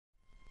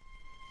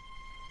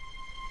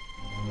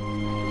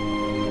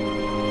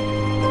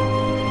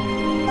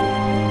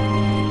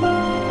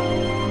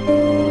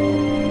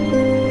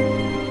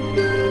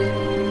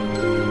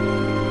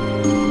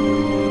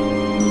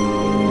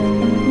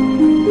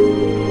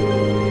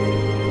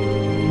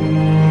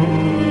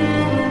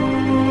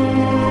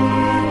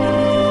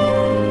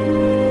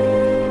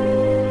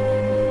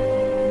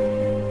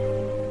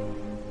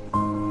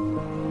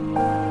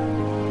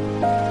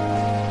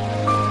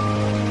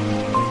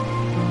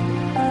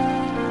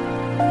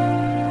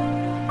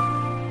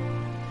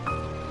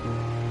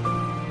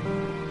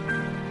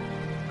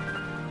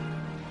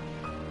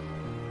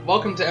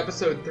Welcome to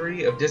episode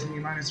 3 of Disney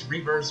Minus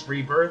Reverse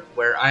Rebirth,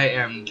 where I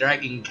am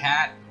dragging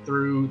Kat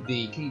through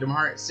the Kingdom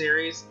Hearts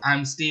series.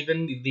 I'm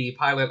Steven, the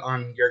pilot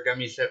on your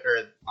gummy ship, or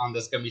on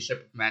this gummy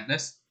ship of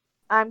madness.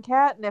 I'm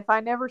Kat, and if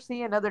I never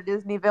see another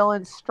Disney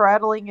villain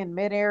straddling in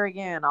midair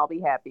again, I'll be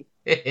happy.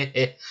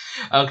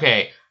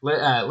 Okay,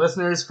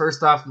 listeners,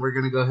 first off, we're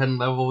going to go ahead and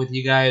level with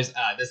you guys.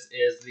 This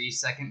is the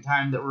second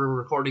time that we're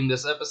recording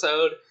this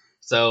episode,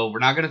 so we're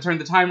not going to turn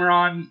the timer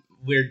on.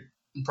 We're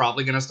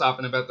probably going to stop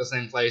in about the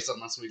same place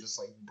unless we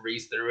just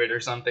breeze through it or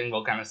something.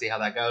 We'll kind of see how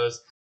that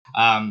goes.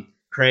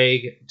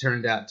 Craig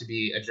turned out to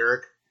be a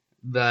jerk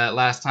the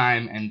last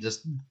time and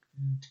just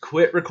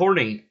quit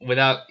recording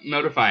without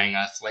notifying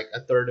us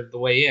a third of the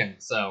way in.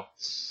 So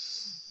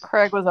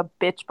Craig was a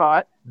bitch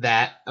bot.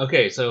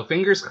 Okay, so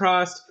fingers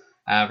crossed.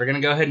 We're going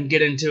to go ahead and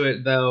get into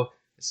it, though,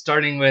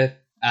 starting with,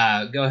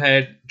 go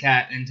ahead,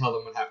 Kat, and tell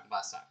them what happened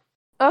last time.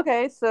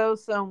 Okay, so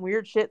some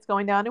weird shit's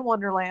going down in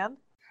Wonderland.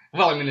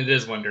 Well, I mean, it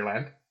is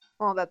Wonderland.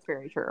 Well, that's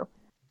very true.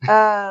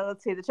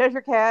 Let's see, the Cheshire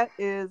Cat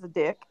is a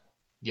dick.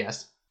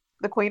 Yes.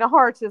 The Queen of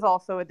Hearts is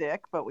also a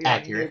dick, but we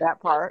already knew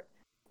that part.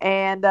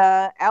 And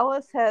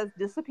Alice has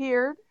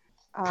disappeared,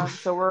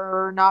 so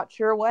we're not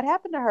sure what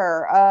happened to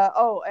her.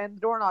 And the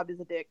doorknob is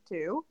a dick,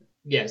 too.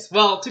 Yes,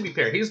 well, to be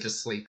fair, he's just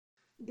asleep.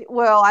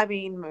 Well, I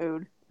mean,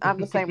 mood. I'm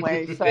the same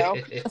way, so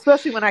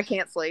especially when I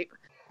can't sleep.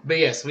 But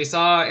yes, we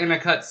saw in a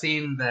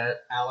cutscene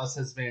that Alice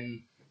has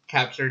been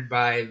captured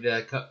by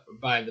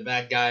the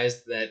bad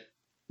guys that,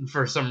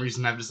 for some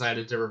reason, I've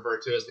decided to refer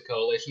to as the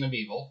Coalition of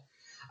Evil.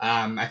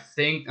 I'm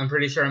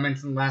pretty sure I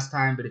mentioned last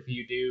time, but if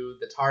you do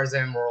the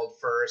Tarzan world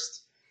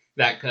first,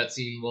 that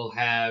cutscene will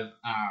have,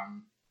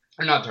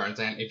 or not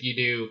Tarzan, if you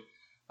do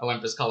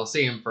Olympus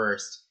Coliseum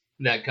first,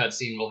 that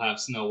cutscene will have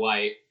Snow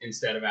White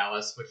instead of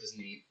Alice, which is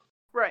neat.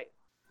 Right.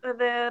 And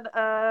then,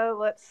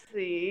 let's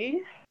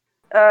see.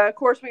 Of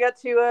course, we got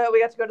to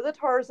go to the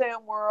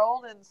Tarzan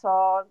world and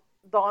saw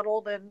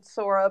Donald and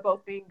Sora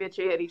both being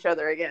bitchy at each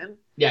other again.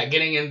 Yeah,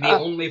 getting in the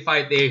only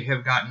fight they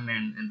have gotten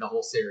in the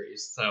whole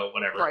series, so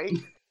whatever.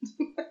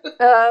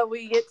 Right.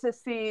 We get to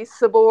see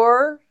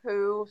Sabor,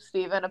 who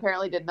Steven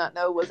apparently did not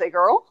know was a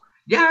girl.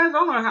 Yeah, I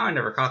don't know how I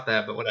never caught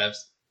that, but whatevs.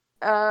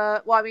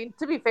 Well, I mean,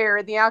 to be fair,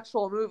 in the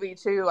actual movie,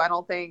 too,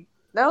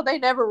 they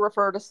never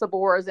refer to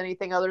Sabor as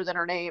anything other than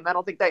her name. I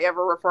don't think they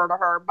ever refer to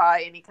her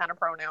by any kind of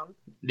pronoun.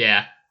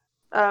 Yeah.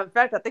 In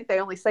fact, I think they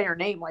only say her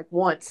name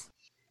once.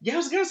 Yeah, I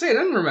was gonna say, I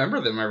didn't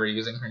remember them ever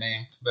using her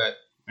name, but,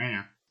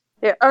 yeah.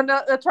 Yeah, oh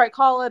no, that's right.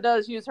 Kala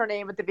does use her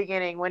name at the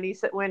beginning when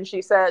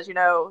she says,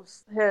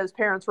 his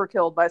parents were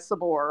killed by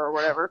Sabor or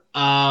whatever.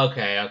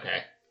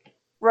 Okay.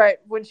 Right,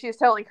 when she's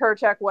telling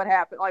Kerchak what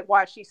happened,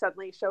 why she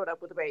suddenly showed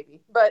up with a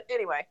baby. But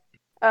anyway,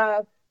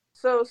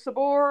 so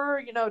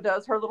Sabor,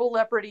 does her little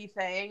leopardy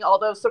thing.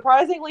 Although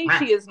surprisingly,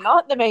 she is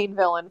not the main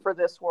villain for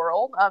this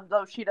world.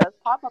 Though she does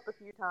pop up a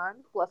few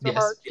times. Bless her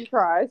heart, she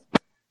tries.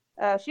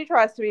 She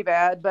tries to be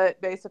bad,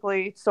 but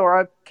basically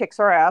Sora kicks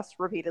her ass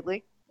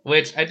repeatedly.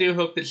 Which I do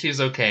hope that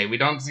she's okay. We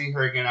don't see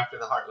her again after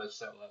the Heartless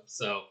show up,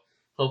 so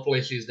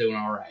hopefully she's doing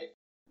alright.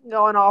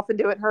 Going off and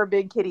doing her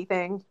big kitty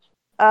thing.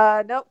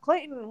 Nope,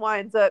 Clayton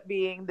winds up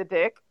being the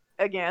dick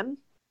again,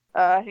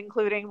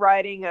 including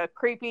riding a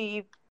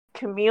creepy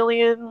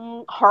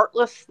chameleon,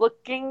 heartless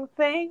looking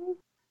thing,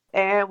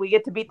 and we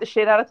get to beat the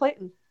shit out of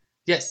Clayton.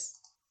 Yes.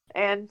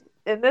 And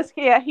in this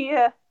case, he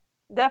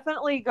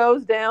definitely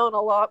goes down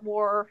a lot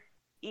more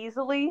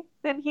easily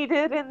than he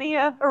did in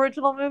the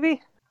original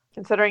movie.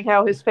 Considering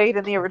how his fate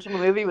in the original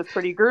movie was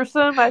pretty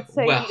gruesome, I'd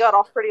say he got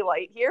off pretty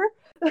light here.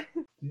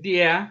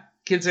 Yeah,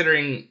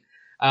 considering,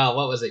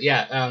 what was it?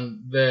 Yeah,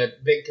 the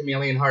big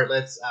chameleon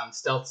heartlets,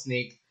 stealth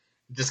sneak,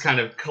 just kind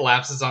of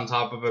collapses on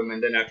top of him,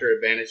 and then after it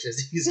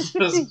vanishes, he's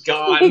just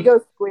gone. He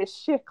goes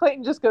squish.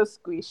 Clayton just goes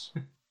squish.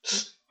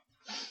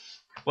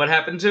 What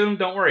happened to him?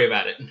 Don't worry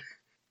about it.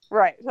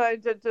 Right. So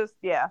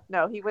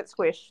he went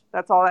squish.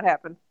 That's all that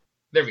happened.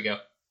 There we go.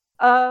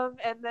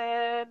 And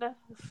then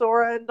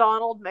Sora and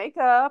Donald make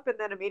up and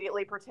then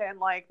immediately pretend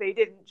like they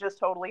didn't just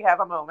totally have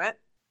a moment.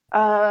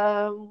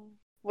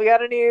 We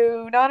got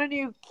not a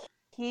new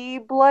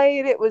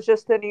Keyblade, it was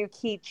just a new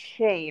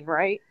keychain,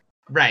 right?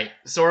 Right.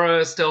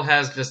 Sora still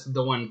has just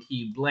the one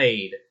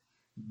Keyblade,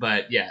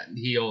 but yeah,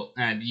 you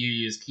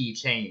use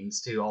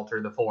keychains to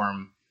alter the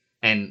form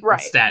and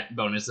stat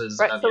bonuses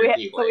of your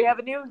Keyblade. So we have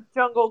a new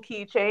jungle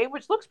keychain,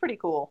 which looks pretty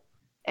cool.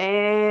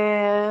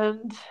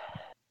 And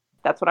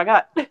that's what I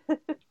got.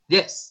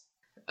 Yes.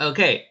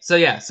 Okay.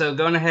 So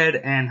going ahead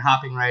and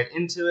hopping right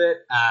into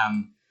it.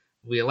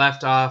 We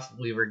left off.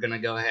 We were going to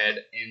go ahead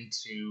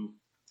into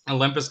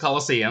Olympus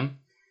Coliseum,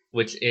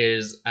 which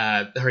is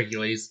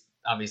Hercules,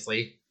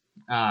 obviously.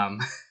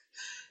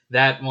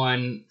 That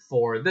one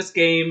for this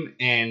game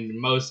and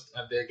most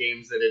of the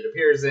games that it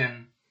appears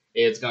in,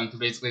 it's going to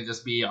basically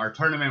just be our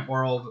tournament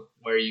world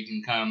where you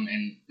can come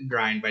and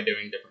grind by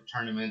doing different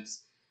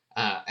tournaments.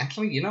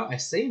 Actually, I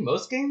say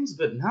most games,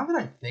 but now that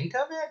I think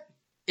of it,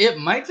 it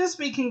might just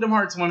be Kingdom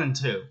Hearts 1 and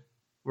 2,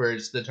 where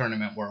it's the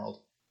tournament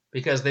world.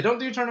 Because they don't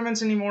do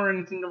tournaments anymore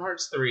in Kingdom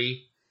Hearts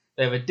 3,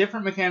 They have a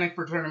different mechanic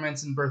for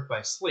tournaments in Birth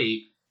by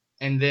Sleep.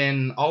 And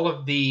then all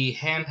of the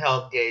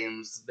handheld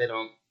games, they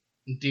don't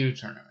do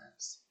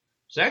tournaments.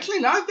 So actually,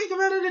 now I think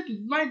about it,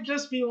 it might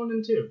just be 1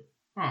 and 2.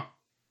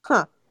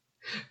 Huh.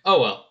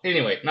 Oh well.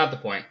 Anyway, not the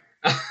point.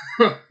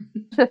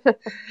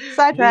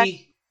 Sidetrack.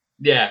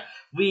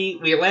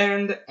 We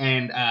land,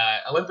 and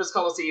Olympus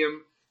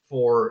Coliseum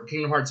for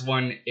Kingdom Hearts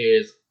 1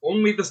 is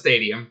only the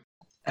stadium.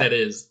 That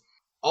is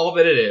all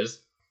that it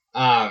is.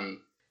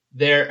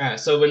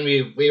 So when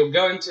we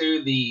go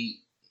into the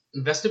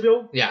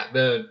vestibule,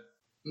 the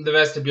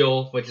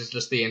vestibule, which is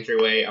just the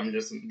entryway. I'm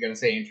just gonna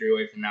say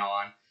entryway from now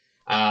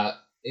on.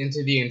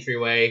 Into the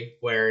entryway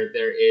where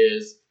there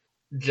is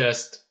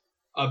just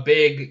a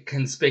big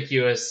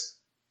conspicuous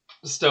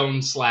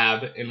stone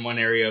slab in one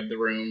area of the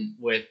room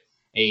with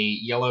a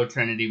yellow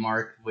Trinity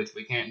mark, which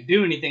we can't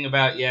do anything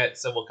about yet,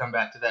 so we'll come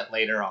back to that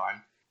later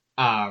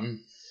on.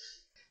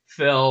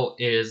 Phil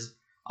is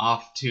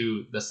off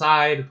to the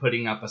side,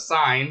 putting up a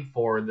sign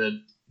for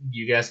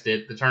you guessed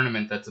it, the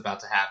tournament that's about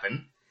to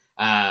happen.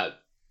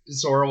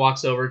 Sora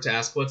walks over to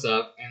ask what's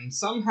up, and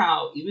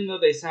somehow, even though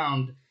they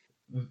sound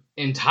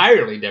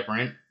entirely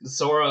different,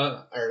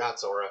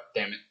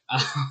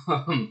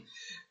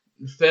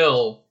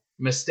 Phil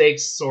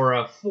mistakes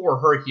Sora for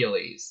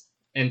Hercules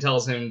and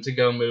tells him to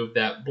go move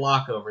that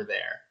block over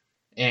there.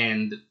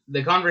 And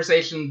the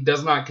conversation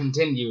does not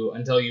continue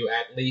until you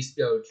at least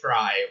go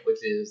try,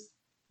 which is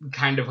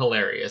kind of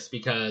hilarious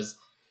because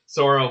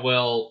Sora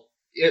will,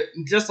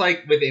 just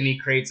like with any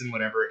crates and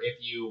whatever, if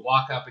you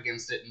walk up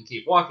against it and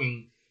keep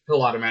walking,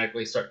 he'll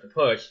automatically start to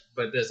push.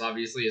 But this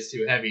obviously is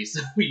too heavy,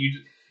 so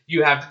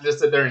you have to just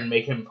sit there and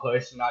make him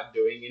push, not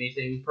doing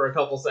anything for a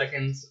couple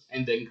seconds,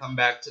 and then come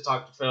back to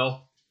talk to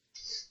Phil.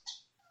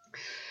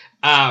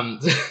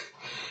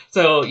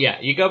 So yeah,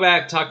 you go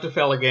back, talk to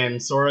Phil again.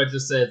 Sora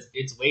just says,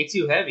 it's way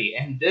too heavy.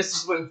 And this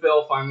is when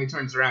Phil finally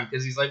turns around,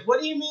 because he's like, what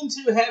do you mean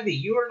too heavy?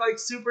 You are like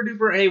super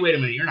duper, hey, wait a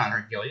minute, you're not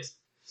Hercules.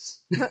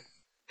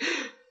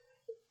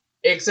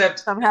 Except...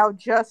 somehow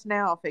just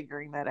now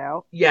figuring that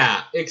out.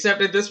 Yeah,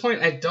 except at this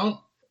point,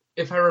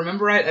 if I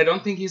remember right, I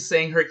don't think he's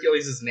saying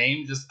Hercules'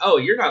 name, just, oh,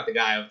 you're not the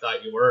guy I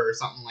thought you were, or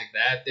something like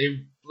that.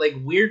 They, like,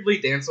 weirdly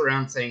dance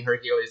around saying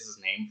Hercules'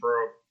 name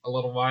for a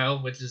little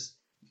while, which is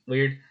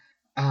weird.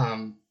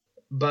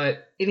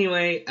 But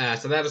anyway,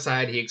 so that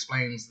aside, he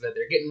explains that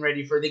they're getting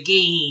ready for the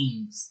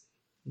games,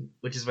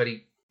 which is what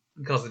he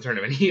calls the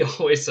tournament. He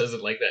always says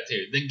it like that,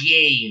 too. The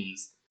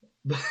games!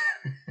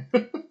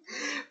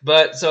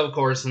 But, so of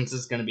course, since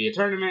it's going to be a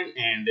tournament,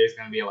 and there's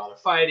going to be a lot of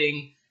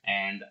fighting,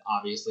 and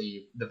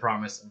obviously the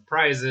promise of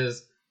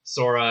prizes,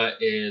 Sora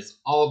is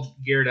all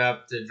geared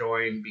up to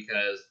join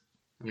because,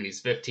 I mean, he's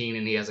 15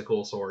 and he has a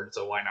cool sword,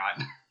 so why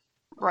not?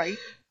 Right.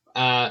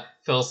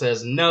 Phil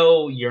says,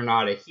 no, you're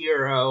not a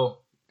hero.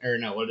 Or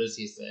no, what does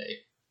he say?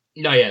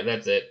 No, yeah,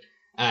 that's it.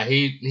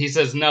 He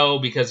says no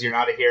because you're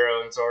not a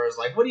hero, and Sora's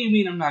like, what do you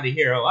mean I'm not a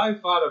hero? I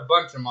fought a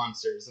bunch of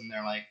monsters. And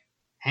they're like,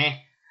 huh?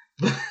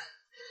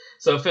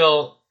 So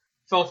Phil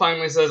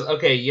finally says,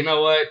 okay, you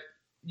know what?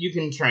 You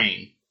can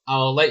train.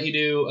 I'll let you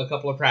do a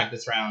couple of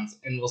practice rounds,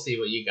 and we'll see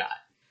what you got.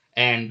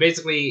 And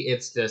basically,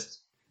 it's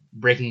just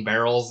breaking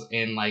barrels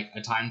in, like,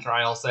 a time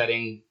trial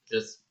setting.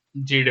 Just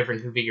 2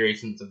 different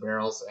configurations of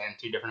barrels and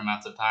 2 different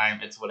amounts of time.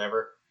 It's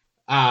whatever.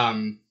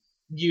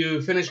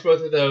 You finish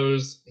both of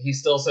those. He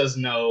still says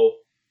no.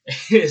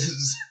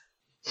 His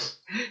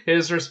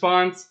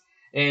response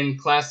in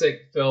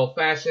classic Phil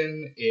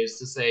fashion is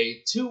to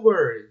say 2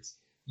 words.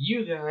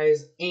 You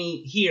guys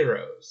ain't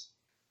heroes.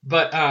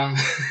 But,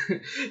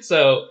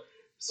 so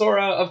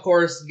Sora, of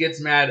course, gets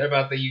mad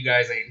about the you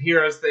guys ain't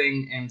heroes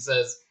thing and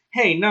says,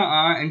 hey,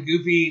 nuh-uh. And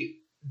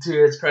Goofy,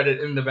 to his credit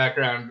in the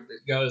background,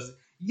 goes,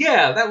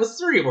 yeah, that was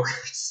 3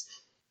 words.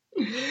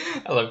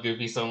 I love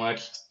Goofy so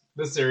much.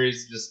 This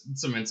series just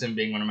cements him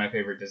being one of my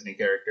favorite Disney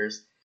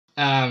characters.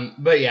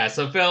 But yeah,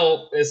 so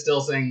Phil is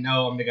still saying,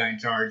 no, I'm the guy in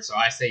charge, so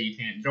I say you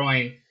can't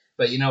join.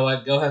 But you know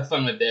what? Go have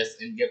fun with this.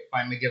 And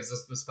finally gives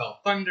us the spell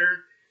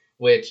Thunder,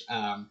 which,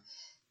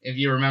 if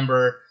you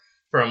remember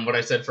from what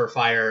I said for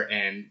Fire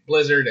and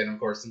Blizzard, and of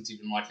course, since you've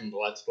been watching the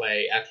Let's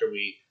Play after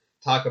we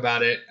talk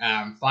about it,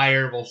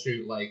 Fire will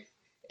shoot like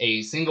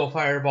a single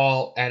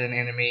fireball at an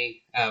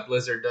enemy.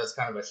 Blizzard does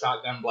kind of a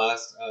shotgun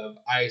blast of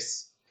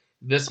ice.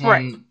 This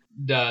one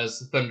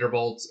does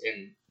thunderbolts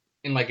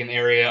in like an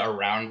area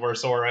around where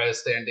Sora is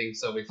standing.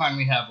 So we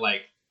finally have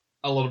like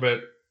a little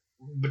bit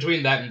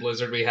between that and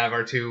Blizzard. We have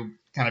our 2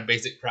 kind of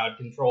basic crowd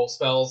control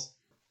spells.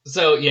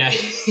 So yeah,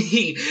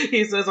 he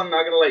says, I'm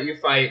not going to let you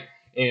fight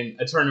in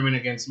a tournament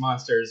against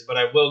monsters, but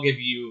I will give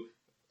you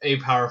a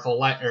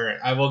powerful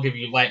I will give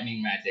you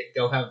lightning magic.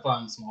 Go have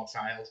fun, small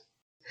child.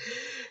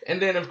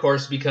 And then, of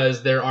course,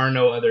 because there are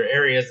no other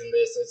areas in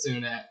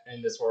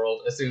this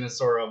world, as soon as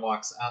Sora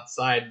walks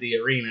outside the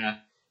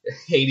arena,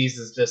 Hades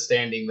is just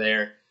standing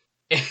there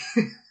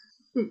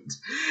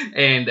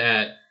and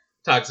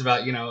talks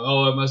about,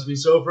 oh, it must be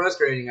so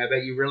frustrating. I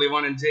bet you really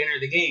wanted to enter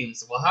the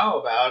games. Well, how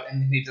about? And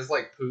then he just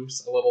like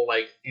poofs a little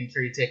like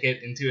entry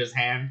ticket into his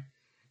hand,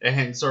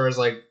 and Sora's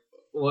like,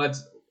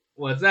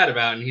 what's that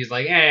about? And he's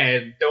like,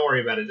 don't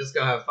worry about it. Just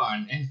go have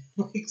fun. And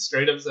like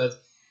straight up says,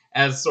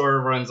 as Sora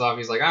runs off,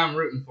 he's like, I'm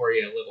rooting for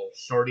you, little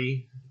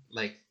shorty.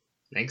 Like,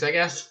 thanks, I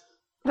guess.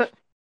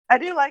 I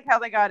do like how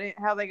they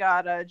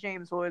got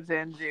James Woods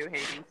into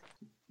Hades.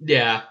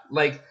 Yeah,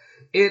 like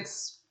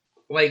it's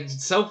like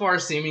so far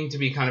seeming to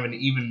be kind of an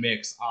even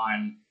mix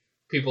on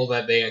people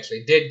that they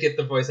actually did get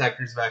the voice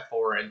actors back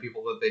for and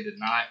people that they did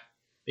not.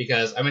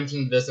 Because I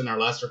mentioned this in our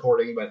last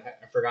recording, but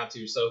I forgot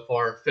to. So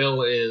far,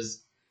 Phil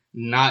is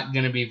not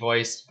going to be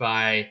voiced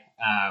by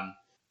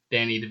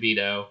Danny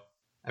DeVito.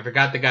 I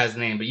forgot the guy's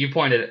name, but you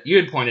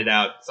had pointed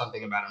out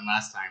something about him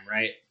last time,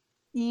 right?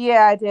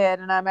 Yeah, I did,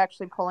 and I'm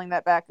actually pulling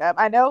that back up.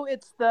 I know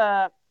it's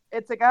a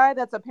guy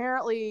that's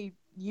apparently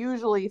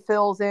usually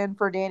fills in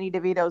for Danny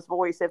DeVito's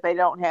voice if they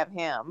don't have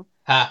him.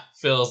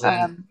 Fills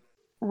in.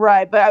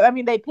 Right, but I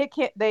mean they pick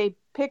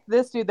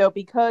this dude though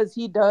because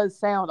he does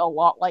sound a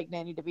lot like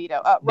Danny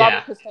DeVito.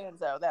 Robert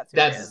Costanzo, that's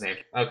his name.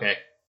 Okay.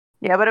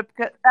 Yeah, but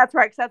that's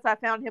right. Since I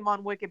found him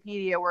on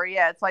Wikipedia, where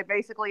it's like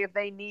basically if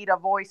they need a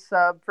voice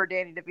sub for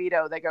Danny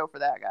DeVito, they go for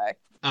that guy.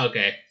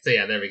 Okay, so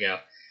yeah, there we go.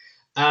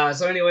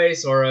 So anyway,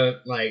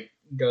 Sora like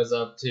goes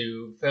up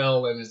to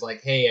Phil and is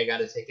like, "Hey, I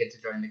got a ticket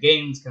to join the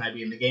games. Can I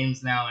be in the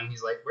games now?" And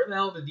he's like, "Where the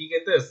hell did you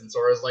get this?" And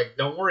Sora's like,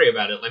 "Don't worry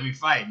about it. Let me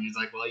fight." And he's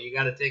like, "Well, you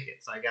got a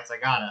ticket, so I guess I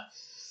gotta."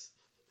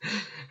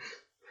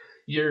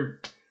 You're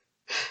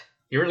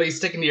really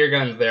sticking to your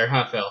guns there,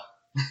 huh, Phil?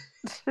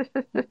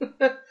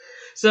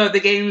 So the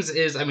games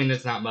is, I mean,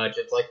 it's not much.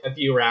 It's like a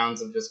few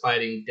rounds of just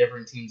fighting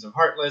different teams of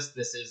Heartless.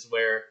 This is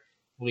where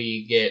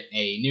we get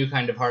a new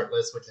kind of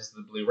Heartless, which is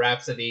the Blue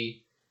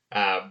Rhapsody.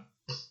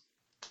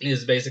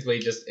 Is basically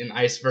just an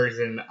ice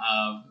version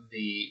of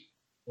the,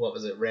 what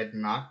was it, Red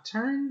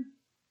Nocturne?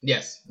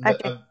 Yes. I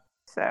think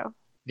so.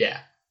 Yeah.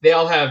 They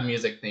all have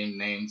music-themed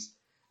names.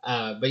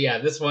 But yeah,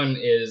 this one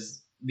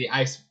is the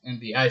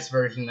ice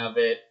version of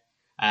it.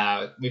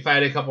 We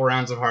fight a couple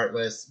rounds of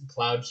Heartless.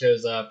 Cloud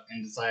shows up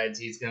and decides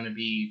he's going to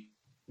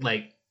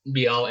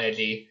be all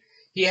edgy.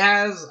 He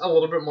has a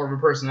little bit more of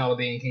a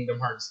personality in Kingdom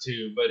Hearts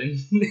 2, but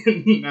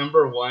in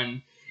number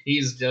 1,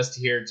 he's just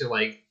here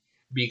to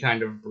be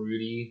kind of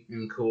broody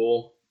and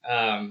cool.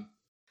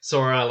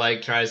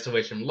 Sora tries to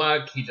wish him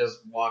luck. He just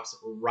walks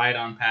right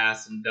on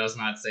past and does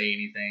not say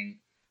anything.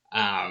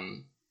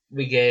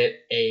 We get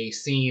a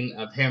scene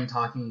of him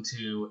talking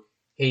to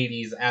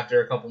Hades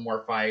after a couple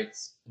more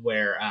fights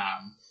where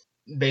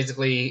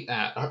basically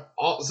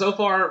so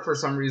far for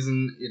some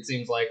reason it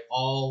seems like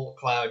all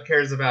Cloud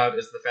cares about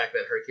is the fact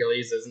that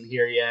Hercules isn't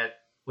here yet,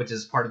 which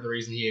is part of the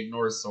reason he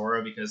ignores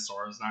Sora, because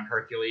Sora's not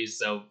Hercules,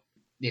 so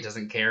he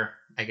doesn't care,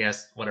 I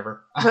guess,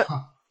 whatever.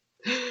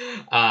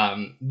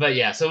 But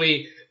yeah, so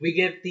we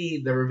get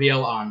the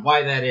reveal on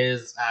why that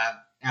is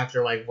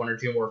after one or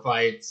two more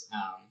fights.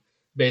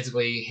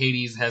 Basically,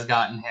 Hades has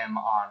gotten him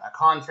on a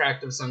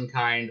contract of some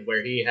kind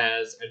where he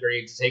has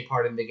agreed to take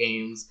part in the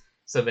games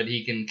so that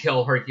he can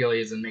kill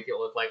Hercules and make it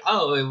look like,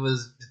 oh, it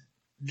was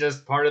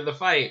just part of the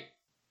fight.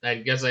 I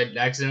guess I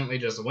accidentally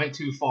just went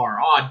too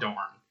far. Aw, darn.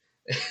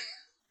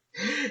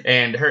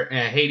 And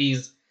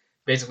Hades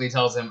basically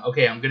tells him,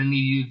 okay, I'm going to need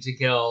you to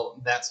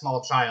kill that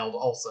small child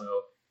also.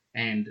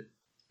 And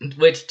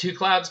which, to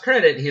Cloud's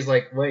credit, he's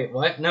like, wait,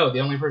 what? No,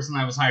 the only person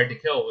I was hired to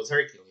kill was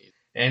Hercules.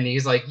 And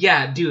he's like,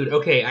 yeah, dude,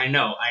 okay, I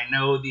know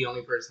the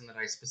only person that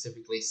I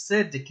specifically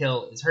said to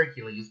kill is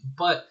Hercules,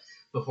 but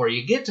before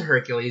you get to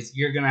Hercules,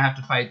 you're going to have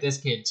to fight this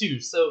kid too,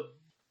 so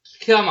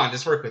come on,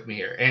 just work with me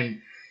here.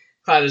 And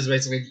Cloud is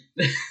basically...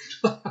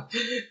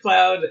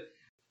 Cloud,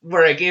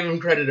 where I gave him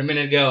credit a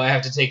minute ago, I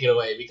have to take it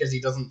away, because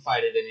he doesn't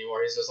fight it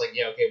anymore. He's just like,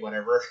 yeah, okay,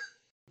 whatever.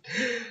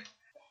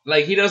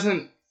 He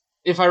doesn't...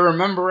 If I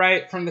remember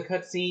right from the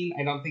cutscene,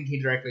 I don't think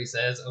he directly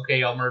says,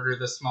 okay, I'll murder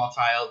this small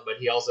child, but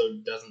he also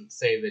doesn't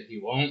say that he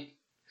won't.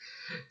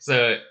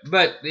 So,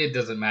 but it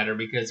doesn't matter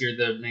because you're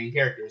the main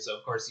character, so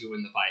of course you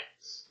win the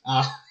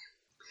fight.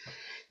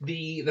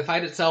 The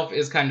fight itself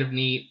is kind of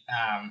neat.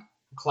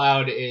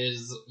 Cloud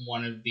is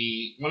one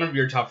of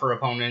your tougher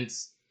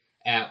opponents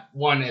at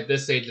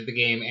this stage of the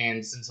game,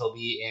 and since he'll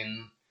be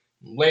in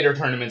later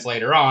tournaments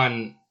later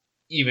on,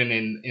 even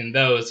in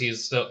those,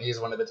 he's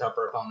one of the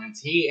tougher opponents.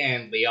 He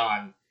and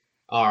Leon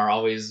are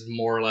always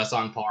more or less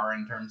on par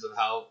in terms of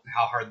how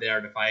hard they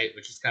are to fight,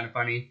 which is kind of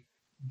funny.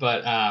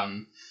 But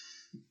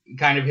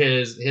kind of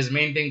his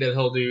main thing that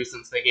he'll do,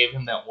 since they gave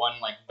him that one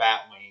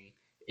bat wing,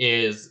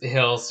 is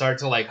he'll start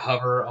to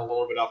hover a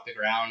little bit off the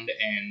ground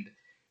and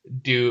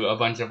do a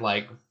bunch of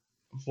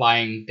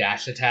flying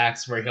dash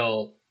attacks where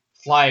he'll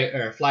fly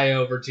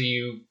over to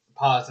you,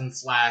 pause and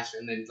slash,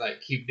 and then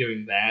keep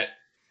doing that.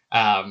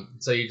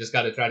 So you just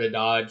got to try to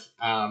dodge.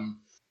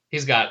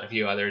 He's got a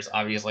few others,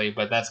 obviously,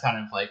 but that's kind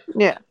of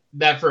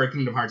that for a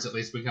Kingdom Hearts at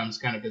least becomes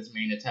kind of his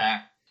main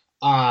attack.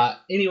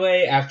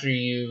 Anyway, after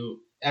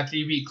you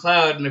beat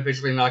Cloud and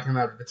officially knock him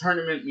out of the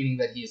tournament, meaning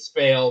that he's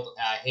failed,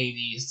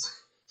 Hades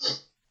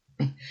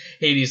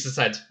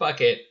decides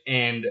fuck it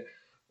and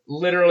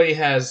literally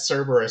has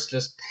Cerberus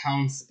just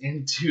pounce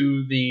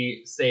into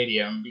the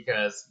stadium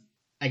because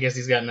I guess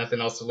he's got nothing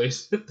else to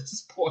lose at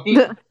this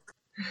point.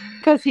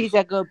 Because he's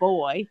a good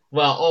boy.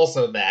 Well,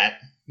 also that.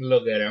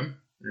 Look at him.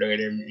 Look at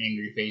him,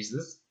 angry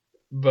faces.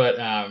 But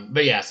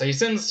yeah, so he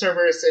sends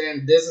Cerberus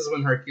in. This is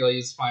when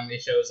Hercules finally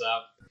shows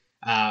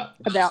up.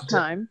 About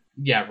time.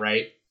 Yeah,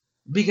 right.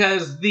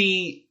 Because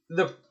I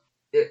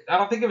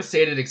don't think it was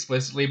stated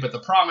explicitly, but the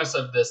promise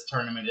of this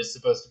tournament is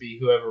supposed to be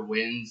whoever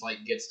wins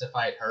like gets to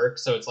fight Herc.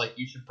 So it's like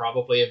you should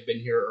probably have been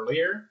here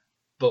earlier,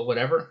 but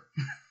whatever.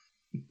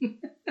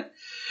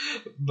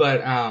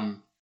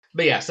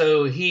 But yeah,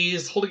 so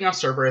he's holding off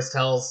Cerberus,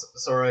 tells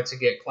Sora to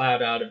get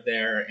Cloud out of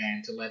there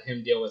and to let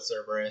him deal with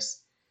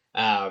Cerberus.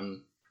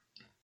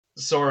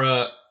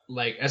 Sora,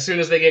 like, as soon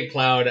as they get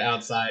Cloud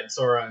outside,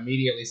 Sora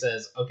immediately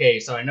says, okay,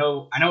 so I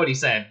know what he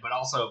said, but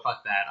also,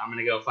 fuck that, I'm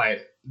gonna go fight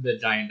the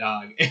giant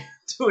dog.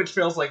 To which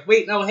Phil's like,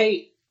 wait, no,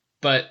 hey,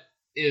 but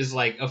is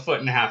like a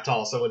foot and a half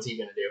tall, so what's he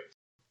gonna do?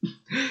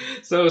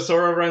 So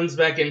Sora runs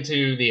back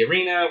into the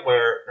arena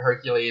where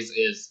Hercules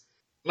is.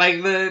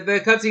 Like,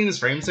 the cutscene is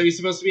framed, so he's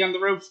supposed to be on the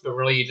ropes, but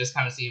really you just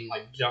kind of see him,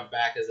 like, jump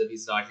back as if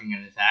he's dodging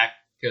an attack,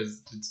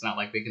 because it's not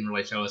like they can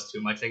really show us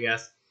too much, I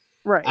guess.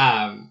 Right.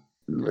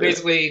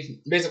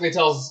 Basically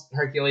tells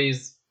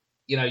Hercules,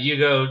 you know, you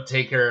go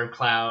take care of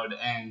Cloud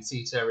and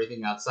see to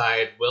everything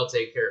outside. We'll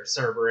take care of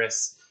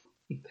Cerberus.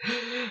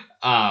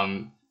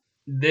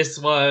 This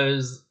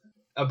was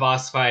a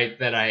boss fight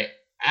that I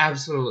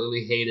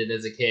absolutely hated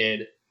as a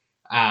kid.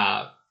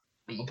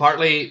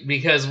 Partly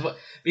because what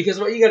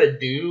you gotta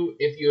do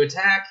if you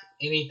attack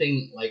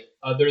anything like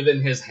other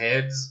than his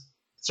heads,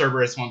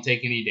 Cerberus won't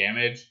take any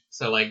damage.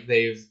 So like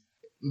the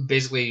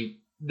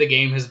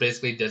game has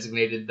basically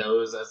designated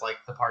those as like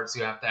the parts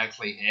you have to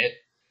actually hit.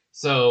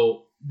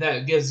 So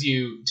that gives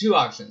you two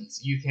options.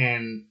 You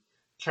can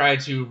try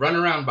to run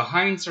around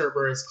behind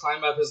Cerberus,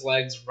 climb up his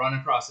legs, run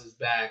across his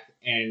back,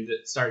 and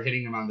start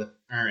hitting him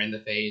in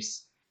the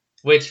face,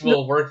 which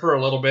will work for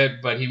a little bit,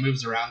 but he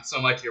moves around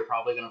so much you're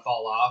probably going to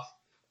fall off.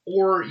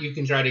 Or you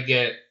can try to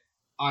get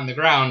on the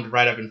ground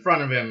right up in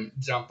front of him,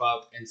 jump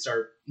up, and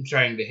start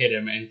trying to hit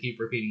him and keep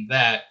repeating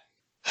that.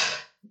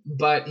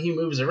 But he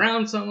moves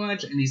around so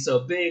much, and he's so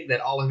big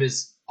that all of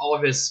his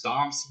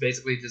stomps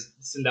basically just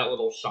send out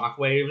little shock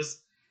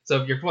waves.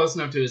 So if you're close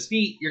enough to his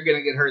feet, you're going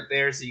to get hurt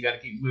there, so you got to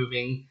keep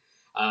moving.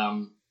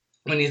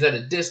 When he's at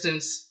a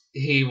distance,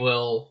 he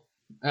will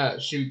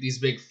shoot these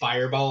big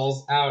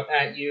fireballs out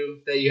at you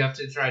that you have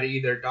to try to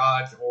either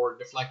dodge or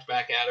deflect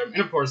back at him.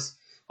 And of course,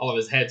 all of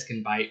his heads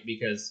can bite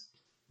because,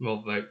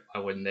 well, why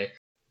wouldn't they?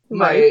 Right.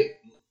 My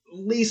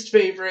least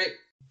favorite,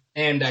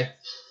 and I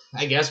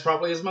guess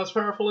probably his most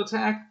powerful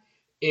attack,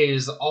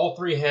 is all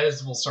three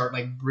heads will start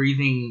like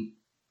breathing.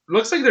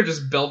 Looks like they're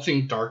just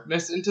belching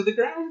darkness into the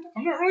ground.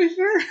 I'm not really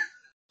sure.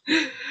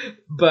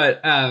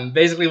 But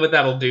basically what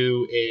that'll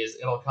do is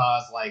it'll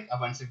cause like a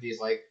bunch of these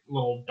like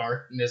little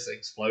darkness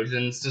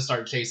explosions to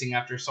start chasing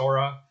after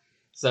Sora.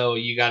 So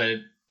you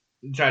gotta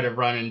try to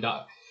run and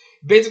dodge.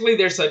 Basically,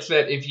 they're such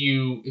that if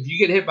you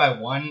get hit by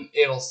one,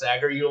 it'll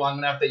stagger you long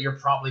enough that you're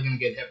probably gonna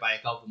get hit by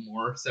a couple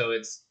more. So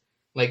it's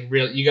like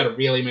you gotta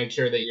really make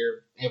sure that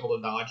you're able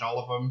to dodge all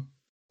of them.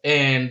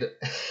 And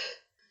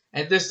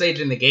at this stage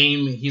in the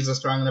game, he's a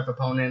strong enough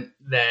opponent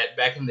that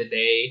back in the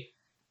day,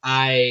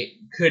 I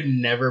could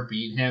never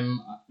beat him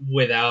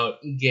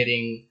without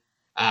going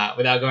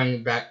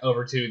back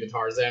over to the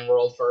Tarzan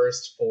world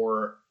first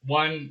for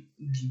one,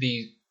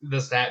 the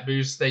stat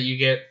boost that you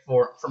get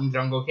from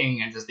Jungle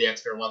King and just the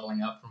extra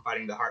leveling up from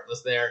fighting the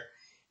Heartless there,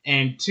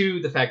 and two,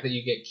 the fact that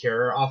you get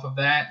Cure off of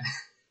that,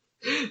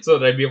 so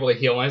that I'd be able to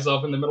heal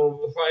myself in the middle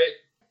of the fight.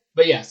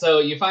 But yeah, so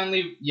you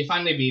finally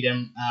beat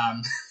him.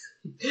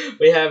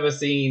 We have a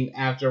scene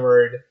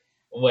afterward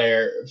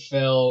where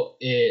Phil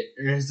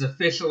is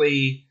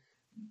officially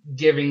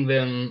giving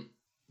them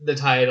the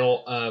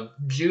title of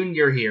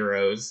Junior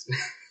Heroes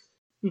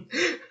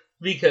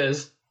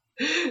because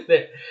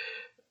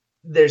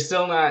they're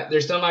still not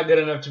good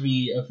enough to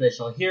be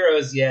official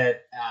heroes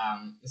yet.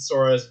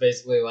 Sora's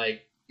basically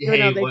like,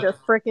 hey, they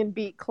just freaking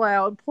beat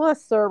Cloud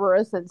plus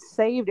Cerberus and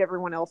saved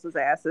everyone else's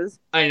asses.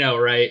 I know,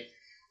 right?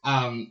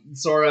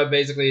 Sora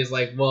basically is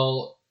like,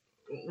 well,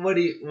 what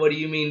do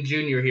you mean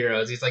junior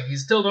heroes? He's like, you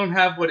still don't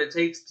have what it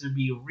takes to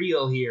be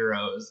real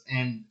heroes.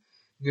 And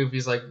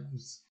Goofy's like,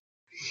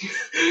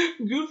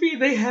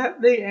 Goofy,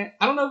 I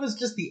don't know if it's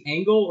just the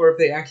angle or if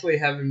they actually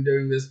have him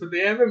doing this, but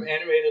they have him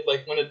animated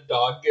like when a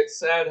dog gets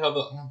sad,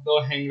 how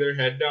they'll hang their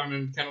head down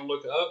and kind of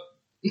look up.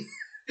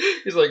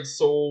 He's like,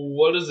 so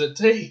what does it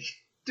take?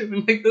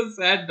 Doing like the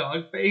sad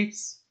dog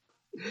face.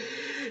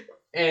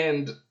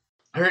 And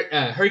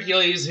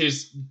Hercules,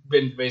 who's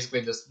been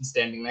basically just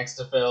standing next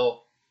to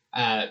Phil,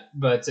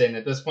 but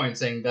at this point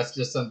saying that's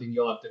just something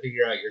you'll have to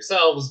figure out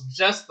yourselves,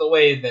 just the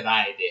way that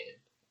I did.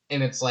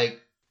 And it's like,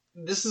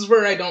 this is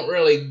where I don't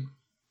really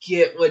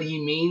get what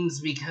he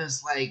means,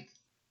 because like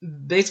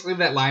basically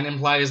that line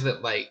implies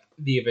that like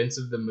the events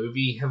of the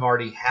movie have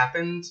already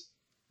happened,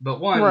 but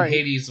one, right.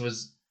 Hades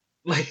was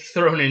like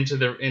thrown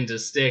into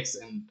sticks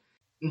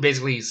and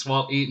basically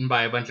eaten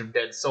by a bunch of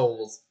dead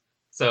souls.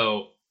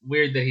 So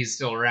weird that he's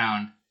still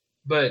around.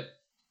 But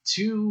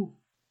two,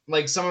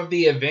 like some of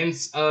the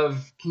events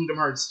of Kingdom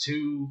Hearts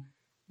 2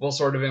 will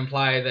sort of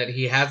imply that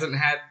he hasn't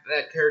had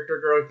that character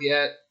growth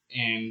yet,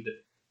 and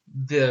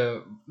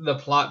the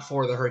plot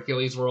for the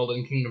Hercules world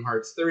in Kingdom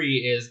Hearts 3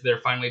 is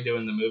they're finally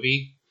doing the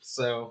movie.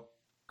 So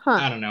Huh.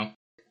 I don't know.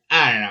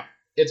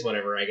 It's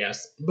whatever, I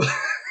guess.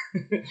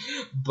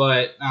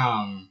 But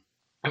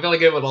I feel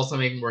like it would also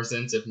make more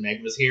sense if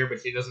Meg was here, but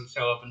she doesn't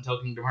show up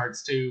until Kingdom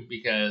Hearts 2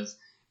 because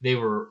they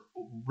were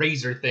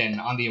razor thin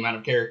on the amount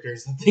of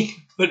characters that they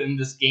could put in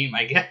this game,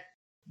 I guess.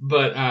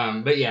 But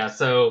yeah,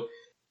 so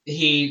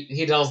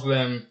he tells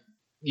them,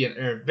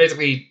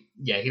 basically,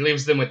 yeah, he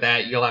leaves them with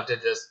that. You'll have to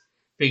just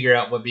figure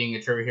out what being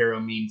a true hero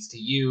means to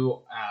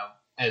you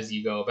as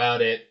you go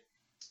about it.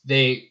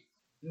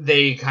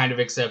 They kind of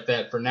accept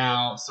that for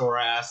now.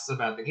 Sora asks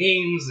about the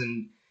games,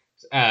 and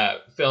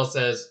Phil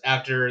says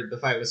after the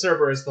fight with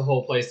Cerberus, the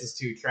whole place is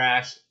too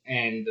trash,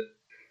 and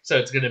so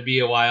it's going to be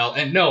a while.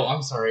 And no,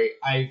 I'm sorry,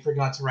 I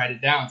forgot to write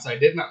it down, so I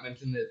did not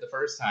mention it the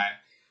first time.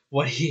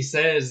 What he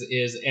says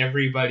is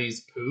everybody's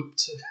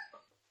pooped.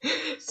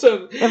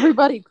 So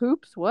Everybody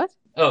poops? What?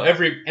 oh,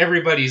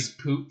 everybody's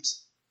pooped.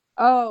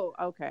 Oh,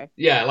 okay.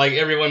 Yeah, like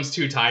everyone's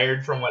too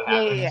tired from what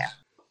happened. Yeah.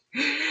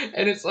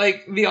 And it's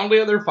like the only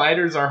other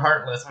fighters are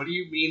Heartless. What do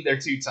you mean they're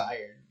too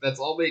tired? That's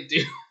all they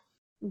do.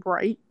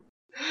 Right.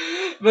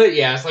 But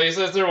yeah, so he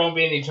says there won't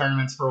be any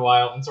tournaments for a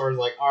while, and Sora's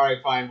like,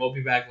 alright, fine, we'll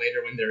be back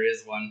later when there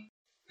is one.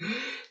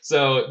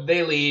 So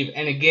they leave,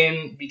 and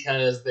again,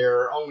 because there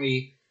are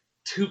only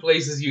 2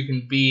 places you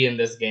can be in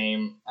this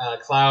game,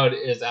 Cloud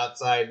is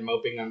outside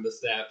moping on the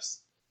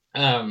steps.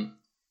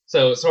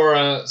 So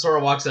Sora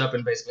walks up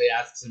and basically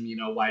asks him,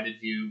 why did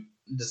you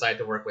decide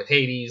to work with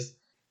Hades?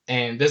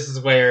 And this is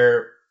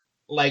where,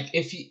 like,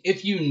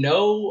 if you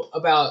know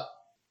about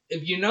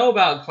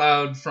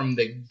Cloud from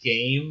the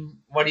game,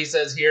 what he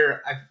says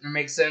here it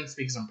makes sense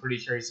because I'm pretty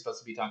sure he's supposed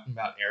to be talking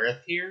about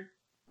Aerith here.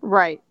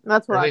 Right.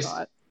 That's what I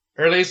thought.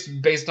 Or at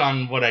least based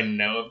on what I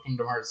know of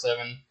Kingdom Hearts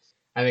 7,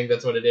 I think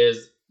that's what it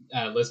is.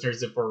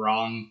 Listeners, if we're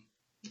wrong,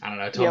 I don't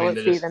know.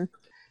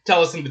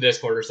 Tell us in the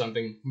Discord or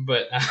something.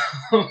 But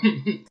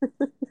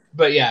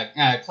but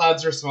yeah,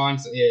 Cloud's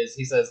response is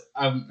he says,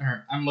 I'm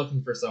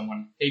looking for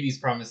someone. Hades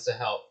promised to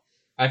help.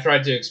 I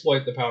tried to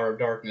exploit the power of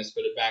darkness,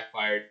 but it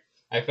backfired.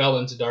 I fell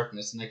into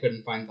darkness and I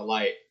couldn't find the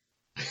light.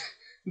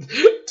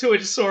 To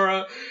which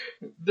Sora,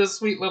 the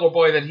sweet little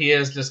boy that he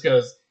is, just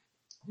goes,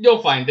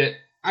 you'll find it.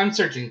 I'm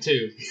searching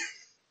too.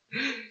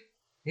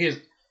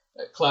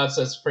 Cloud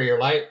says, for your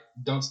light,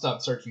 don't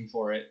stop searching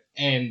for it.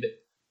 And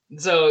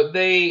so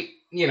they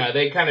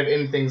kind of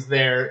end things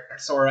there.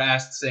 Sora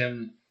asks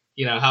him,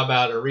 how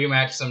about a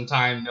rematch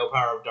sometime, no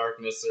power of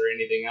darkness or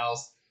anything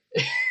else.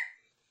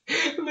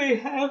 They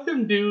have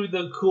him do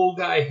the cool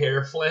guy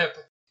hair flip.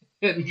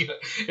 And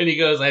he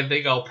goes, I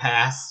think I'll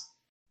pass.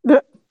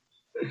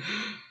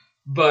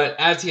 But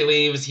as he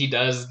leaves, he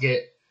does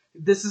get...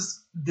 This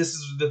is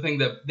the thing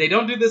that... They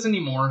don't do this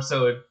anymore,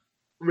 so it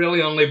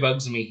really only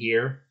bugs me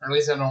here. Or at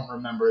least I don't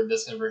remember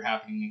this ever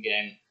happening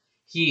again.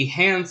 He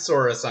hands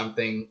Sora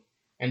something,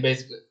 and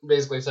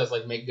basically says,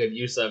 like, make good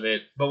use of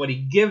it. But what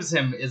he gives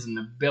him is an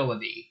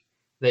ability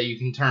that you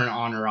can turn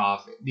on or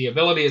off. The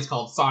ability is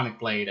called Sonic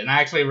Blade, and I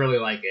actually really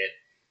like it.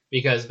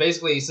 Because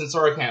basically, since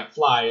Sora can't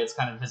fly, it's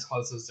kind of his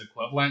closest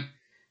equivalent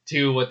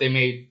to what they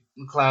made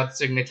Cloud's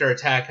signature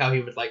attack, how he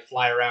would, like,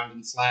 fly around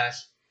and slash.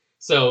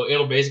 So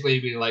it'll basically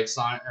be like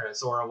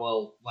Sora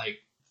will, like,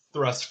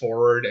 thrust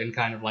forward and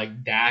kind of,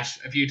 like,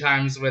 dash a few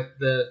times with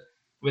the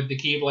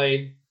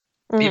Keyblade.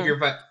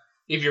 Mm-hmm.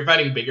 If you're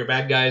fighting bigger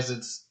bad guys,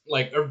 it's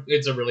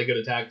a really good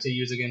attack to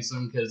use against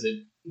them, because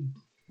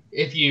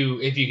if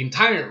you can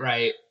time it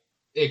right,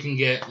 it can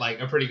get, like,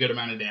 a pretty good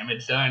amount of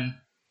damage done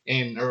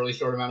in a really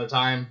short amount of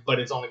time, but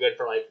it's only good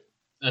for, like,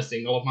 a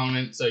single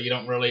opponent, so you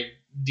don't really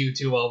do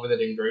too well with it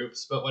in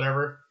groups, but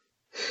whatever.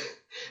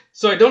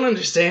 So I don't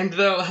understand,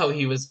 though, how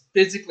he was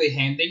physically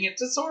handing it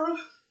to Sora.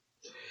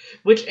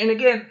 Which, and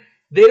again,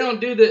 they don't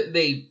do that.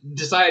 They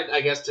decide, I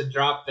guess, to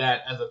drop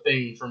that as a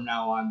thing from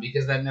now on,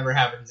 because that never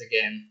happens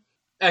again.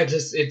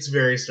 It's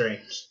very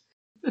strange.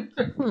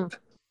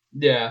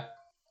 Yeah.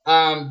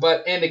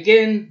 And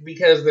again,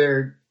 because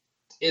there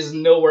is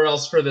nowhere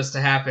else for this to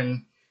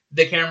happen,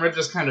 the camera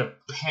just kind of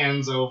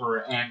pans over,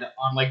 and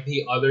on, like,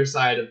 the other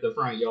side of the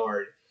front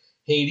yard,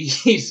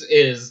 Hades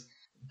is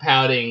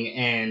pouting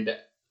and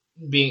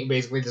being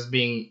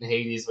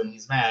Hades when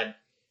he's mad,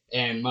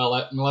 and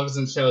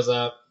Maleficent shows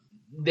up.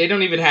 They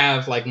don't even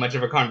have, like, much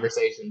of a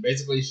conversation.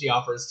 Basically, she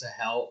offers to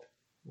help,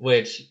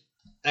 which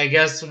I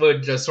guess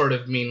would just sort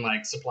of mean,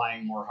 like,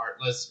 supplying more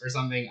Heartless or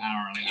something. I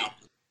don't really know.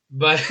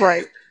 But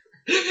right.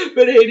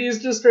 But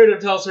Hades just straight up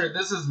tells her,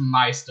 this is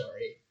my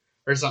story,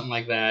 or something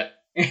like that.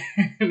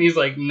 And he's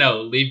like,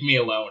 no, leave me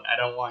alone. I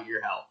don't want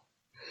your help.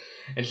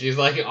 And she's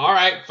like,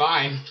 alright,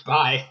 fine,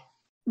 bye.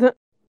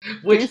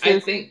 Which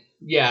I think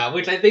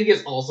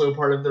is also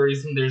part of the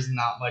reason there's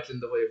not much in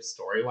the way of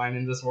storyline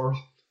in this world.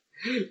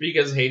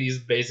 Because Hades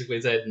basically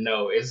said,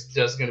 no, it's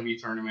just going to be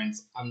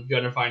tournaments. I'm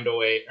going to find a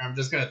way, or I'm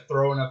just going to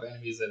throw enough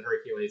enemies at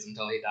Hercules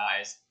until he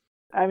dies.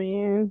 I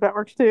mean, that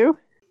works too.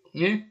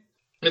 Yeah.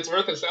 it's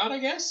worth a shot, I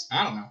guess.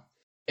 I don't know.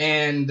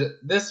 And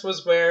this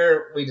was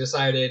where we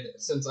decided,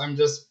 since I'm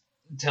just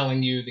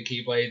telling you the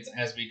Keyblades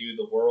as we do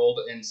the world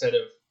instead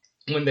of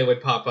when they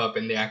would pop up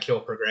in the actual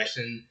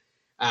progression,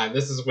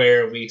 this is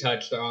where we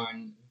touched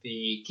on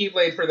the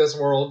Keyblade for this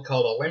world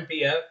called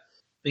Olympia,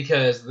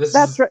 because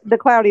That's the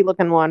cloudy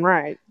looking one,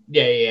 right?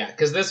 Yeah.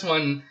 Because this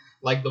one,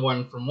 like the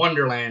one from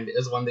Wonderland,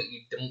 is one that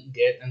you don't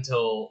get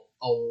until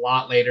a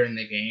lot later in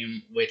the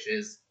game, which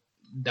is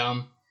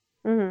dumb.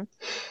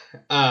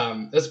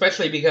 Mm-hmm.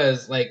 Especially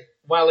because, like,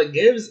 while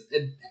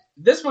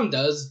this one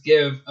does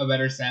give a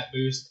better stat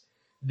boost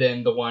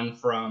than the one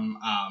from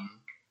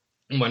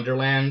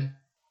Wonderland.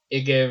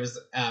 It gives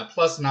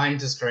 +9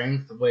 to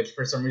strength, which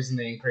for some reason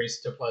they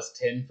increased to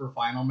 +10 for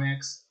final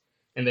mix,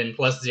 and then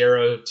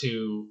 +0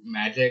 to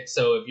magic.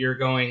 So if you're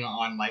going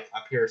on like a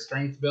pure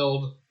strength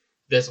build,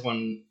 this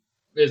one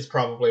is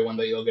probably one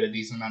that you'll get a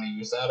decent amount of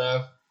use out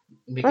of,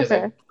 because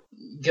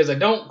I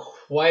don't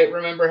quite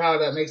remember how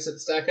that makes it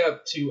stack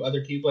up to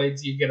other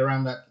Keyblades you get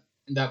around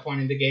that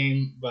point in the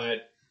game,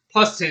 but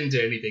 +10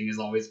 to anything is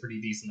always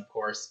pretty decent, of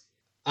course.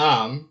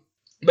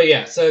 But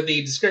yeah, so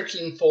the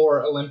description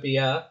for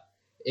Olympia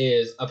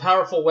is a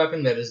powerful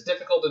weapon that is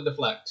difficult to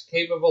deflect,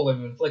 capable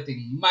of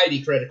inflicting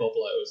mighty critical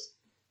blows,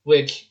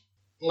 which,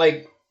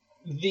 like,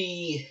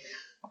 the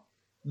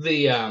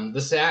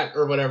stat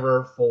or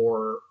whatever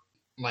for,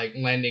 like,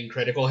 landing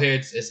critical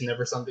hits is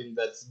never something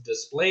that's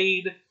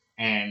displayed,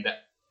 and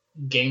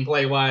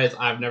gameplay-wise,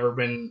 I've never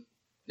been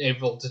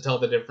able to tell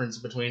the difference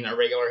between a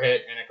regular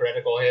hit and a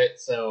critical hit,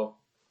 so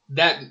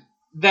that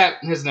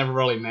has never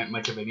really meant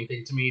much of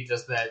anything to me,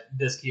 just that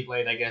this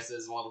Keyblade, I guess,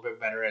 is a little bit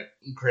better at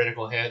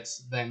critical hits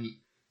than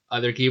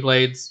other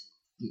Keyblades.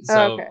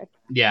 So,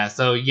 yeah,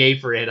 so yay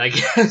for it, I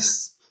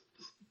guess.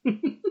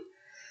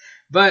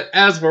 But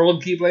as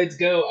World Keyblades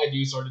go, I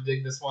do sort of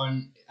dig this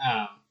one.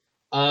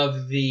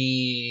 Of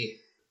the...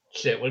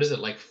 what is it,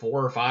 like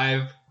 4 or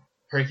 5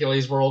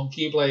 Hercules World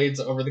Keyblades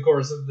over the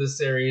course of this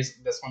series,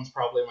 this one's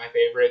probably my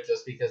favorite,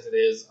 just because it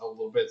is a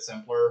little bit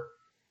simpler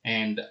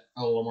and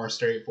a little more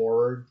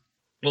straightforward.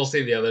 We'll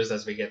see the others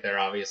as we get there,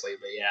 obviously,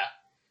 but yeah.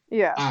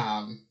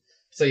 Yeah.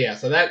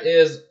 So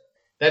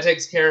that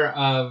takes care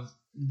of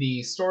the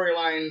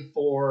storyline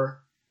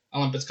for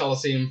Olympus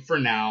Coliseum for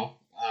now.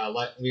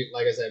 Like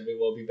I said, we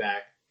will be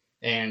back,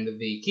 and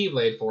the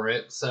Keyblade for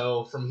it.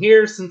 So from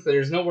here, since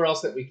there's nowhere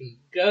else that we can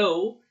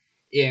go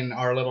in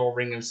our little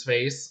ring of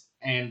space,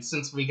 and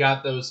since we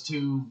got those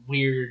 2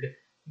 weird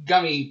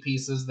gummy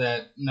pieces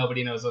that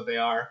nobody knows what they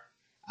are,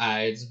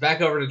 it's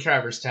back over to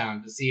Traverse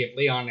Town to see if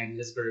Leon and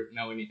his group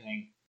know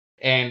anything.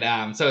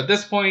 And so at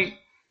this point,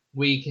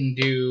 we can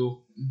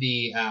do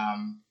the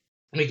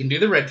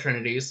Red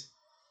Trinities,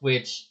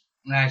 which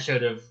I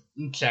should have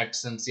checked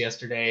since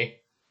yesterday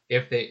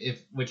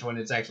if which one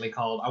it's actually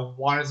called. I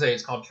want to say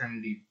it's called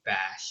Trinity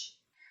Bash,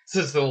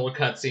 since the little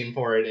cutscene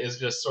for it is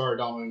just Sora,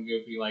 Donald, and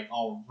Goofy like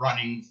all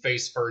running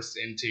face first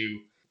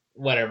into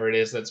whatever it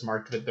is that's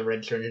marked with the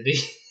Red Trinity.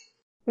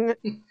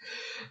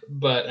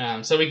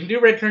 But so we can do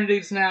Red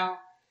Trinities now.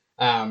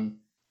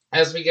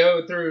 As we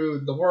go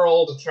through the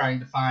world trying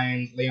to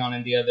find Leon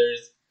and the others,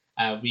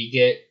 we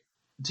get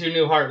 2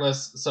 new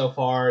Heartless so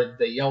far,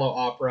 the Yellow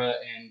Opera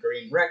and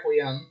Green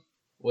Requiem,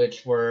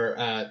 which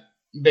were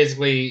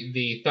basically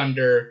the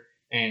Thunder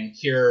and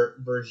Cure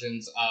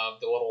versions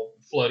of the little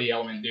floaty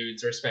element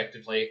dudes,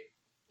 respectively.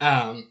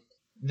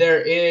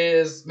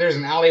 There's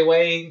an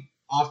alleyway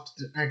off,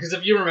 because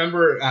if you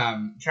remember,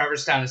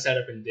 Traverse Town is set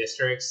up in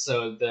districts,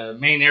 so the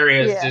main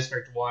area is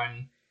District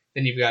 1,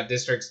 then you've got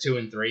Districts 2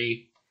 and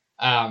 3.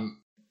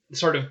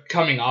 Sort of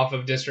coming off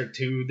of District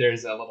 2,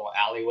 there's a little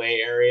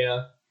alleyway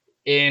area.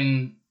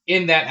 In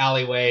that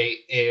alleyway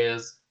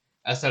is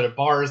a set of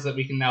bars that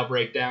we can now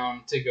break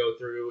down to go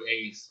through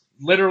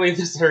literally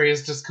this area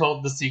is just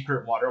called the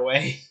Secret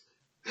Waterway.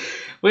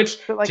 Which,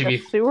 like a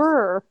sewer?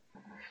 Or?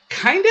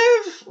 Kind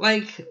of.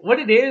 Like, what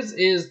it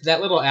is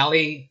that little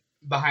alley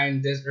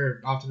behind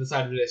or off to the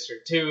side of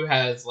District 2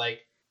 has, like,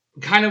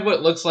 kind of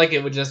what looks like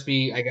it would just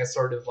be, I guess,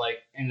 sort of like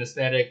an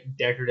aesthetic,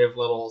 decorative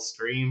little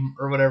stream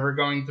or whatever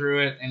going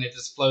through it, and it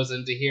just flows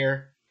into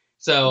here.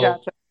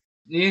 So,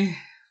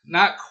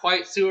 not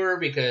quite sewer,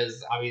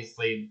 because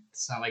obviously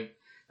it's not like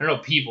there are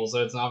no people,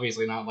 so it's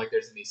obviously not like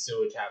there's any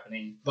sewage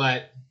happening.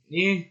 But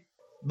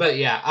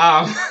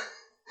yeah.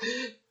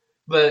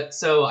 But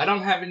so I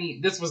don't have any.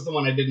 This was the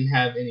one I didn't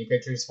have any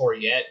pictures for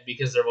yet,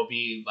 because there will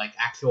be like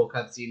actual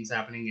cutscenes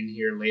happening in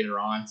here later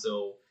on.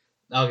 So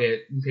I'll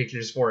get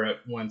pictures for it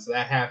once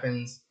that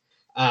happens.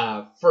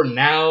 For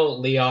now,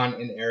 Leon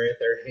and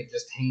Aerith are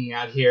just hanging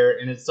out here,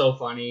 and it's so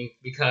funny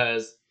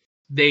because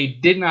they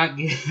didn't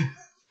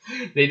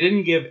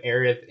give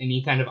Aerith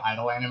any kind of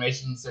idle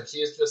animation, so she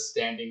is just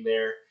standing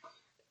there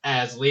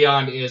as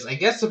Leon is, I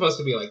guess, supposed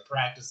to be like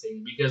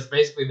practicing, because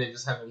basically they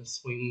just have him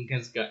swinging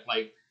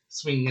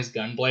his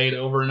gun blade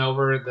over and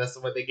over. That's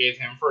what they gave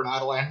him for an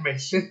idle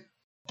animation.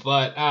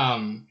 But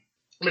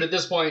at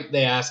this point,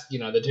 they ask, the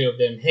 2 of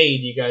them, hey,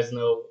 do you guys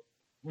know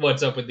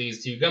what's up with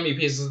these 2 gummy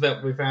pieces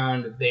that we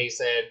found? They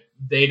said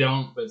they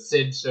don't, but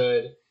Sid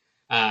should.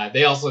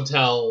 They also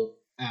tell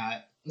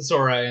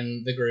Sora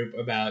and the group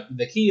about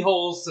the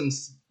keyholes,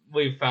 since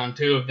we've found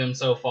 2 of them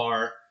so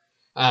far.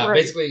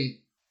 Right.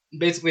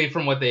 Basically,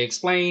 from what they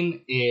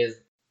explain, is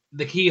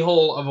the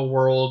keyhole of a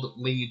world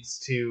leads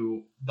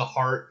to the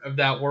heart of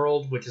that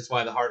world, which is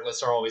why the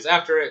Heartless are always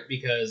after it,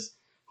 because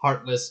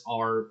Heartless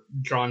are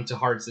drawn to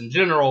hearts in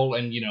general,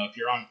 and if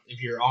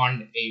you're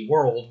on a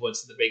world,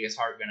 what's the biggest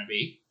heart going to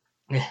be?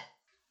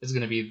 It's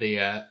going to be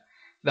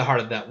the heart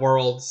of that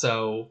world.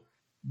 So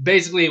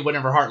basically,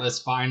 whenever Heartless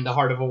find the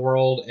heart of a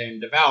world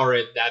and devour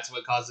it, that's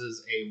what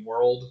causes a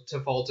world to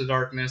fall to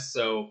darkness.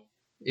 So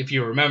if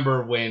you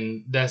remember,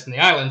 when Destiny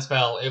Islands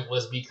fell, it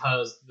was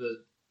because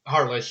the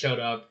Heartless showed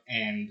up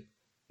and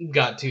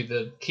got to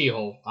the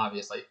keyhole,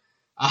 obviously.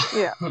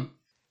 Yeah.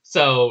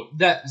 So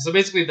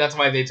basically, that's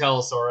why they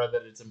tell Sora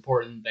that it's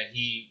important that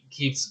he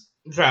keeps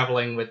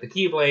traveling with the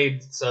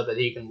Keyblade so that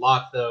he can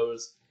lock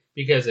those.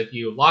 Because if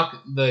you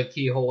lock the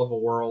keyhole of a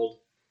world,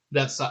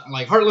 that's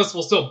like Heartless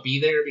will still be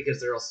there,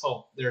 because there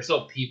are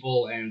still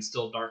people and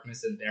still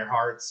darkness in their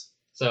hearts.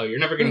 So you're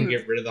never going to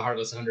get rid of the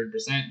Heartless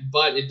 100%,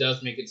 but it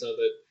does make it so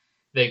that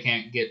they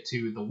can't get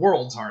to the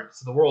world's heart.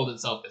 So the world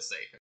itself is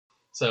safe.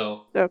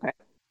 So Okay.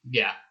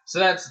 yeah, so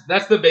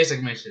that's the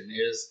basic mission,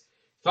 is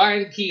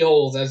find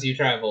keyholes as you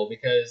travel,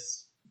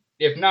 because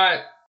if not,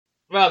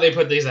 well, they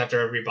put these after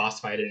every boss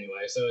fight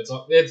anyway, so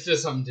it's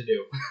just something to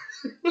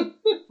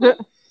do.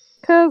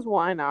 Cause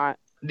why not?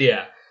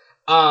 Yeah.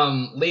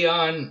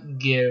 Leon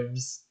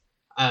gives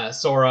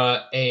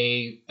Sora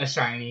a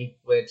shiny,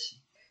 which,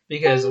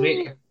 because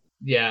we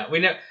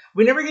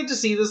never get to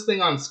see this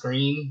thing on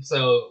screen,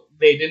 so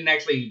they didn't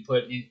actually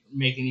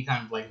make any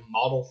kind of like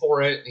model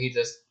for it. He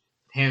just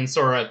hands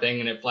Sora a thing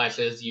and it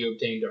flashes, "You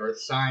obtained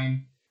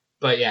Earthshine."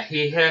 But yeah,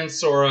 he hands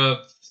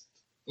Sora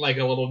like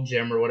a little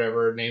gem or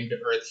whatever named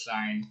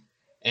Earthshine,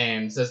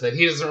 and says that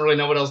he doesn't really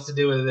know what else to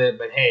do with it,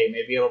 but hey,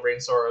 maybe it'll bring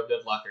Sora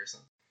good luck or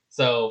something.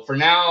 So for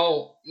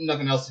now,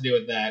 nothing else to do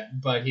with that,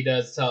 but he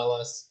does tell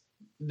us,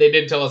 they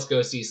did tell us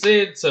go see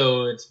Sid,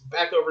 so it's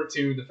back over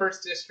to the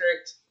first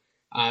district.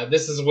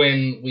 This is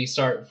when we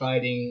start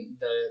fighting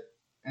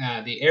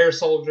the air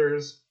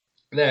soldiers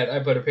that I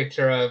put a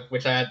picture of,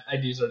 which I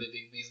do sort of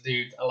dig these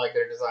dudes. I like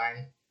their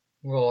design.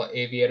 Little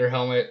aviator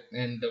helmet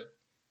and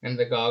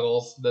the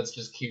goggles. That's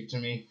just cute to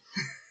me.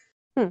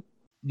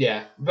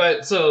 Yeah,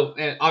 but so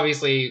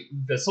obviously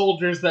the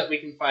soldiers that we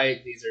can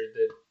fight, these are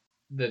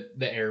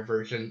the air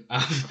version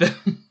of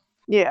them.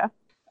 Yeah.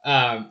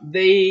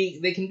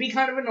 They can be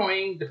kind of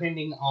annoying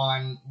depending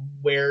on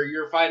where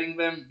you're fighting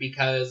them,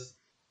 because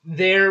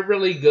they're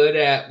really good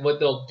at what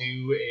they'll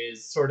do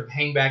is sort of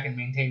hang back and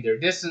maintain their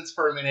distance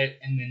for a minute,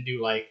 and then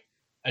do like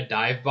a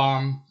dive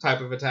bomb type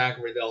of attack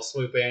where they'll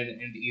swoop in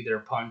and either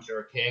punch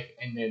or kick,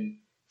 and then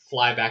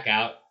fly back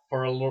out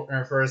for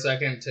a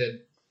second to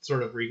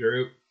sort of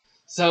regroup.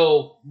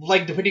 So,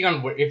 like, depending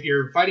on if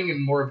you're fighting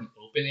in more of an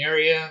open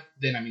area,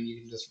 then I mean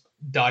you can just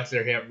dodge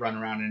their hit, run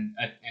around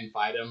and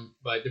fight them.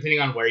 But depending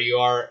on where you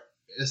are,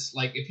 it's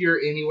like if you're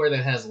anywhere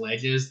that has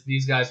ledges,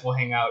 these guys will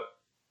hang out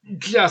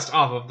just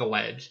off of the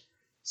ledge.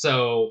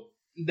 So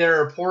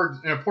there are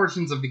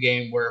portions of the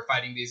game where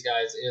fighting these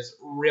guys is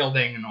real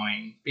dang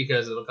annoying,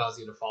 because it'll cause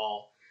you to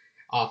fall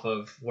off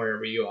of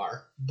wherever you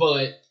are.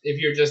 But if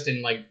you're just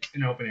in like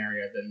an open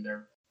area, then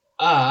they're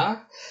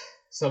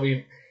so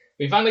we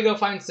finally go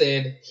find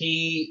Sid.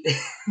 He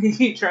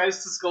he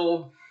tries to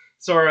scold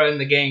Sora and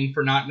the gang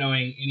for not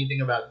knowing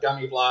anything about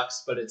gummy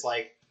blocks, but it's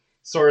like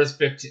Sora's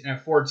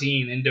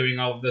 14 and doing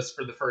all of this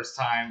for the first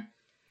time.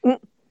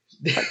 Like,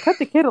 cut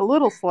the kid a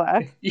little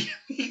slack.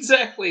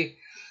 Exactly.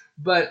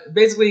 But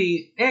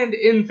basically, and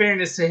in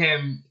fairness to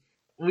him,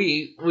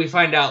 we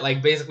find out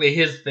like basically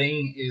his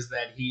thing is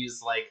that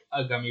he's like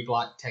a gummy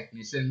block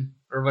technician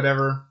or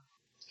whatever.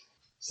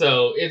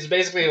 So it's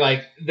basically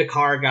like the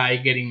car guy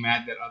getting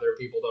mad that other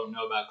people don't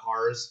know about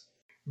cars.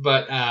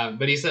 But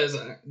he says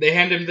they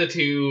hand him the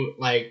 2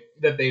 like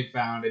that they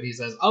found, and he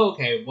says, "Oh,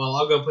 okay, well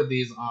I'll go put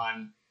these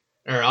on,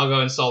 or I'll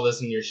go install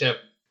this in your ship,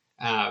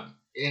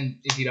 and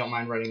if you don't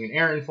mind running an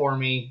errand for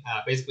me."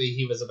 Basically,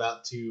 he was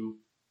about to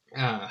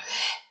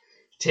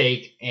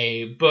take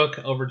a book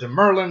over to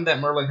Merlin that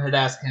Merlin had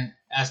asked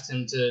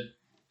him to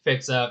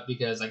fix up,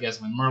 because I guess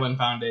when Merlin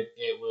found it,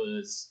 it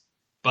was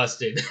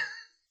busted.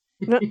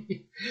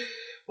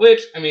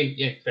 Which, I mean,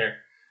 yeah, fair.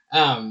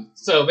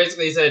 So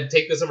basically he said,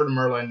 take this over to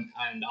Merlin,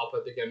 and I'll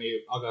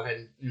go ahead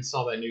and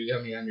install that new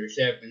gummy on your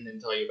ship, and then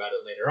tell you about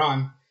it later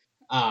on.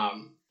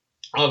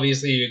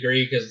 Obviously you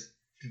agree, because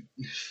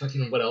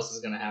fucking what else is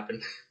gonna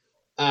happen?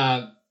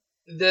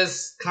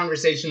 This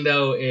conversation,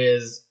 though,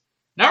 is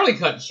not really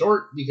cut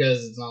short,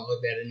 because it's not like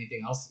they had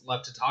anything else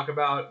left to talk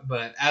about,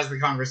 but as the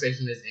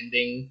conversation is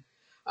ending,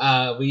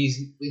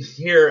 we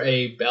hear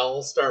a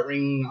bell start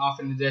ringing off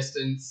in the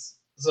distance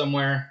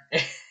somewhere.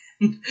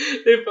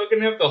 They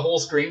fucking have the whole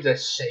screen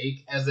just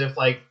shake, as if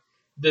like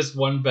this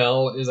one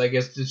bell is, I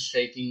guess, just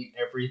shaking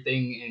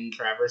everything in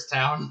Traverse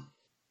Town.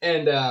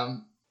 And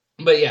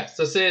but yeah,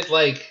 so Sid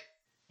like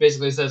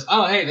basically says,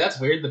 "Oh, hey, that's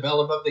weird. The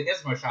bell above the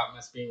Gizmo shop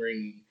must be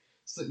ringing."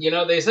 So,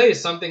 they say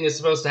something is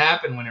supposed to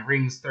happen when it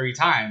rings 3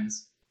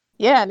 times.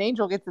 Yeah, an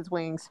angel gets its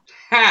wings.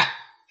 Ha!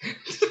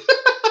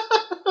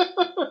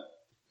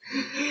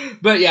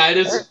 But yeah, it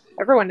is.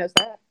 Everyone knows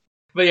that.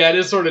 But yeah, it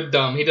is sort of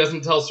dumb. He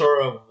doesn't tell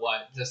Sora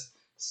what. Just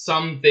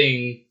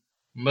something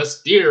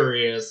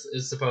mysterious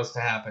is supposed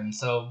to happen.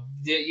 So,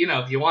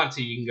 if you want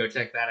to, you can go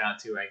check that out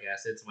too, I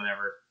guess. It's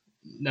whatever.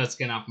 No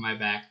skin off my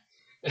back.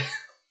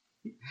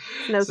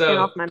 No skin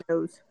off my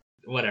nose.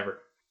 Whatever.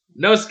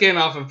 No skin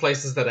off of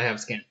places that I have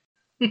skin.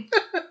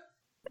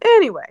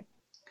 Anyway.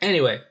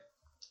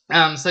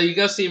 So you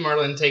go see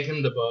Merlin, take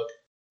him the book.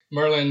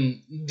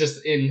 Merlin,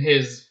 just in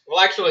his... Well,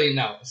 actually,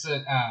 no.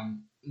 So,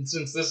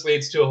 since this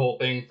leads to a whole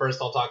thing,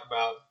 first I'll talk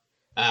about...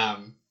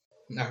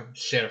 oh,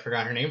 shit, I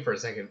forgot her name for a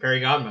second. Fairy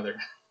Godmother.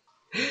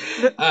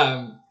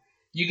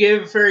 You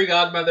give Fairy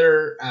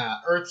Godmother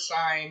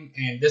Earthshine,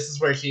 and this is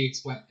where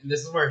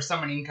this is where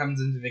summoning comes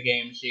into the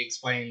game. She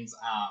explains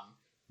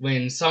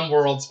when some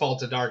worlds fall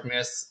to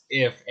darkness,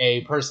 if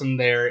a person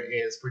there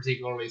is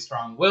particularly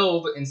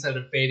strong-willed, instead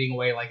of fading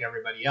away like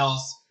everybody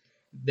else,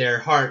 their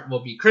heart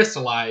will be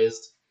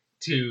crystallized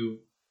to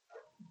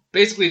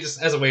basically just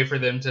as a way for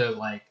them to,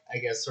 like, I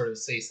guess, sort of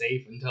stay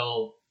safe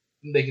until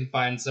they can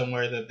find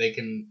somewhere that they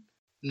can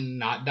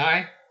not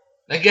die.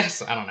 I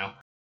guess. I don't know.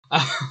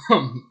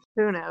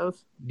 Who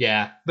knows?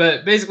 Yeah.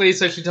 But basically,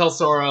 so she tells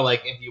Sora,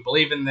 like, if you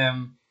believe in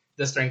them,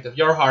 the strength of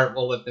your heart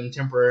will let them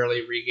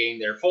temporarily regain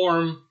their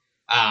form.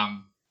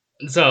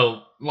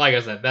 So, like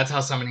I said, that's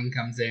how summoning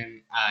comes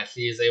in.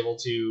 She is able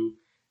to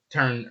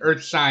turn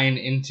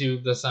Earthshine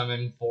into the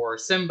summon for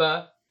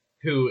Simba,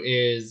 who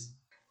is,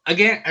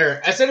 again,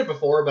 I said it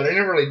before, but I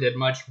never really did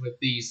much with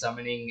the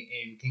summoning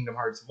in Kingdom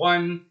Hearts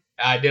 1.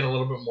 I did a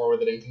little bit more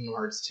with it in Kingdom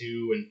Hearts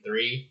 2 and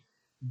 3.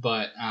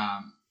 But,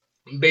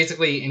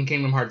 basically, in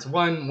Kingdom Hearts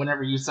 1,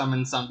 whenever you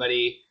summon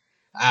somebody,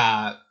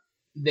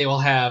 they will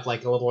have,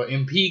 like, a little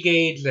MP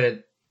gauge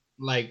that,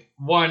 like,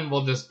 1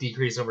 will just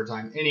decrease over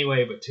time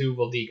anyway, but 2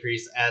 will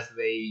decrease as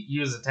they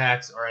use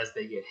attacks or as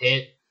they get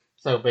hit.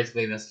 So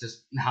basically that's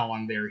just how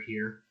long they're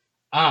here.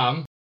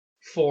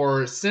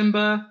 For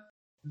Simba,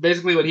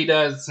 basically what he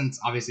does, since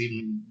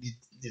obviously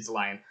he's a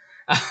lion,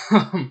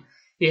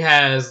 he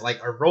has,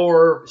 like, a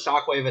roar,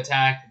 shockwave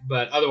attack,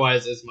 but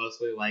otherwise it's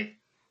mostly, like,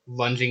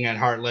 lunging at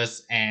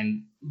Heartless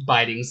and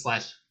biting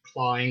 /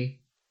 clawing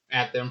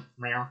at them.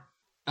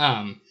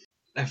 I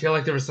feel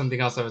like there was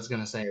something else I was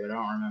going to say, but I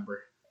don't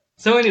remember.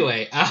 So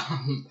anyway,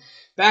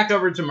 back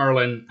over to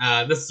Merlin.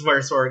 This is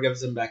where Sora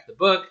gives him back the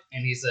book,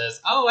 and he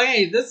says, oh,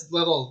 hey, this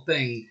little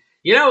thing.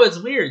 It's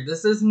weird.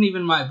 This isn't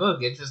even my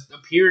book. It just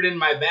appeared in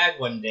my bag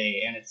one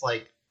day, and it's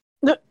like,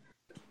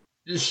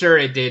 sure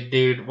it did,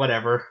 dude.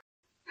 Whatever.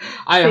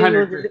 I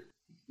 100%...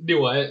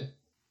 Do what?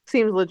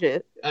 Seems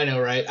legit. I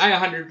know, right? I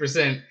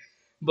 100%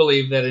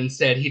 believe that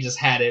instead he just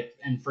had it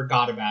and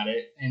forgot about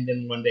it, and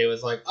then one day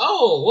was like,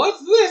 oh,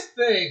 what's this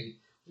thing?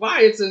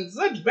 Why, it's in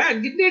such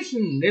bad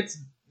condition.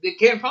 It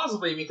can't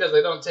possibly be because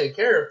I don't take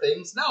care of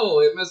things.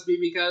 No, it must be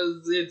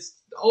because it's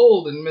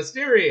old and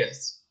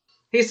mysterious.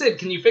 He said,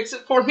 can you fix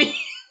it for me?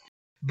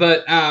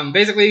 But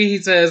basically he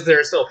says there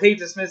are still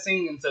pages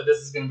missing, and so this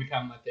is going to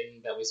become a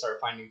thing that we start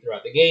finding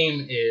throughout the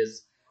game,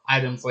 is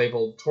items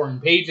labeled torn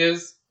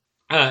pages.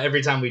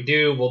 Every time we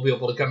do, we'll be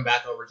able to come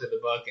back over to the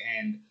book,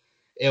 and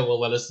it will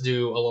let us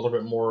do a little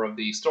bit more of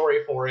the story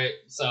for it.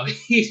 So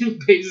he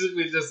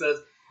basically just says,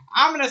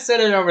 I'm going to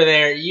set it over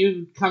there.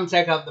 You come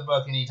check out the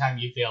book anytime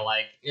you feel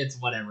like. It's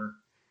whatever.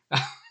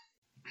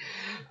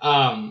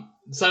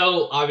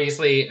 So,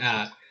 obviously,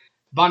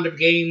 Bond of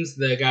Games,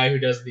 the guy who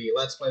does the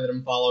Let's Play that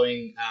I'm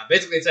following,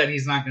 basically said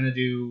he's not going to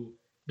do,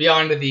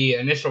 beyond the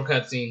initial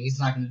cutscene, he's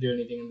not going to do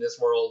anything in this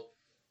world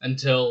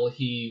until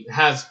he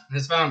has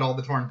found all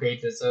the torn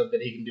pages so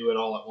that he can do it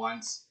all at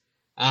once.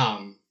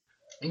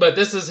 But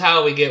this is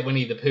how we get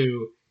Winnie the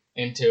Pooh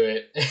into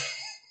it.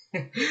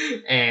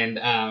 And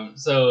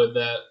so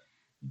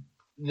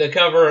the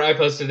cover I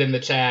posted in the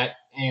chat,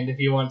 and if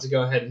you want to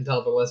go ahead and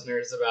tell the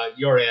listeners about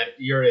your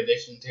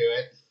addition to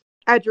it.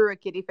 I drew a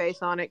kitty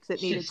face on it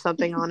because it needed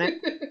something on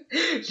it.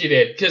 She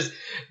did, because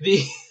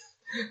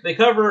the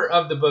cover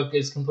of the book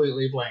is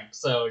completely blank,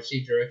 so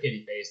she drew a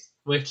kitty face,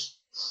 which...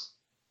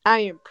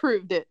 I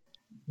improved it.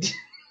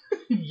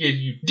 Yeah,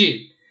 you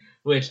did.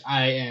 Which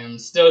I am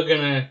still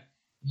gonna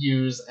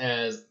use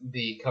as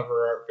the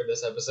cover art for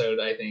this episode,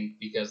 I think,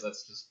 because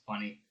that's just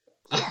funny.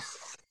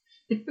 Yes.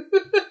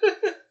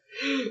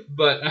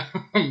 But,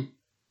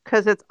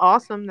 because it's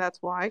awesome, that's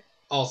why.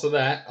 Also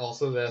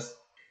this.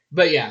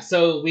 But yeah,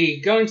 so we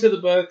go into the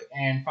book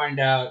and find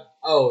out,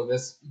 oh,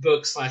 this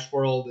book /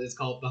 world is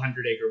called The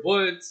 100 Acre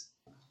Woods.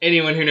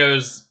 Anyone who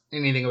knows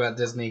anything about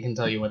Disney can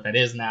tell you what that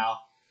is now.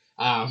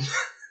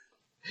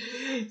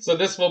 So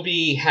this will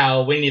be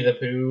how Winnie the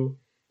Pooh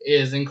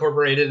is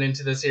incorporated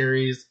into the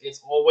series.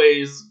 It's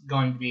always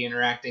going to be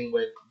interacting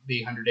with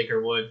the 100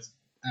 Acre Woods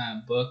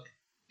book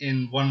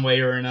in one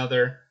way or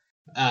another.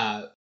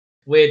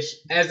 Which,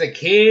 as a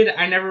kid,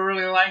 I never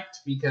really liked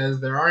because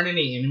there aren't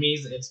any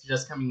enemies. It's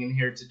just coming in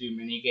here to do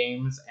mini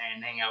games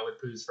and hang out with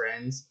Pooh's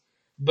friends.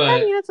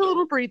 But it's a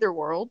little breather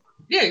world.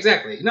 yeah,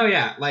 exactly. No,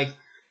 yeah, like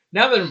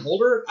now that I'm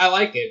older, I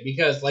like it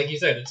because, like you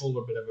said, it's a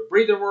little bit of a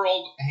breather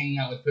world. Hanging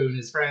out with Pooh and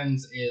his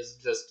friends is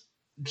just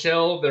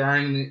chill. There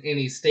aren't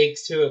any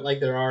stakes to it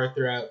like there are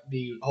throughout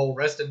the whole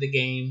rest of the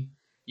game.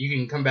 You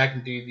can come back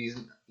and do these.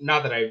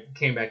 Not that I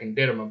came back and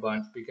did them a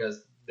bunch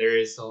because there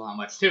is still not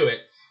much to it,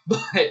 but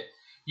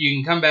you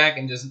can come back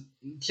and just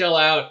chill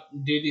out,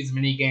 do these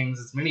mini games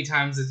as many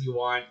times as you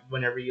want,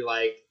 whenever you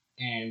like,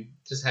 and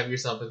just have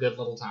yourself a good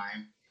little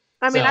time.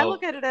 I mean, I So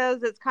look at it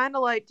as it's kind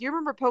of like, do you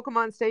remember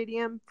Pokemon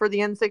Stadium for the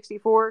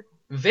N64?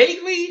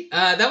 vaguely,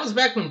 that was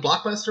back when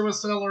Blockbuster was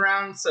still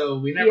around, so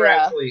we never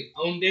Yeah. actually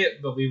owned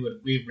it, but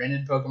we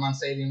rented Pokemon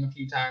Stadium a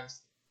few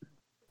times.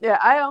 Yeah,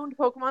 I owned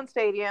Pokemon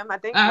Stadium. I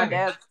think my Okay.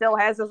 dad still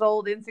has his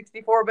old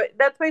N64, but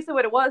that's basically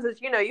what it was.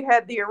 Is you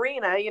had the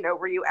arena,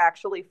 where you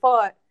actually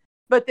fought,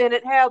 but then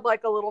it had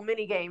like a little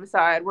mini game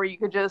side where you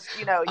could just,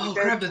 you Oh could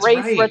crap, that's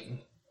race. right.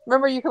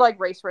 Remember, you could like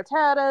race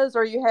Rattatas,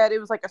 or it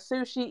was like a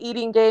sushi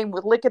eating game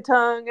with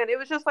Lickitung, and it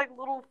was just like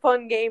little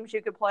fun games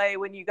you could play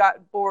when you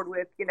got bored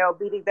with,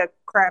 beating the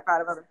crap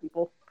out of other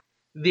people.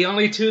 The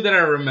only two that I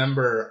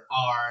remember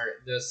are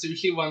the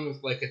sushi one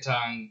with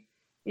Lickitung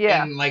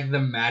Yeah. and like the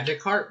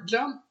Magikarp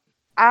jump.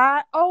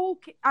 I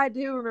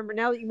do remember.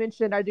 Now that you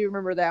mentioned, I do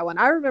remember that one.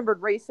 I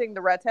remembered racing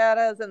the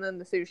Rattatas and then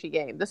the sushi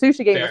game. The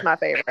sushi game was Fair. my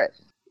favorite.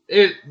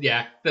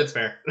 Yeah, that's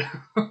fair.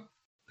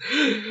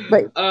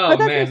 But Oh that's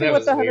man, basically that what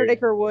was the Hundred weird.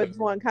 Acre Woods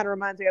one kind of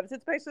reminds me of.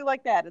 It's basically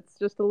like that. It's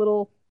just a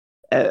little,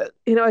 as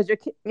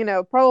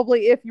your,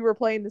 probably if you were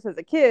playing this as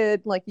a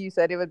kid, like you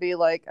said, it would be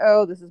like,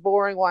 oh, this is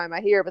boring. Why am I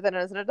here? But then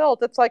as an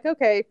adult, it's like,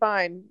 okay,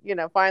 fine.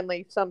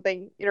 Finally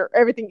something.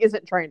 Everything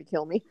isn't trying to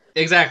kill me.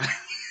 Exactly.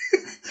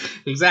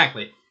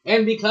 Exactly.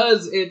 And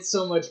because it's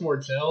so much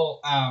more chill,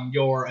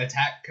 your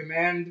attack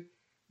command,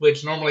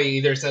 which normally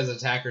either says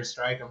attack or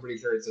strike, I'm pretty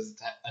sure it says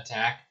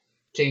attack,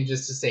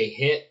 changes to say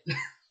hit,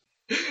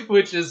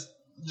 which is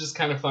just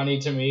kind of funny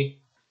to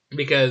me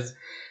because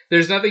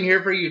there's nothing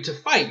here for you to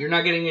fight. You're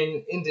not getting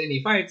into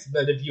any fights,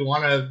 but if you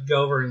want to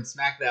go over and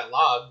smack that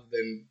log,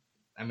 then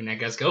I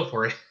guess go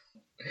for it.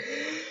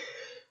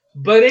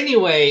 But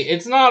anyway,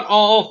 it's not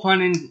all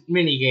fun and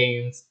mini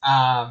games.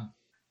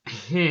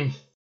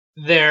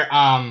 There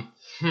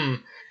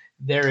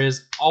there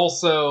is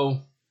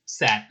also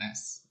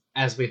sadness,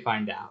 as we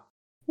find out.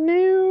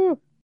 No.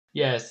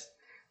 Yes,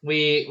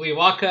 we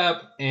walk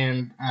up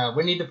and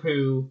Winnie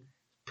the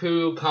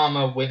Pooh,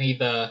 comma Winnie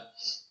the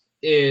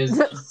is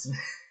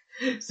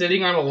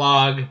sitting on a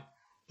log,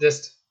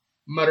 just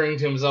muttering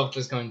to himself,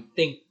 just going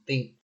think,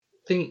 think,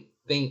 think,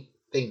 think,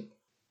 think.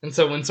 And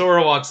so when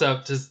Sora walks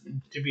up to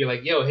be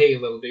like, "Yo, hey,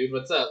 little dude,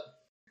 what's up?"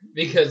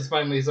 Because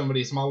finally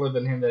somebody smaller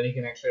than him that he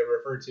can actually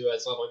refer to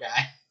as little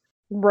guy.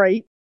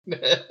 Right.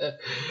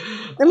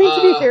 I mean,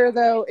 to be fair,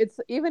 though, it's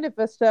even if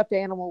a stuffed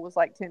animal was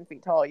like 10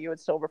 feet tall, you would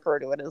still refer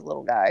to it as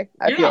little guy.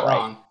 You're not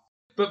wrong.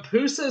 But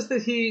Pooh says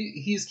that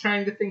he's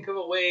trying to think of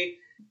a way.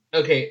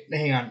 Okay,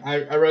 hang on.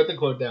 I wrote the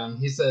quote down.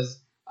 He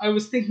says, "I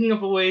was thinking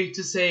of a way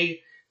to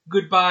say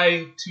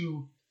goodbye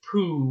to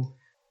Pooh."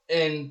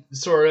 And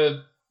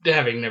Sora,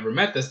 having never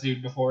met this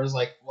dude before, is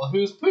like, "Well,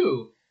 who's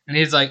Pooh?" And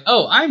he's like,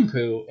 "Oh, I'm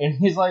Pooh." And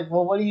he's like,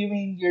 "Well, what do you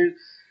mean you're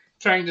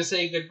trying to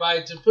say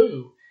goodbye to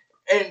Pooh?"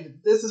 And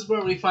this is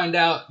where we find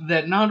out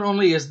that not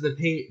only is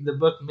the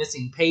book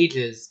missing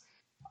pages,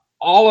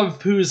 all of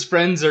Pooh's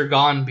friends are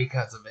gone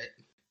because of it.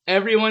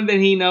 Everyone that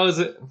he knows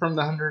from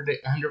the Hundred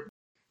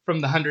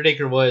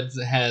Acre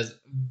Woods has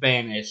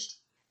vanished,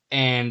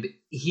 and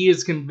he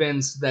is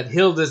convinced that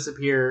he'll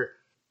disappear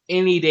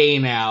any day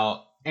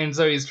now. And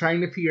so he's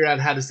trying to figure out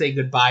how to say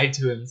goodbye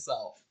to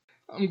himself.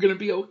 I'm gonna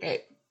be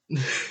okay.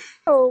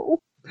 Oh.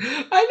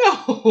 I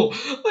know.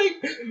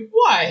 Like,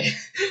 why?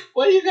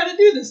 Why do you gotta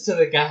do this to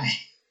the guy?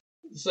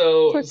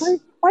 So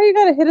why you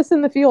gotta hit us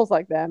in the feels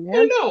like that, man?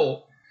 I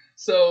know.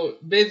 So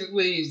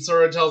basically,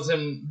 Sora tells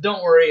him,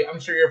 "Don't worry,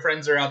 I'm sure your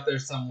friends are out there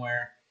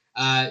somewhere.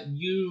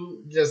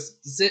 You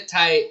just sit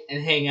tight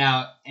and hang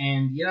out,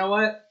 and you know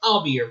what?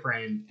 I'll be your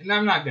friend, and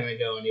I'm not gonna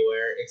go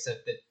anywhere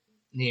except that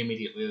he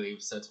immediately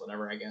leaves. So it's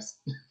whatever, I guess."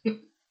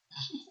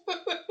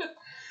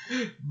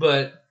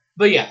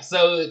 But yeah,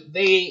 so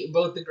they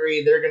both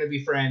agree they're gonna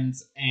be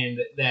friends, and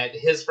that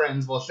his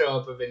friends will show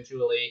up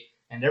eventually,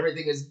 and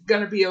everything is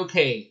gonna be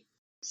okay.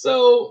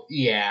 So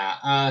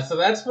yeah, so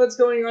that's what's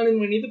going on in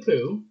Winnie the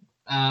Pooh.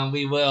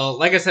 We will,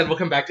 like I said, we'll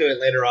come back to it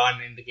later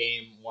on in the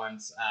game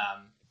once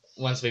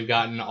we've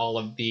gotten all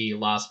of the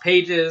lost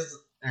pages,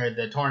 or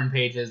the torn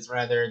pages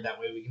rather. That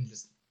way we can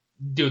just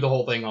do the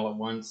whole thing all at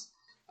once.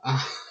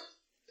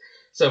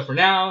 So for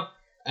now,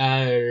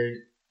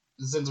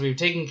 since we've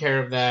taken care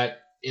of that,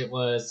 it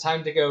was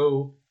time to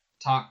go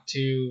talk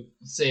to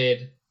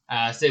Sid.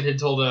 Sid had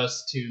told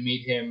us to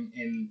meet him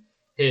in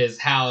his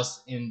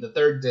house in the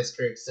 3rd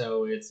district,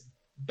 so it's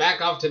back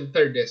off to the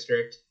 3rd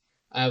district.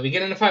 We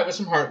get in a fight with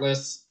some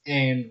Heartless,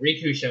 and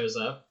Riku shows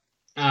up.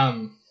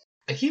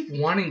 I keep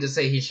wanting to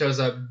say he shows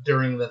up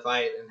during the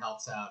fight and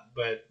helps out,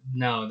 but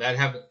no,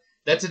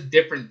 that's a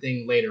different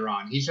thing later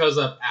on. He shows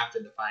up after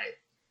the fight,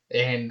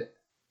 and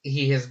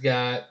he has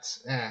got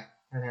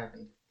What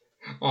happened?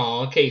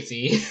 Aw,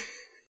 Casey.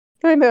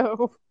 I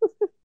know.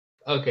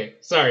 Okay,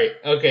 sorry.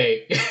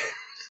 Okay.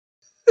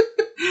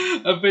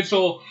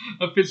 official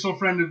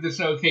friend of the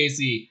show,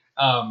 Casey,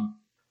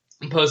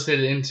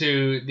 posted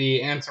into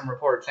the Ansem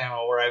Report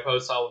channel where I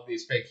post all of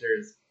these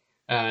pictures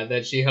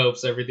that she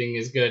hopes everything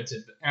is good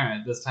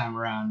this time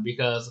around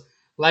because,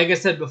 like I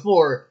said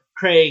before,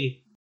 Craig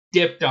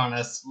dipped on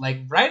us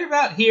like right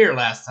about here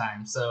last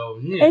time. So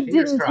yeah, It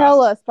fingers didn't crossed.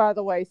 tell us, by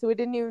the way, so we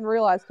didn't even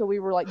realize till we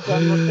were like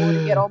done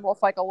recording at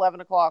almost like 11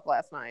 o'clock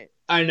last night.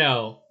 I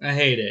know. I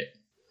hate it.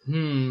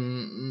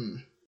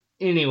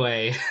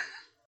 Anyway.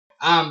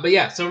 But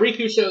yeah, so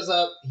Riku shows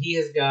up. He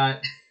has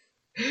got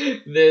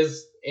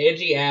this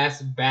edgy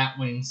ass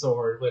batwing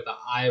sword with an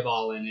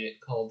eyeball in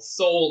it called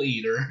Soul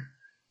Eater.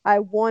 I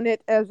want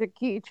it as a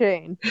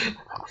keychain.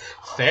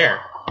 Fair.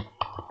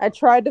 I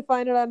tried to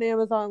find it on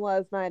Amazon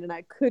last night and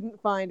I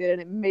couldn't find it,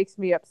 and it makes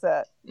me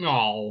upset.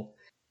 Oh,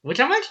 which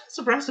I'm actually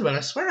surprised about.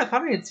 I swear I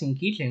thought I had seen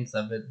keychains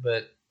of it,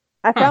 but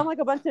I found like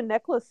a bunch of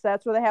necklace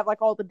sets where they have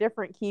like all the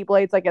different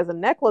keyblades like as a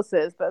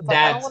necklaces, but it's like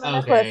I don't want a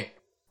necklace.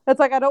 It's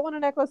like I don't want a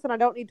necklace and I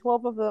don't need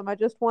 12 of them. I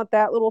just want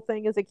that little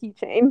thing as a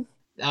keychain.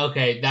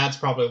 Okay, that's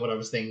probably what I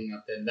was thinking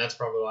of then. That's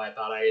probably why I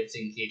thought I had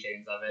seen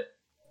keychains of it.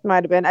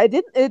 Might have been. It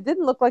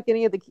didn't look like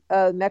any of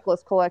the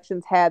necklace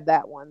collections had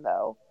that one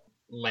though.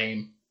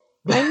 Lame.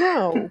 I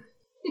know.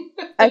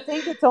 I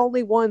think it's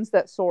only ones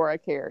that Sora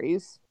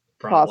carries,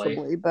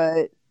 possibly,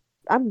 but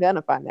I'm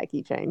gonna find that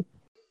keychain.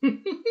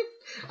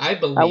 I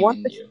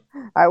believe in you.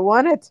 I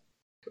want it.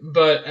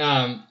 But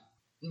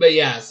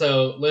yeah,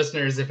 so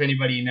listeners, if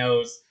anybody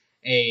knows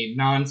a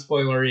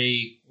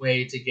non-spoilery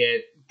way to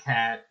get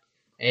Kat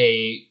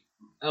a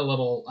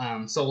little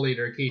Soul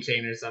Eater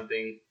keychain or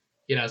something,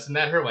 send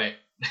that her way.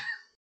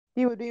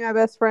 You would be my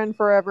best friend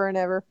forever and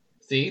ever.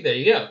 See, there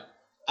you go.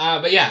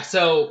 But yeah,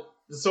 so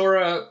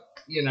Sora,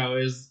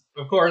 is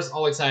of course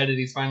all excited.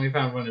 He's finally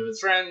found one of his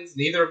friends.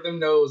 Neither of them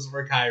knows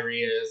where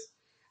Kairi is.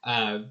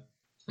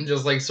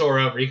 Just like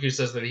Sora, Riku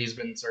says that he's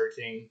been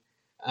searching.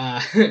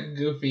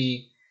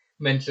 Goofy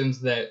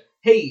mentions that,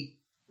 hey,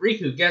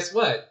 Riku, guess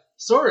what?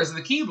 Sora's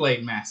the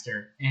Keyblade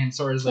Master. And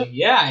Sora's like,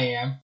 yeah, I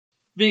am.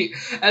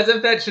 As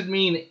if that should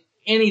mean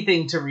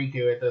anything to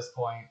Riku at this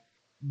point.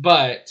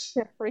 But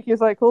yeah, Riku's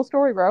like, cool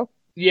story, bro.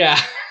 Yeah.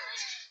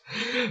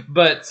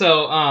 But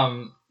so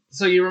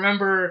you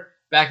remember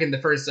back in the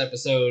first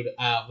episode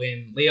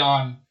when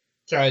Leon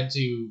tried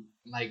to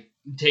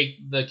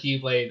take the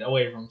Keyblade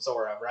away from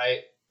Sora,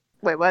 right?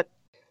 Wait, what?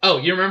 Oh,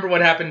 you remember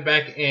what happened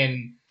back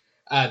in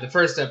the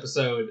first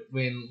episode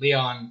when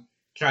Leon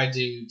tried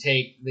to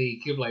take the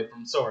Keyblade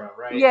from Sora,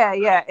 right?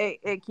 Yeah.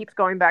 It keeps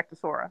going back to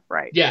Sora,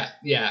 right? Yeah.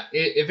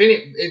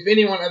 If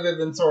anyone other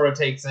than Sora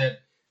takes it,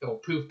 it'll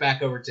poof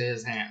back over to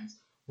his hands.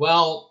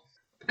 Well,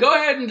 go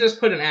ahead and just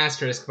put an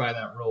asterisk by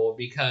that rule,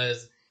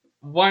 because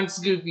once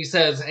Goofy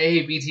says,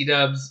 hey, BT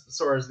Dubs,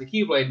 Sora's the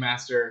Keyblade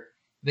Master,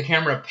 the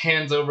camera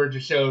pans over to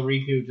show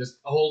Riku just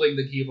holding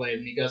the Keyblade,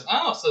 and he goes,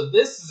 oh, so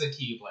this is a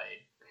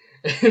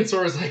Keyblade. And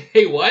Sora's like,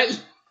 hey,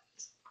 what?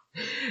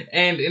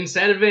 And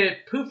instead of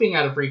it poofing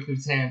out of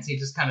Riku's hands, he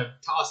just kind of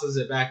tosses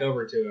it back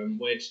over to him,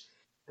 which,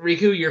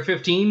 Riku, you're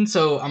 15,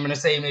 so I'm going to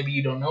say maybe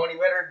you don't know any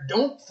better.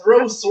 Don't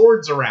throw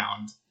swords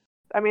around.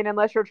 I mean,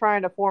 unless you're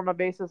trying to form a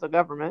basis of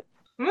government.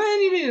 What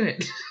you mean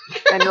it?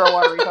 And you're a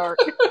water retard.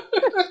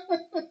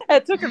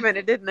 It took a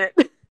minute, didn't it?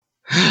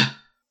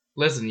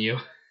 Listen, you.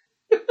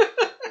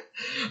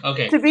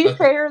 Okay. To be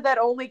fair, that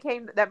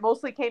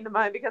mostly came to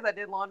mind because I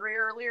did laundry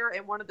earlier,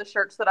 and one of the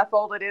shirts that I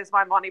folded is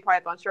my Monty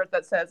Python shirt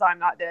that says "I'm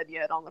not dead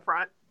yet" on the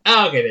front.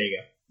 Oh, okay, there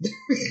you go.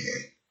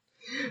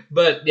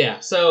 But yeah,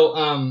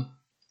 so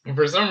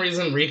for some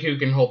reason Riku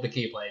can hold the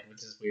Keyblade,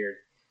 which is weird.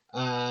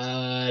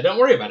 Don't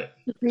worry about it.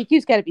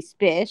 Riku's got to be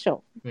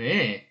special.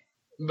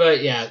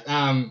 But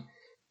yeah,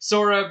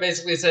 Sora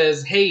basically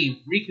says, "Hey,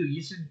 Riku,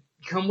 you should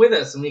come with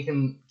us, and we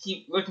can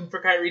keep looking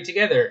for Kairi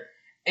together."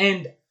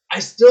 And I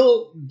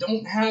still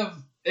don't have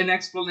an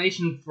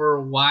explanation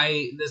for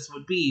why this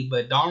would be,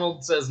 but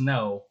Donald says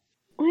no.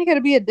 Why you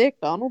gotta be a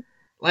dick, Donald?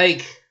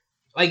 Like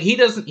he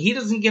doesn't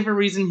give a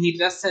reason. He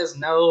just says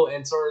no,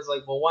 and Sora's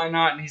like, well, why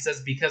not? And he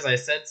says, because I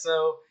said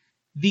so.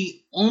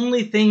 The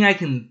only thing I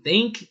can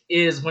think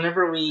is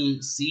whenever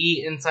we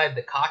see inside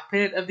the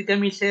cockpit of the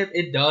gummy ship,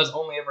 it does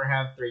only ever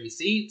have 3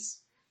 seats.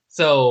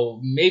 So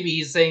maybe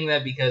he's saying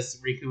that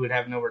because Riku would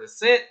have nowhere to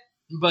sit,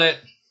 but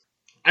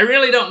I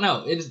really don't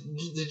know. It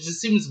just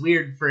seems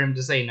weird for him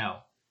to say no.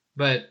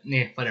 But,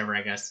 whatever,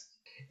 I guess.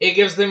 It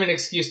gives them an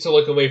excuse to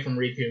look away from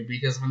Riku,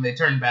 because when they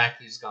turn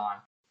back, he's gone.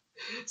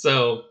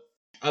 So,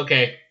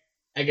 okay.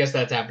 I guess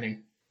that's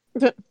happening.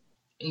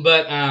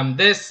 But,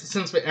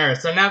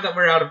 so now that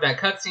we're out of that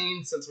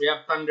cutscene, since we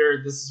have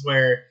Thunder, this is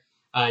where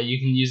you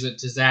can use it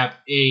to zap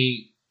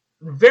a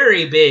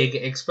very big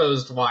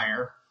exposed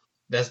wire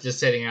that's just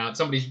sitting out.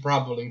 Somebody should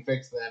probably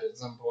fix that at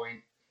some point.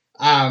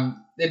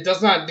 It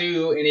does not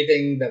do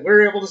anything that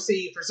we're able to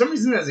see. For some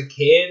reason, as a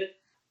kid,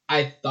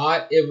 I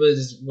thought it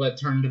was what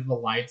turned the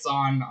lights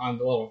on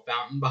the little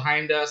fountain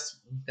behind us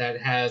that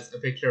has a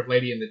picture of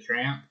Lady and the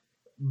Tramp.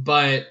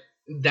 But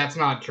that's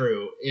not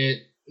true.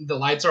 The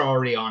lights are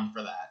already on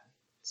for that.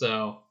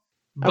 So,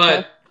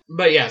 but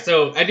yeah.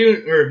 So I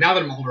do. Or now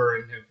that I'm older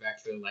and have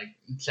actually like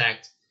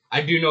checked,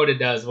 I do know what it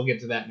does. We'll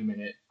get to that in a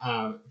minute.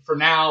 For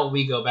now,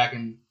 we go back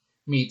and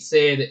meet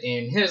Sid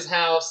in his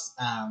house.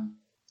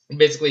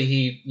 Basically,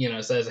 he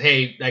says,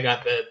 "Hey, I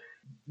got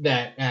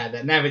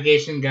that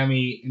navigation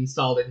gummy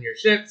installed in your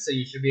ship, so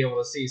you should be able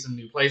to see some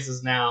new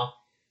places now.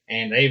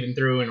 And I even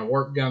threw in a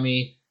warp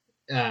gummy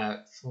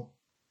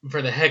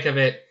for the heck of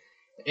it.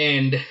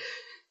 And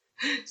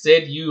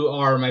Sid, you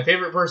are my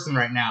favorite person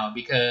right now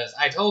because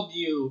I told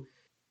you,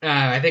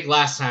 I think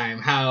last time,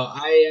 how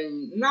I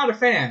am not a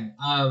fan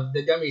of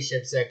the gummy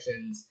ship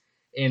sections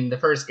in the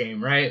first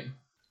game, right?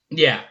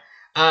 Yeah.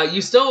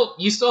 You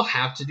still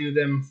have to do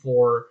them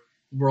for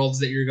worlds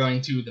that you're going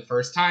to the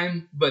first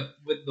time, but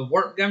with the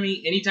warp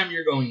gummy, anytime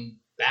you're going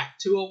back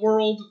to a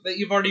world that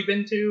you've already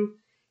been to,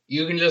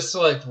 you can just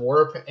select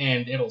warp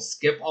and it'll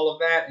skip all of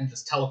that and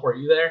just teleport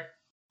you there.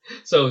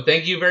 So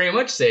thank you very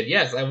much, Sid.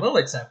 Yes, I will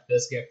accept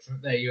this gift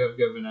that you have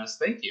given us.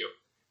 Thank you.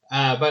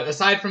 But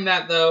aside from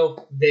that,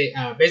 though, they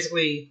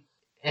basically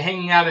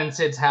hanging out in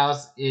Sid's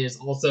house is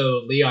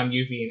also Leon,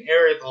 Yuffie, and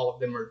Aerith. All of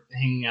them are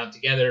hanging out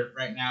together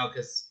right now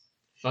because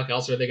fuck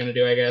else are they going to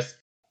do, I guess.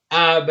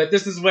 But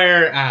this is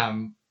where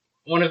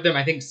one of them,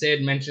 I think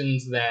Sid,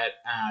 mentions that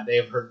they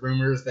have heard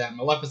rumors that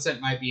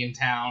Maleficent might be in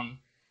town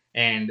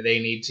and they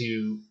need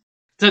to...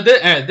 So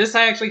this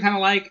I actually kind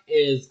of like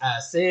is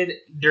Sid,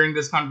 during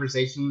this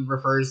conversation,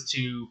 refers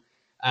to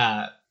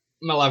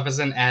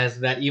Maleficent as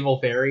that evil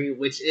fairy,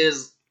 which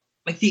is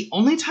like the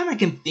only time I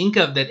can think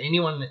of that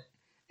anyone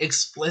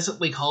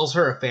explicitly calls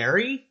her a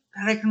fairy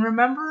that I can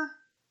remember.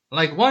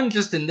 Like, one,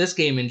 just in this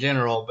game in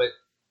general, but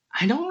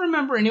I don't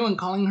remember anyone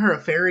calling her a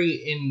fairy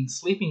in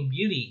Sleeping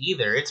Beauty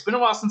either. It's been a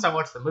while since I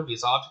watched the movie,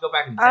 so I'll have to go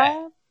back and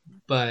check.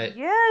 But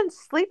yeah, in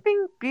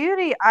Sleeping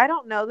Beauty, I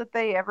don't know that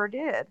they ever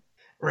did.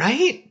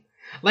 Right?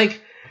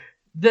 Like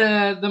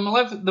the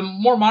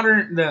more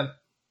modern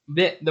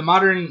the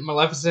modern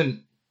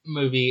Maleficent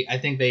movie, I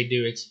think they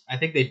do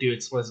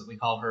explicitly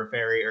call her a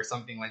fairy or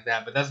something like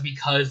that, but that's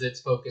because it's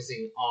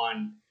focusing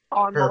on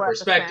her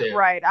perspective.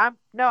 Right. I'm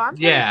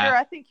pretty sure.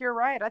 I think you're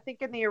right. I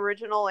think in the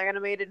original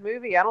animated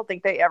movie, I don't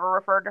think they ever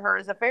referred to her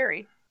as a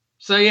fairy.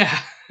 So yeah.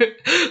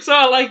 So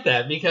I like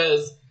that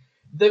because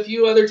the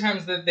few other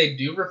times that they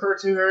do refer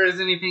to her as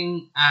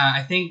anything,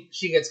 I think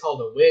she gets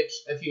called a witch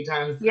a few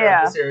times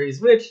throughout the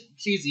series, which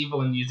she's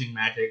evil and using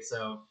magic,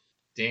 so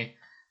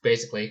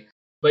basically.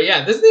 But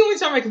yeah, this is the only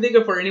time I can think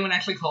of where anyone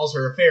actually calls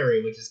her a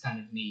fairy, which is kind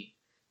of neat.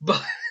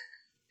 But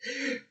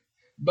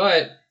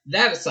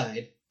that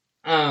aside,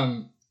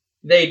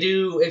 they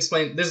do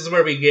explain. This is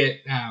where we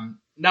get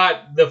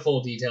not the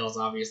full details,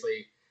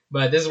 obviously,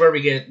 but this is where we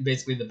get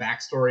basically the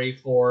backstory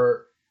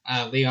for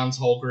Leon's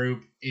whole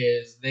group.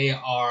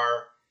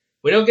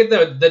 We don't get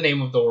the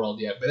name of the world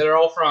yet, but they're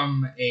all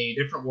from a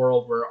different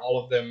world where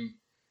all of them,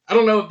 I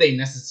don't know if they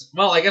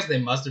well, I guess they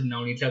must have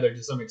known each other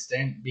to some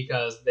extent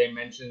because they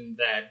mentioned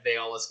that they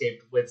all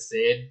escaped with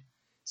Sid.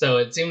 So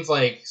it seems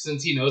like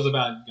since he knows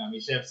about gummy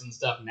ships and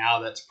stuff now,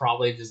 that's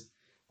probably just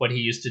what he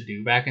used to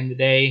do back in the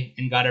day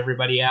and got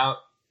everybody out,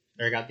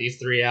 or got these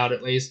three out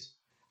at least.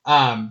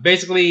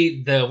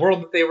 Basically, the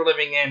world that they were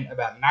living in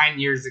about 9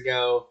 years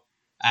ago,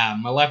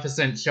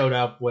 Maleficent showed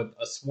up with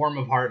a swarm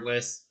of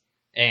Heartless,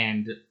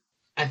 and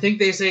I think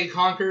they say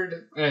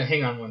conquered.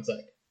 Hang on one sec.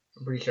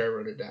 I'm pretty sure I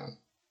wrote it down.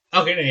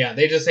 Okay, no, yeah,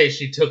 they just say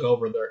she took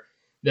over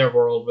their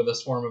world with a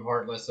swarm of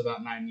Heartless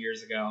about 9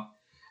 years ago.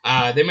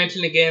 They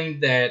mention again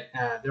that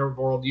their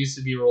world used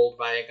to be ruled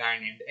by a guy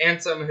named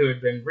Ansem who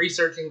had been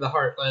researching the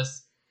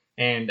Heartless,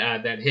 and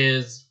that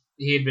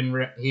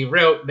he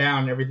wrote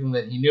down everything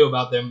that he knew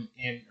about them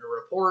in a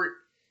report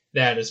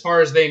that, as far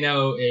as they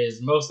know,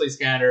 is mostly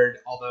scattered,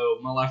 although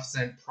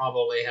Maleficent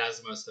probably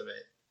has most of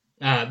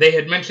it. They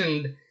had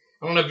mentioned,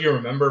 I don't know if you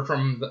remember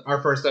from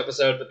our first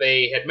episode, but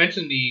they had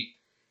mentioned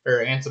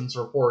Ansem's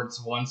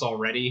reports once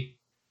already.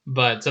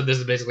 But so this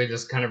is basically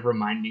just kind of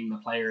reminding the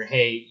player,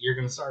 hey, you're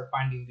going to start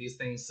finding these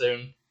things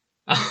soon.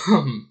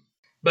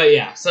 But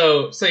yeah,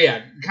 so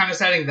yeah, kind of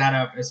setting that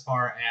up as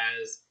far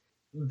as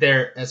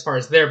their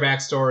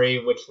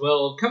backstory, which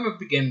will come up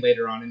again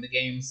later on in the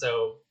game,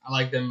 so I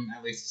like them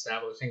at least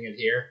establishing it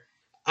here.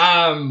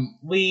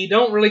 We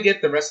don't really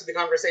get the rest of the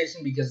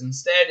conversation because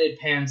instead it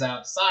pans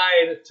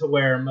outside to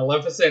where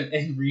Maleficent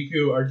and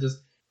Riku are just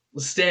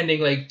standing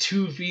like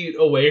 2 feet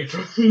away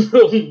from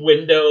the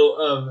window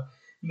of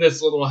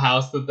this little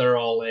house that they're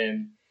all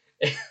in.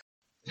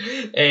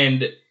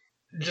 And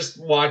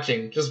just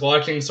watching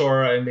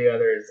Sora and the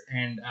others.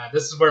 And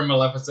this is where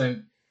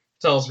Maleficent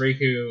tells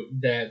Riku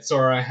that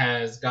Sora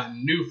has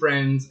gotten new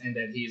friends and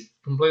that he's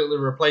completely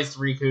replaced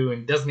Riku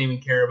and doesn't even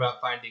care about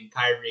finding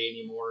Kairi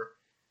anymore.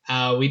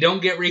 We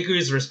don't get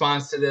Riku's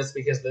response to this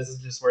because this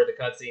is just where the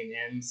cutscene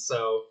ends.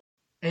 So,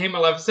 hey,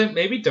 Maleficent,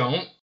 maybe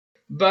don't.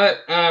 But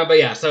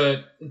yeah,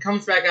 so it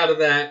comes back out of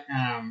that.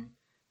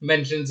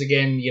 Mentions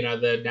again,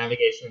 the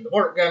navigation and the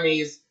warp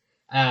gummies.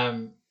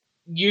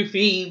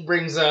 Yuffie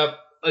brings up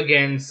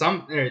again,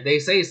 they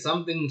say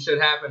something should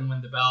happen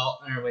when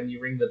when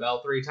you ring the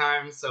bell 3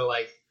 times. So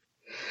like,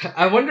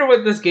 I wonder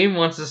what this game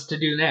wants us to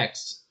do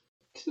next.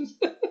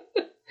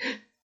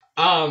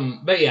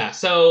 But yeah,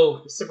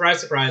 so surprise,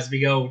 surprise, we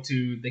go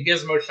to the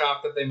Gizmo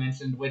shop that they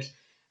mentioned, which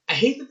I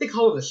hate that they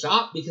call it a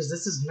shop because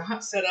this is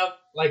not set up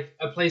like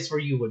a place where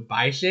you would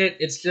buy shit.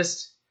 It's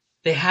just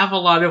they have a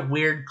lot of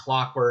weird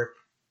clockwork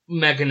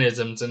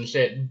mechanisms and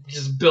shit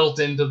just built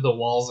into the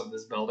walls of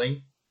this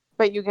building.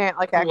 But you can't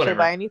like actually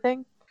buy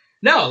anything?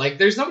 No, like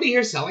there's nobody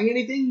here selling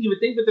anything. You would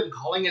think with them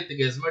calling it the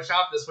Gizmo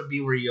shop, this would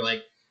be where you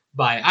like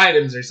buy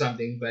items or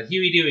something, but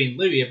Huey, Dewey, and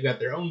Louie have got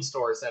their own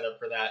store set up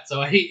for that,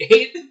 so I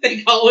hate that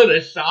they call it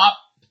a shop.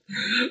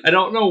 I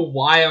don't know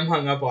why I'm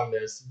hung up on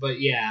this,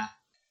 but yeah.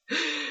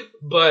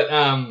 But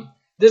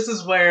this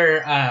is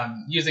where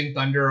using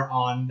thunder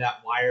on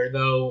that wire,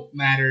 though,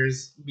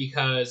 matters,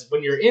 because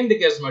when you're in the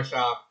Gizmo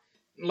shop,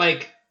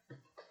 like,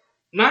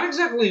 not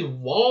exactly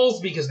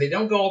walls, because they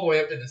don't go all the way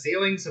up to the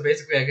ceiling, so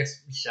basically, I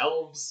guess,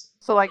 shelves,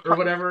 so like or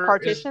whatever.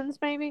 Partitions,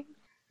 maybe?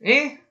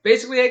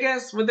 Basically, I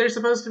guess, what they're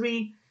supposed to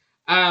be.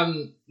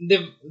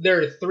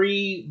 There are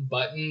 3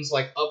 buttons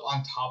like up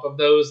on top of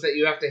those that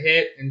you have to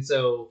hit, and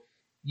so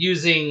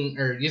using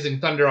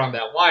thunder on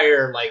that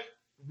wire like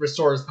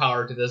restores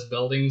power to this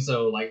building.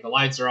 So like the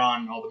lights are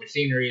on, all the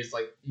machinery is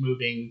like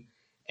moving,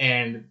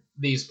 and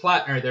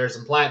there are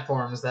some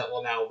platforms that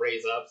will now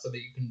raise up so that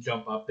you can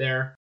jump up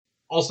there.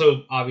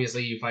 Also,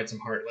 obviously, you fight some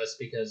Heartless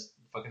because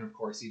fucking of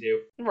course you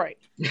do. Right.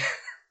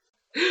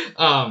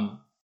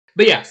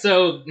 But yeah,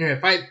 so you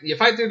fight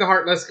through the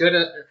Heartless.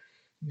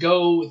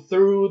 Go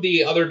through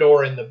the other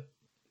door in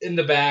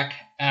the back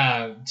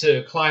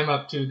to climb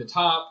up to the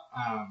top.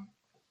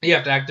 You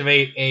have to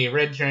activate a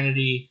red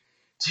Trinity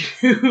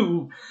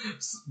to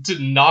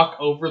knock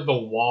over the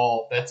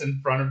wall that's in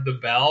front of the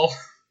bell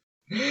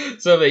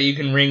so that you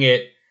can ring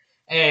it.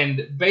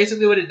 And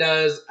basically what it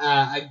does,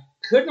 I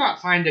could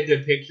not find a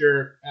good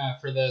picture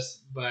for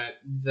this, but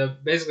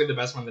basically the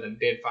best one that I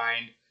did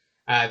find,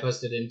 I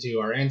posted into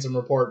our Ansem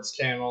Reports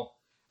channel.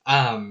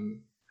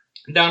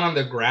 Down on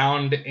the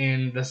ground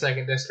in the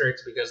 2nd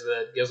District, because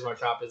the Gizmo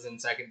shop is in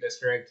 2nd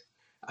District,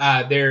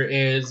 there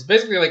is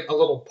basically like a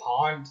little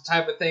pond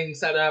type of thing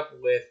set up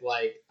with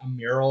like a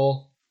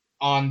mural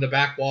on the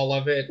back wall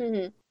of it.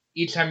 Mm-hmm.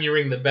 Each time you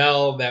ring the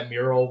bell, that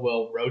mural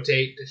will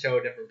rotate to show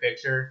a different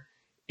picture.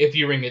 If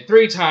you ring it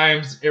 3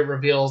 times, it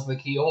reveals the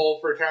keyhole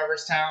for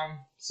Traverse Town.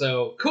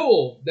 So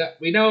cool! That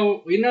we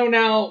know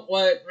now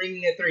what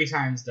ringing it 3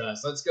 times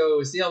does. Let's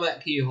go seal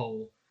that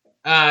keyhole.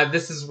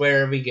 This is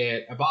where we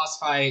get a boss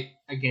fight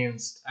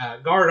against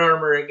Guard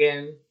Armor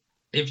again.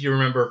 If you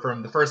remember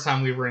from the first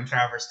time we were in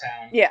Traverse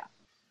Town. Yeah.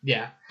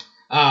 Yeah.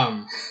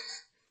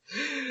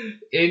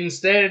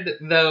 Instead,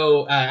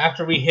 though,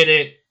 after we hit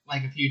it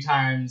like a few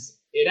times,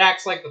 it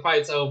acts like the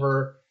fight's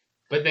over,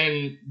 but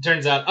then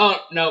turns out, oh,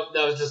 nope,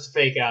 that was just a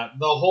fake out.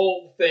 The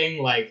whole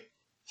thing, like,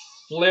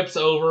 flips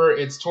over,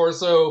 its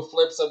torso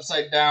flips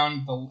upside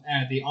down,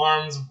 the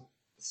arms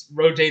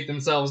rotate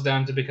themselves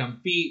down to become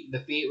feet,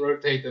 the feet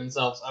rotate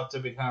themselves up to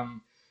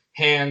become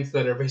hands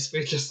that are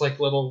basically just like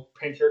little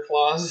pincher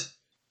claws.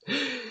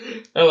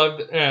 I love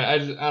I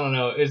don't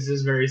know, it's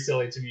just very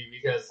silly to me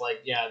because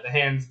like, yeah, the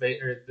hands,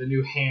 or the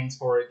new hands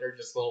for it are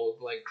just little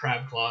like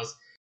crab claws.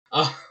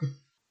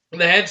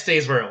 The head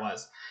stays where it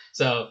was,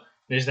 so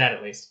there's that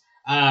at least.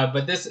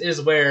 But this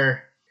is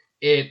where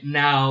it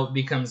now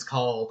becomes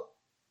called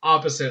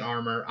Opposite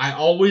Armor. I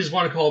always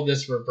want to call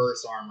this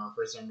Reverse Armor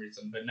for some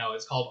reason, but no,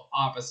 it's called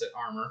Opposite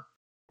Armor.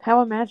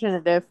 How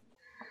imaginative.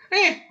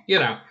 You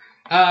know.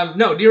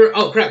 No, do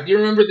you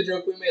remember the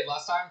joke we made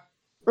last time?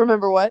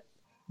 Remember what?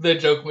 The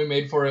joke we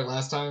made for it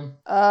last time?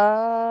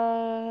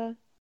 I'm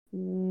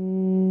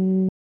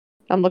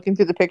looking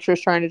through the pictures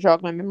trying to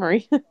jog my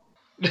memory.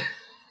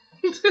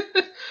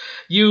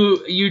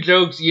 You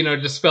joked,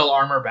 to spell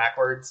armor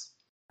backwards.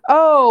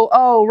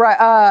 Oh,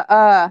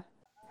 right.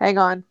 Hang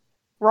on.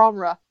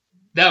 Romra.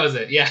 That was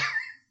it, yeah.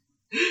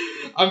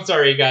 I'm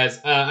sorry, guys.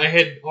 I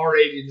had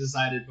already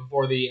decided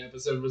before the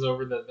episode was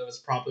over that was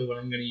probably what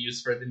I'm going to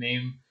use for the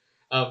name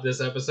of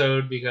this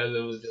episode because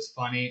it was just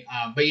funny.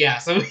 But yeah,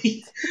 so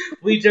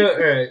we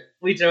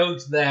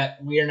joked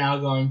that we are now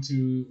going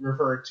to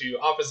refer to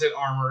Opposite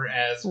Armor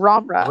as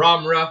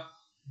Romra.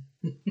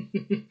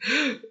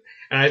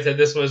 And I said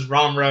this was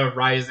Romra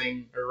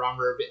Rising, or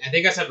Romra... I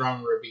think I said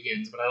Romra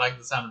Begins, but I like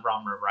the sound of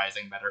Romra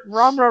Rising better.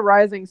 Romra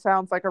Rising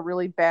sounds like a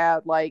really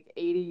bad, like,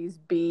 80s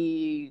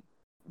B,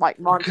 like,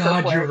 monster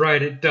God, flick. You're right,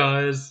 it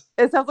does.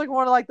 It sounds like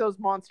one of, like, those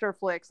monster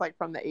flicks, like,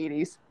 from the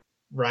 80s.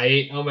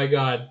 Right? Oh my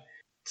god.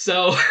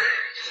 So,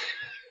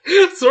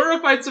 Sora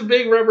fights a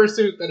big rubber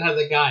suit that has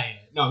a guy in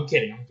it. No, I'm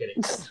kidding.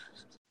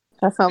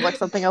 That sounds like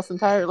something else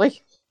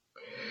entirely.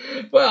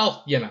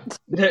 Well,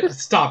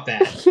 stop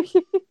that.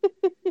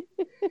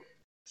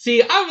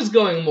 See, I was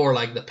going more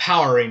like the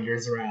Power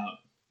Rangers route,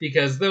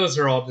 because those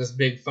are all just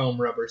big foam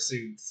rubber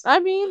suits. I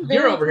mean...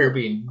 You're over here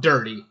being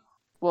dirty.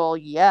 Well,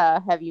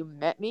 yeah. Have you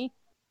met me?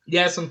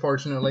 Yes,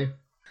 unfortunately.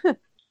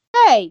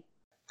 Hey!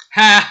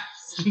 Ha!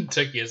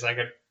 Took you a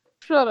second.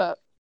 Shut up.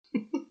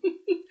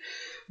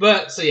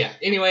 But, so yeah,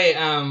 anyway,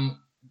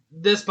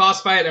 this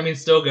boss fight, I mean,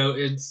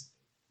 it's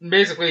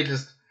basically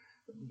just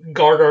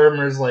Guard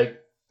Armor's, like,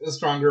 a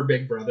stronger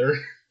big brother,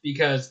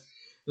 because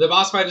the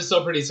boss fight is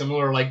still pretty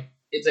similar, like,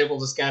 it's able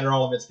to scatter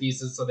all of its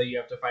pieces so that you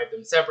have to fight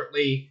them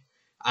separately.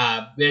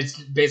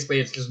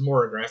 It's just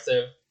more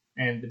aggressive,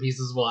 and the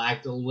pieces will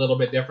act a little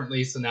bit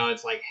differently, so now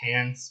it's like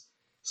hands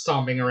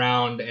stomping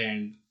around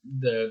and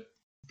the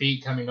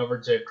feet coming over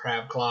to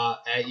Crab Claw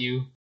at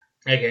you.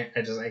 I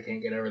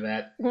can't get over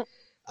that.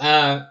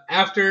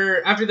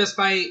 After this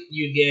fight,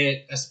 you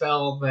get a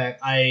spell that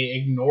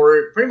I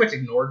pretty much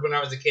ignored when I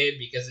was a kid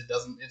because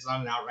it's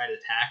not an outright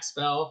attack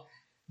spell.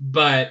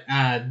 But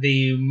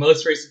the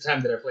most recent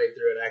time that I played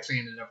through it, I actually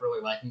ended up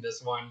really liking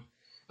this one.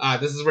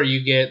 This is where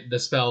you get the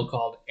spell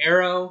called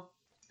Arrow,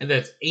 and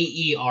that's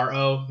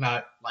AERO,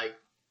 not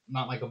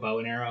like a bow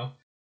and arrow.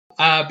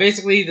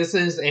 Basically, this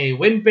is a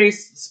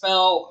wind-based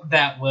spell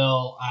that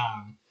will,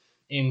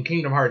 in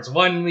Kingdom Hearts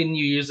 1, when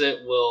you use it,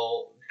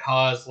 will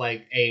cause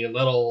like a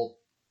little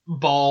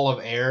ball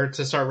of air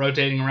to start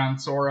rotating around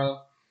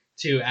Sora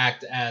to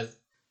act as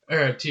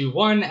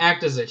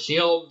a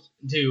shield,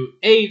 to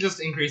just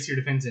increase your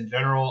defense in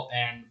general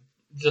and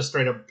just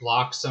straight up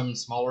block some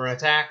smaller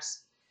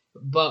attacks.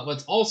 But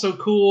what's also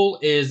cool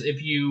is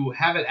if you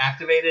have it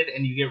activated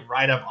and you get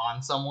right up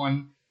on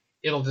someone,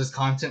 it'll just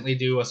constantly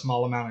do a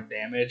small amount of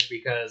damage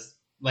because,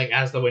 like,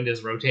 as the wind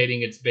is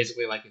rotating, it's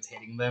basically like it's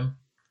hitting them,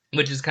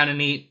 which is kind of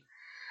neat.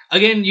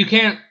 Again, you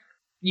can't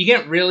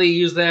really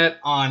use that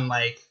on,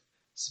 like,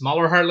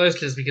 smaller Heartless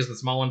just because the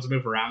small ones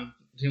move around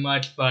too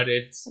much, but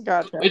it's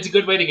a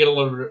good way to get a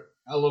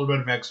little bit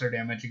of extra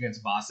damage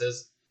against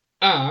bosses.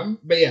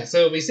 But yeah,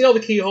 so we seal the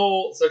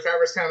keyhole, so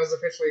Traverse Town is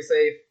officially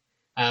safe.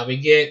 We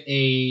get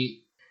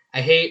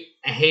I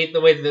hate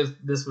the way that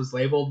this was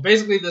labeled.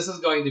 Basically, this is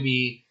going to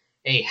be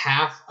a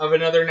half of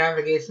another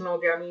navigational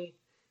gummy.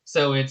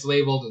 So it's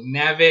labeled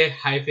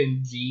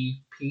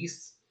Navi-G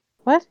piece.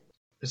 What?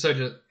 So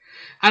just,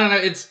 I don't know,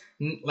 it's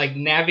like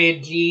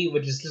Navi-G,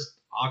 which is just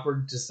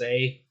awkward to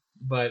say.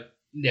 But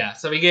yeah,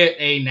 so we get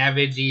a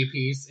Navi-G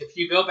piece. If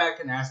you go back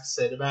and ask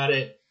Sid about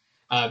it,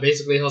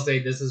 basically he'll say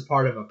this is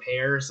part of a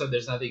pair, so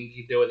there's nothing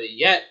you can do with it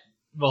yet.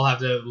 We'll have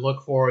to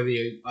look for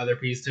the other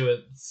piece to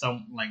it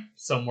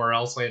somewhere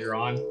else later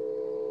on.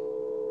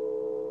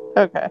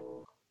 Okay.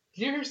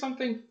 Did you hear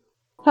something?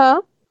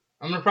 Huh?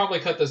 I'm gonna probably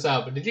cut this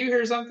out, but did you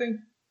hear something?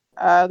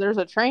 There's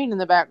a train in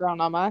the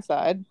background on my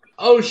side.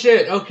 Oh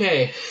shit!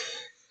 Okay.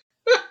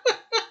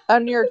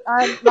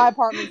 My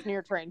apartment's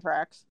near train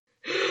tracks.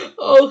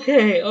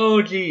 Okay.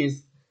 Oh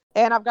jeez.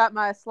 And I've got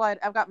my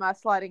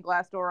sliding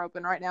glass door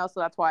open right now,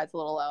 so that's why it's a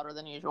little louder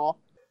than usual.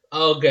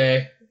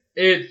 Okay.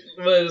 It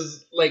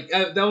was like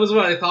that was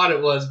what I thought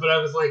it was, but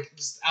I was like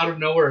just out of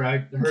nowhere I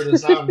heard a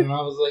sound and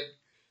I was like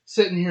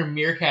sitting here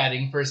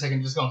meerkatting for a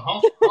second, just going,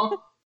 huh?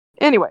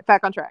 Anyway,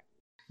 back on track.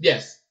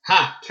 Yes.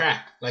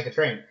 Track like a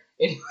train.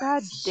 Anyway.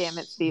 God damn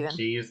it, Steven.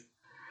 Jeez.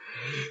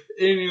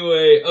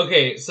 Anyway,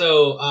 okay,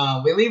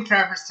 so we leave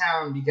Traverse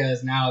Town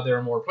because now there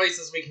are more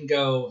places we can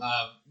go.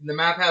 The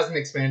map hasn't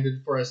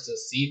expanded for us to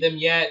see them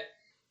yet,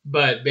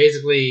 but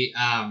basically,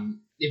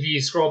 if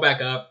you scroll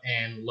back up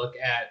and look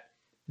at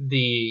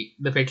the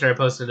picture I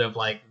posted of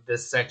like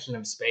this section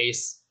of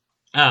space,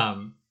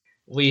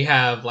 we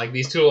have like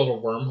these two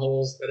little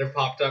wormholes that have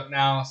popped up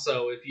now.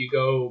 So if you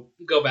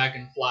go back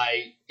and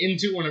fly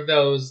into one of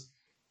those,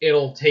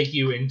 it'll take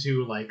you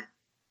into like,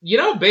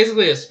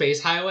 basically a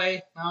space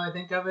highway, now I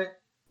think of it.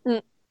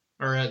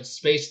 Or a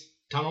space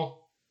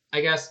tunnel, I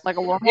guess. Like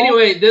a wormhole?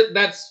 Anyway,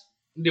 that's...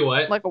 Do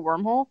what? Like a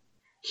wormhole?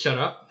 Shut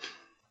up.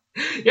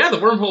 Yeah, the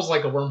wormhole's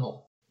like a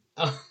wormhole.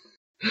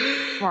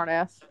 Smart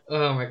ass.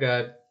 Oh my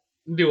god.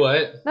 Do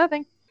what?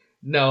 Nothing.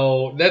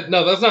 No,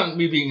 that's not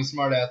me being a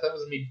smart ass. That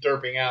was me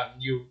derping out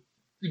and you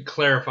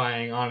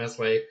clarifying,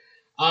 honestly.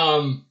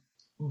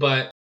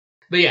 But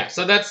yeah,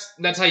 so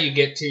that's how you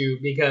get to,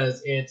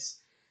 because it's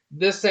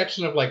this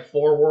section of like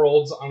 4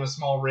 worlds on a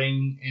small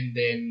ring, and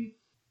then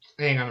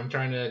hang on, I'm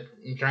trying to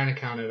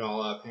count it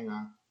all up. Hang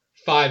on.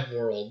 5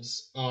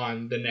 worlds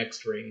on the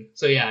next ring.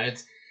 So yeah,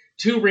 it's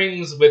 2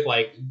 rings with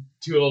like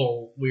 2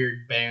 little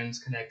weird bands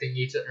connecting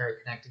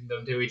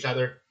them to each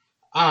other.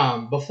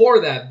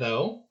 Before that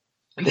though,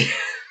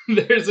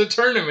 there's a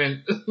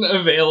tournament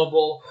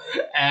available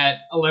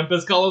at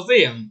Olympus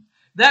Coliseum.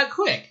 That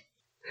quick.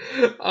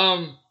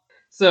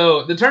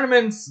 So the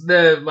tournaments,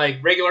 the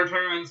like regular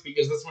tournaments,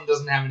 because this one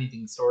doesn't have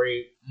anything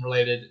story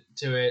related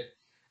to it,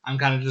 I'm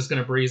kind of just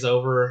going to breeze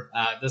over.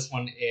 This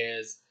one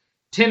is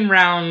 10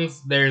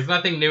 rounds. There's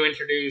nothing new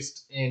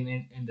introduced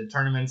in the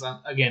tournaments,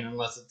 again,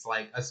 unless it's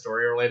like a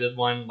story related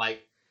one,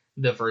 like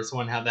the first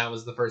one, how that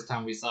was the first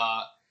time we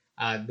saw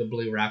the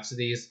Blue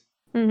Rhapsodies.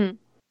 Mm-hmm.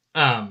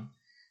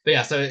 But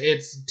yeah, so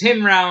it's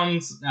 10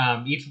 rounds.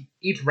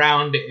 Each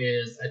round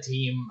is a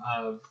team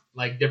of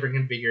like different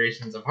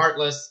configurations of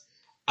Heartless.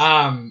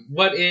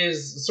 What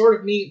is sort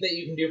of neat that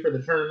you can do for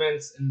the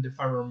tournaments, and if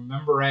I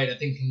remember right, I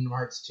think Kingdom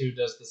Hearts 2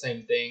 does the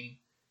same thing,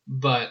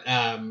 but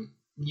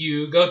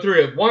you go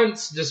through it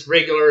once, just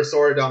regular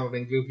Sora, Donald,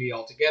 and Goofy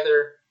all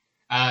together.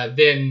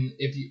 Then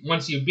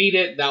once you beat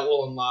it, that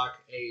will unlock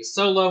a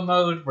solo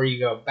mode where you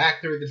go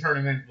back through the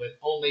tournament with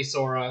only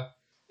Sora.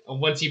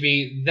 Once you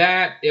beat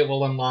that, it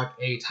will unlock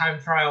a time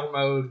trial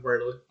mode where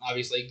it'll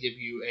obviously give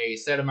you a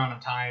set amount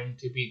of time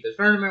to beat the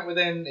tournament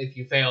within. If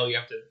you fail, you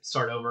have to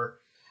start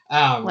over.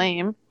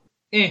 Lame.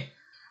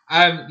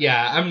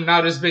 I'm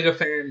not as big a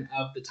fan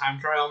of the time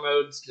trial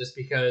modes just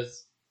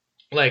because,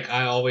 like,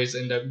 I always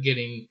end up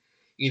getting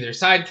either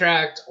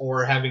sidetracked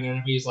or having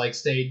enemies like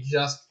stay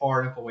just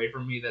far enough away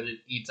from me that it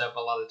eats up a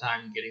lot of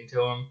time getting to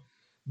them.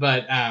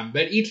 But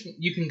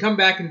you can come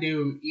back and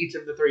do each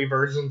of the 3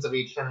 versions of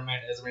each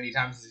tournament as many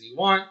times as you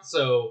want.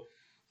 So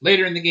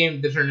later in the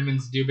game, the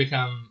tournaments do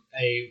become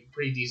a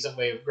pretty decent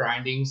way of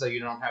grinding. So you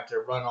don't have to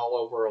run all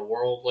over a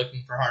world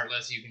looking for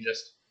Heartless. You can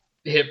just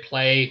hit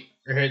play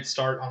or hit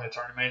start on a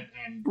tournament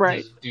and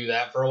just do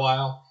that for a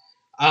while.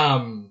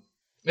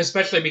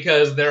 Especially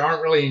because there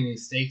aren't really any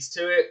stakes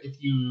to it.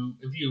 If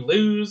you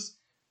lose,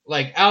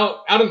 like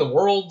out in the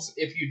worlds,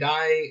 if you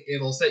die,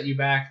 it'll set you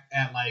back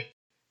at like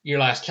your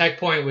last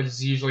checkpoint, which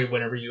is usually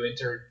whenever you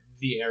enter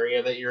the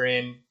area that you're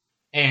in,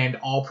 and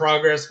all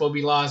progress will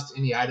be lost.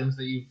 Any items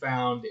that you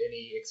found,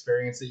 any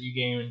experience that you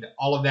gained,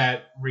 all of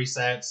that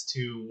resets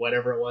to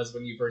whatever it was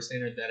when you first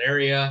entered that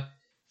area.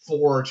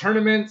 For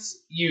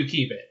tournaments, you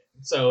keep it.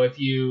 So if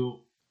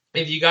you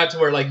got to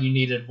where like you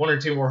needed 1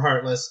 or 2 more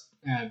Heartless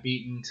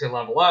beaten to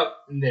level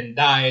up, and then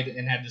died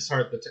and had to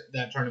start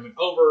that tournament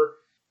over,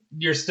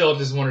 you're still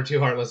just 1 or 2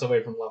 Heartless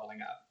away from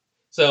leveling up.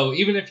 So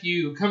even if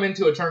you come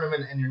into a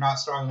tournament and you're not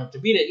strong enough to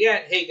beat it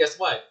yet, hey, guess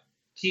what?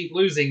 Keep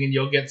losing and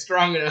you'll get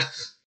strong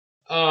enough.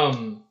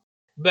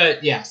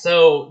 But yeah,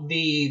 so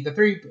the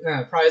 3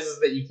 prizes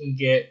that you can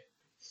get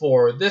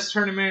for this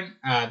tournament,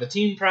 the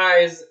team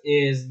prize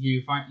is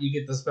you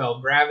get the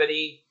spell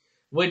Gravity,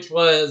 which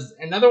was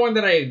another one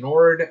that I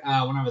ignored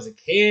when I was a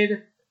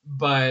kid,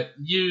 but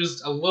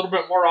used a little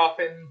bit more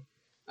often.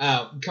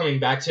 Coming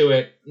back to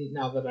it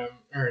now that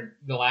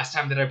the last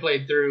time that I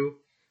played through.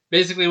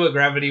 Basically, what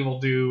Gravity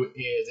will do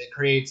is it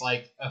creates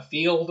like a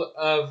field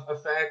of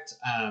effect.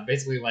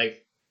 Basically,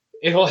 like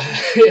it'll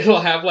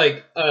have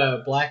like a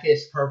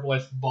blackish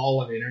purplish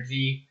ball of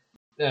energy,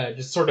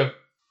 just sort of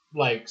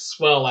like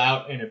swell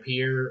out and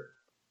appear,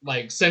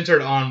 like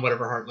centered on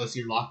whatever Heartless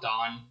you're locked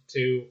on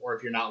to, or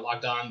if you're not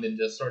locked on, then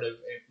just sort of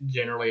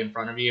generally in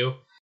front of you.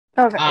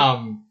 Okay.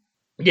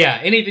 Yeah,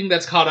 anything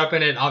that's caught up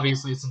in it,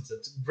 obviously, since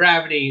it's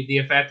gravity, the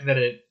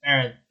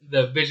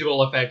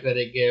visual effect that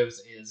it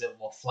gives is it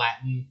will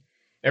flatten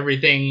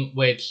everything,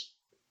 which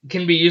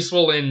can be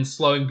useful in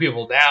slowing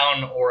people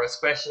down, or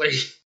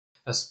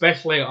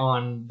especially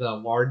on the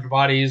large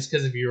bodies,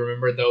 because if you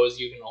remember those,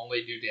 you can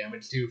only do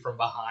damage to from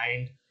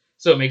behind,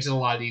 so it makes it a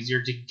lot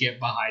easier to get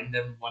behind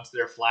them once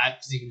they're flat,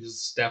 because you can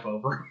just step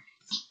over.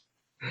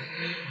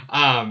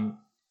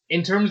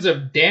 In terms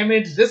of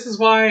damage, this is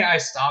why I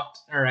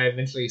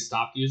eventually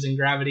stopped using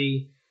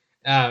Gravity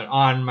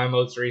on my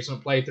most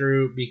recent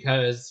playthrough,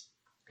 because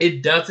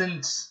it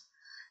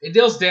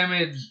deals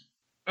damage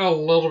a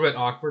little bit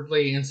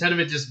awkwardly. Instead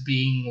of it just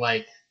being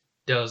like,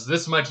 does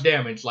this much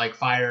damage like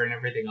fire and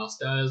everything else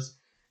does,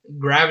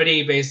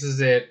 Gravity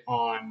bases it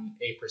on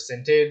a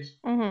percentage.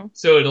 Mm-hmm.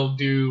 So it'll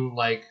do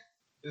like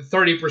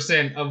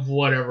 30% of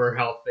whatever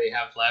health they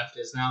have left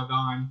is now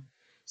gone.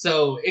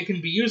 So it can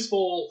be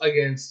useful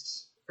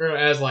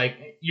as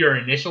like your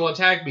initial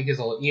attack, because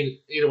it'll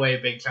eat away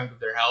a big chunk of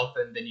their health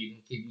and then you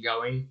can keep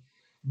going.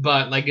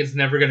 But like it's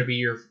never going to be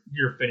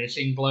your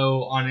finishing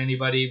blow on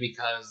anybody,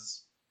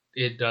 because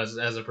it does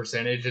as a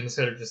percentage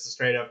instead of just a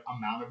straight up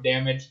amount of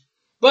damage.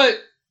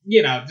 But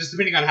just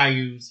depending on how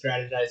you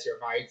strategize your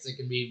fights, it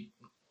can be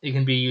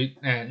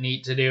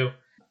neat to do.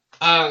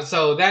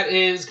 So that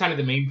is kind of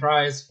the main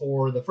prize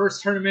for the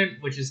first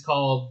tournament, which is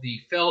called the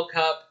Phil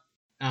Cup.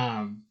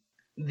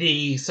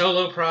 The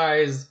solo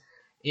prize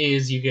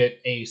is you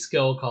get a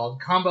skill called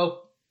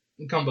Combo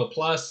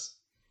Plus.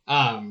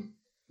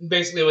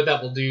 Basically what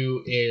that will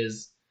do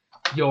is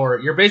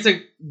your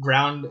basic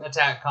ground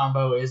attack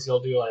combo is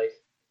you'll do like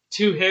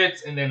 2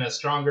 hits and then a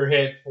stronger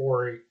hit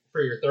for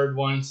your third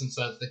one, since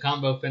that's the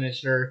combo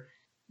finisher.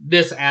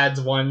 This adds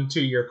 1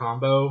 to your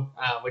combo,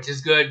 which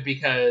is good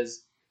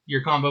because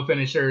your combo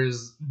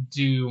finishers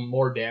do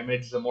more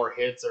damage the more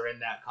hits are in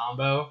that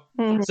combo.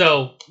 Mm-hmm.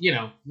 So,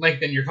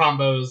 then your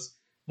combos,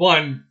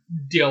 1,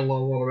 deal a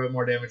little bit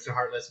more damage to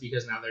Heartless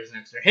because now there's an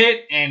extra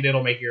hit, and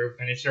it'll make your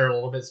finisher a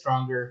little bit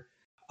stronger.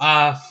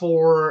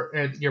 For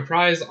your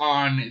prize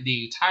on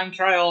the time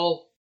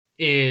trial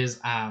is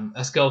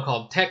a skill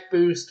called Tech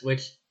Boost,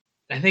 which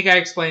I think I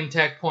explained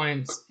tech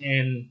points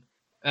in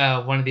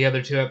one of the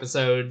other 2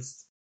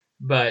 episodes.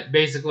 But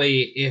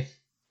basically, if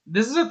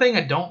this is a thing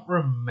I don't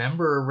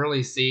remember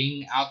really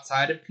seeing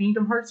outside of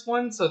Kingdom Hearts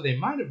 1, so they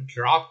might have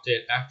dropped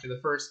it after the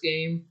first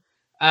game.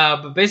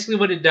 But basically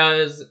what it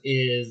does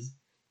is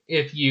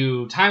if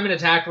you time an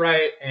attack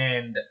right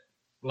and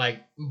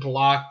like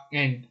block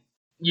and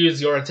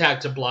use your attack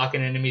to block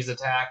an enemy's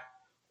attack,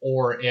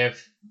 or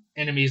if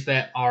enemies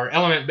that are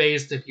element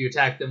based, if you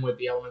attack them with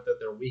the element that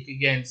they're weak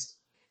against,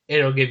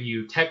 it'll give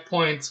you tech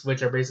points,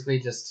 which are basically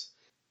just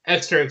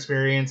extra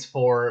experience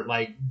for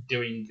like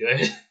doing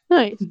good.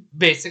 Nice.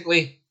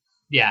 Basically,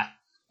 yeah.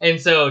 And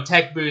so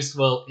tech boost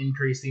will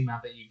increase the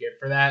amount that you get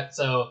for that.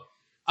 So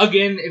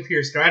again, if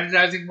you're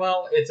strategizing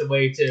well, it's a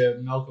way to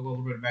milk a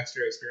little bit of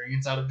extra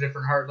experience out of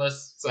different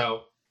Heartless.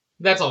 So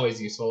that's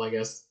always useful, I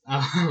guess.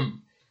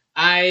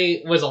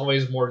 I was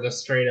always more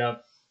just straight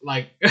up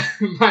like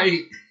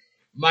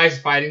my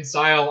fighting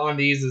style on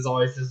these is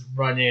always just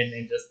run in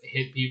and just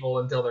hit people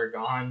until they're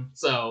gone.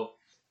 So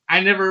I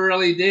never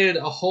really did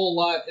a whole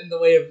lot in the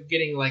way of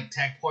getting like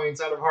tech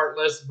points out of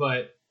Heartless,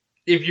 but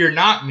if you're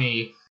not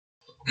me,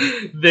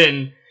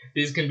 then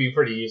these can be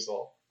pretty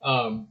useful.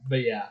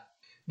 But yeah.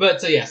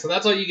 So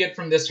that's what you get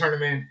from this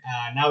tournament.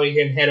 Now we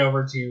can head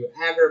over to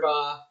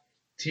Agrabah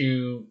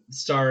to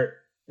start,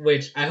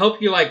 which I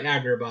hope you like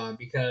Agrabah,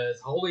 because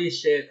holy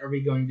shit are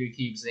we going to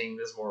keep seeing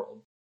this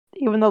world.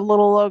 Even the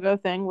little logo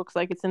thing looks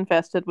like it's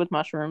infested with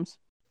mushrooms.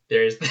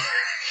 There's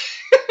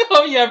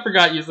oh yeah, I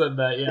forgot you said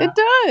that, yeah. It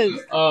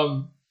does!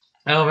 Oh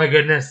my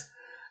goodness.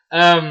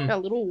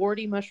 Got little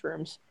warty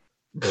mushrooms.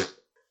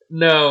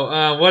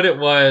 No, what it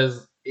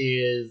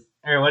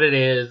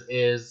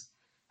is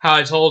how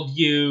I told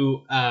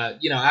you,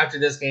 after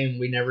this game,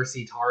 we never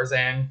see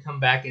Tarzan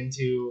come back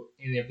into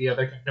any of the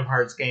other Kingdom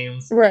Hearts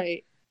games.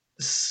 Right.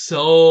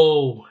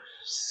 So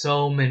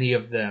many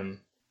of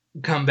them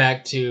come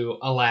back to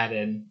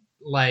Aladdin.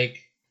 Like,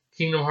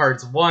 Kingdom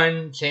Hearts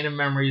 1, Chain of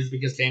Memories,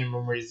 because Chain of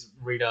Memories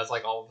redoes,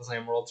 like, all of the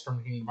same worlds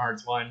from Kingdom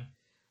Hearts 1.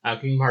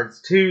 Kingdom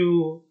Hearts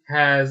 2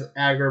 has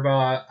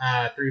Agrabah,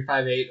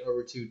 358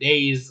 over 2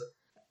 days.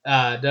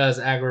 Does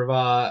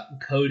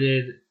Agrabah.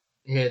 Coded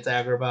hits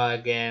Agrabah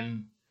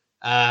again.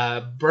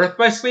 Birth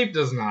by Sleep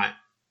does not.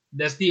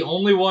 That's the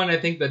only one I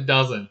think that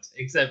doesn't,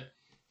 except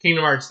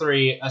Kingdom Hearts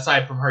 3,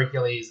 aside from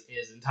Hercules,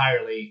 is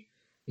entirely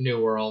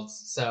new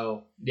worlds.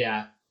 So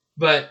yeah,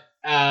 but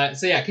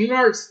Kingdom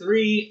Hearts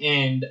 3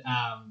 and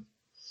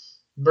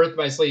Birth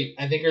by Sleep,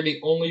 I think, are the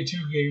only 2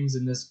 games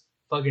in this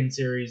fucking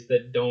series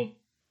that don't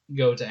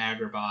go to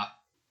Agrabah.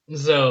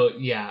 So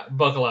yeah,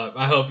 buckle up.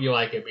 I hope you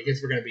like it,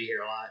 because we're gonna be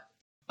here a lot.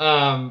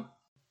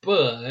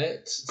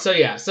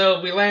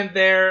 So we land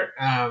there.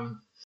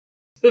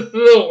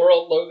 The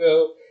world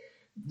logo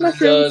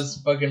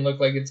does fucking look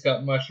like it's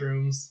got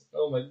mushrooms.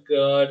 Oh my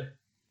god.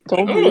 I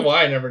don't know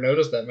why I never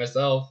noticed that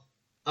myself.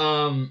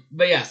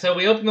 So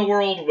we open the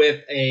world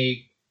with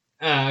a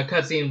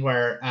cutscene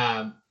where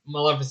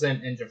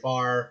Maleficent and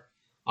Jafar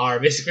are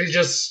basically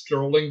just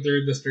strolling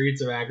through the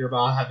streets of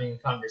Agrabah having a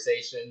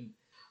conversation.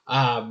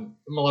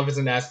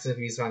 Maleficent asks if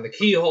he's found the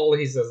keyhole.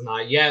 He says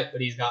not yet,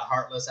 but he's got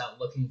Heartless out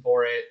looking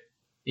for it.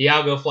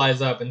 Iago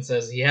flies up and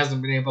says he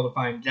hasn't been able to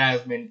find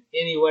Jasmine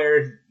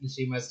anywhere.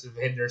 She must have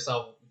hidden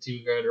herself too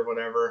good or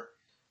whatever.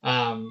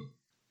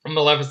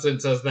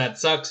 Maleficent says that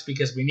sucks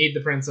because we need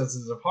the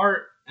princesses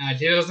apart.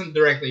 She doesn't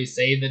directly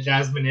say that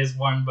Jasmine is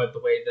one, but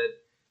the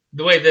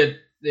way that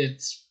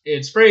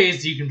it's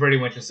phrased, you can pretty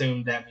much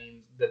assume that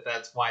means that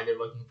that's why they're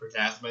looking for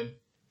Jasmine.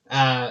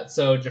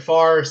 So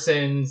Jafar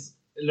sends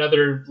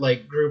another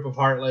group of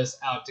Heartless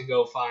out to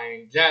go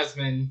find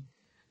Jasmine.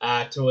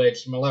 To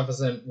which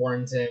Maleficent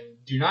warns him,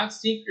 "Do not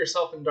steep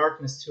yourself in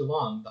darkness too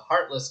long. The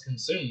Heartless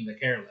consume the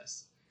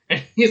careless."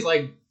 And he's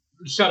like,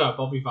 "Shut up,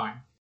 I'll be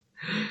fine."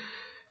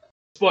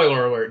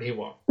 Spoiler alert, he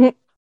won't.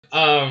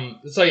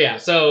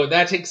 So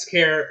that takes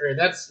care, or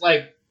that's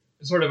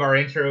sort of our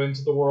intro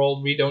into the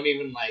world. We don't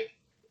even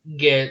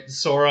get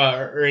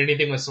Sora or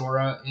anything with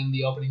Sora in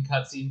the opening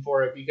cutscene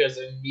for it, because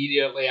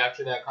immediately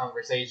after that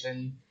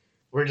conversation,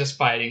 we're just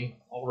fighting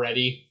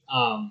already.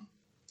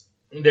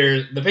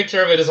 The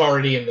picture of it is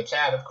already in the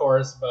chat, of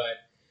course, but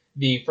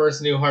the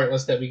first new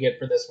Heartless that we get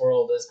for this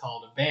world is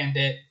called a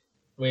Bandit,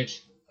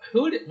 which,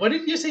 what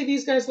did you say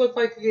these guys look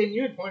like again?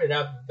 You had pointed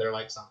out that they're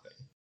like something.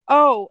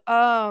 Oh,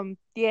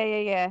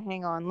 yeah,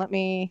 hang on, let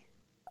me,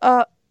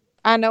 I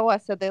know I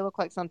said they look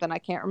like something, I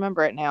can't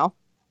remember it now.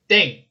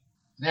 Dang.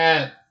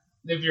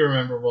 If you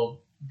remember,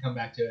 we'll come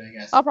back to it, I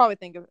guess. I'll probably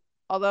think of it.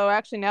 Although,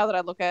 actually, now that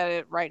I look at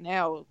it right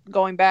now,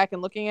 going back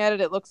and looking at it,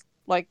 it looks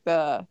like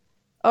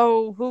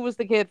who was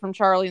the kid from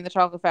Charlie and the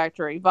Chocolate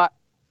Factory?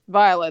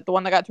 Violet, the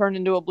one that got turned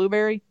into a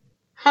blueberry?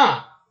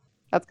 Huh.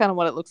 That's kind of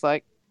what it looks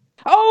like.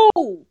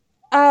 Oh!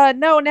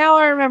 No, now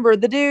I remember.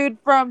 The dude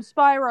from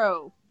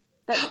Spyro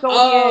that stole the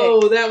eggs.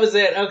 Oh, that was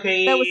it.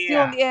 Okay, that was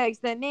stealing the eggs.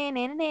 The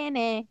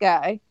na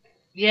guy.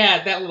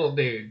 Yeah, that little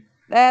dude.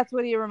 That's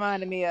what he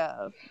reminded me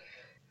of.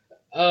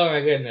 Oh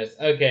my goodness.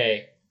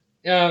 Okay.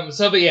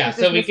 So we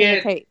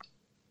get tape.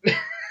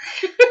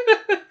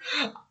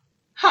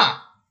 Huh.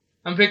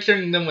 I'm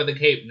picturing them with a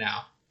cape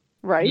now.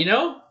 Right. You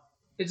know,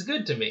 it's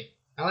good to me.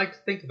 I like to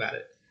think about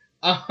it.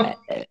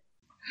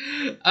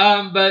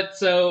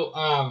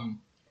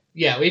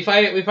 We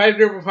fight a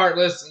group of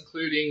Heartless,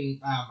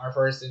 including our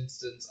first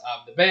instance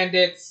of the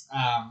Bandits.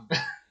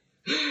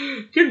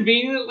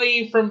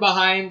 Conveniently, from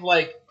behind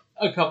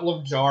a couple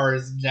of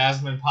jars,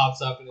 Jasmine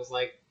pops up and is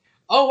like,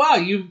 "Oh wow,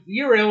 you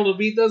were able to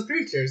beat those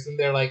creatures," and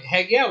they're like,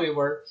 "Heck yeah, we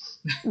were."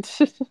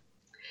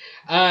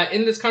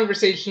 In this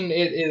conversation,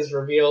 it is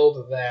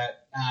revealed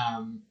that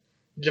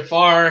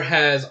Jafar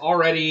has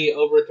already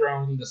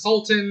overthrown the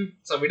Sultan,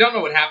 so we don't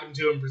know what happened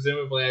to him.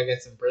 Presumably, I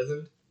guess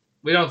imprisoned.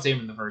 We don't see him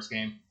in the first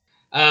game.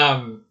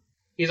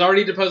 He's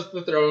already deposed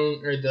the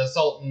throne, or the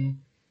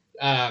Sultan.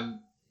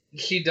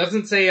 She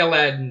doesn't say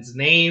Aladdin's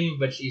name,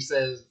 but she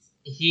says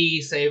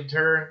he saved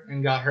her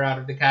and got her out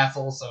of the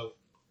castle. So,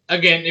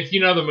 again, if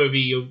you know the movie,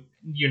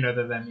 you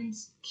know that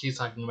means she's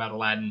talking about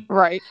Aladdin.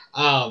 Right.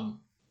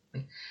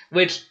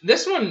 Which,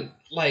 this one,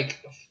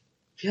 like,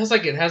 feels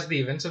like it has the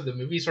events of the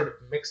movie sort of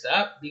mixed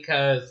up,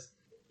 because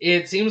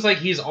it seems like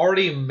he's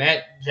already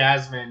met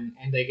Jasmine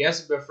and I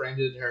guess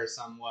befriended her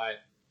somewhat,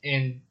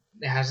 and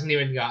hasn't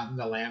even gotten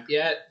the lamp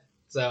yet.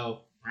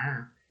 So,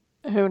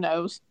 who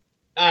knows?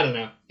 I don't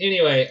know.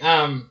 Anyway,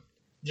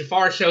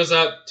 Jafar shows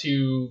up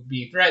to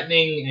be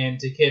threatening and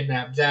to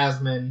kidnap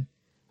Jasmine,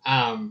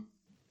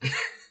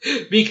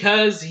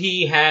 because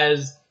he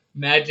has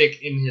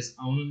magic in his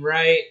own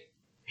right.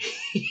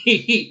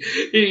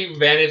 He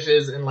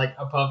vanishes in like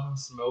a puff of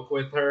smoke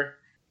with her,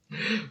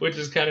 which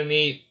is kind of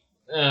neat.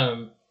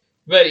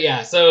 But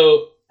yeah,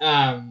 so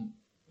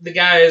the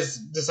guys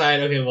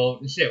decide, okay, well,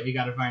 shit, we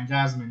gotta find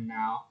Jasmine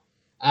now.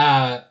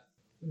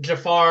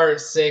 Jafar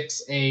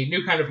sicks a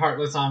new kind of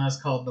Heartless on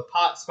us called the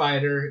Pot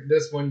Spider.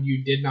 This one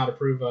you did not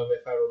approve of,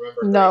 if I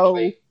remember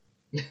correctly.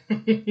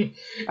 No.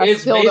 I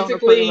still don't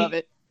approve of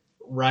it.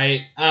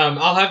 Right.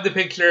 I'll have the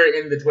picture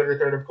in the Twitter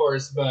thread, of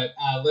course, but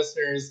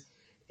listeners,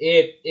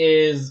 it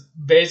is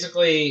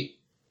basically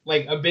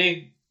like a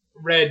big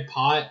red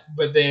pot,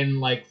 but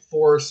then like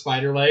 4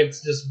 spider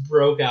legs just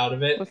broke out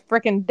of it. With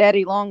frickin'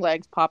 daddy long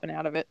legs popping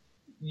out of it.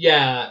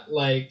 Yeah,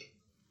 like,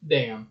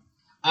 damn.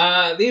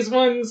 These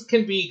ones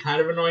can be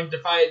kind of annoying to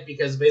fight,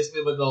 because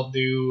basically what they'll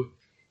do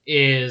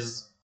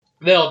is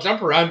they'll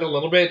jump around a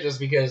little bit, just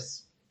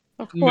because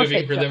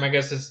moving for them, I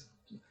guess, is...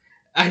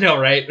 I know,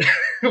 right?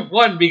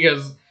 One,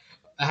 because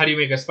how do you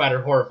make a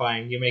spider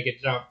horrifying? You make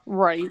it jump.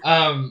 Right.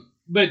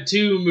 But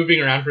 2, moving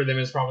around for them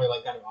is probably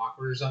like kind of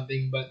awkward or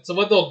something. But so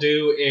what they'll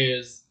do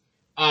is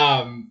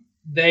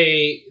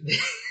they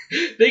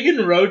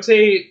can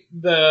rotate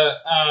the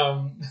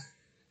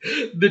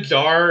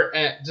jar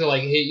to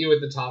like hit you at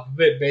the top of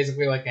it,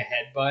 basically like a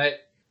headbutt.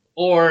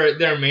 Or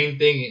their main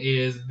thing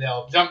is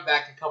they'll jump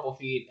back a couple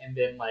feet and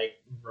then like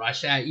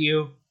rush at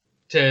you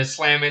to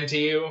slam into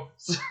you.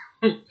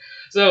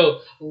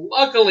 So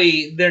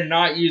luckily they're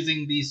not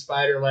using these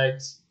spider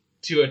legs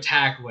to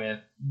attack with,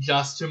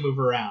 just to move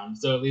around.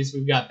 So at least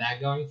we've got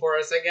that going for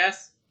us, I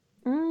guess.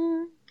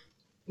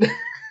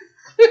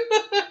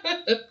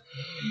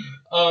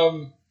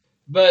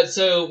 But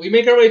so we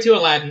make our way to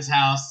Aladdin's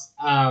house.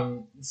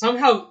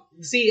 Somehow,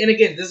 see, and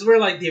again, this is where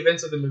like the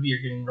events of the movie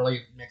are getting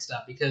really mixed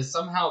up, because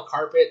somehow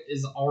Carpet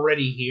is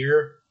already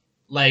here,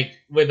 like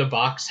with a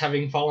box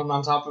having fallen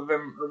on top of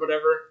him or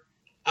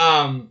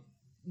whatever.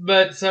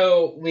 But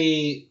so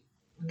we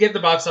get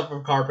the box up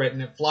of Carpet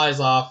and it flies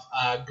off.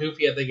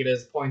 Goofy, I think it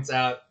is, points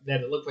out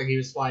that it looked like he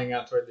was flying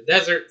out toward the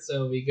desert,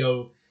 so we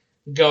go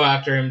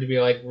after him to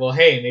be like, well,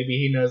 hey, maybe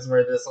he knows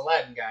where this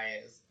Aladdin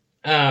guy is.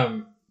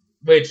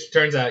 Which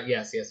turns out,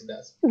 yes, it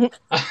does.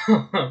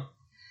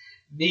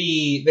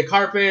 The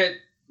Carpet,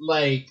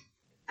 like,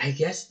 I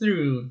guess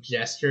through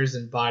gestures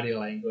and body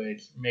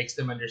language, makes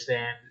them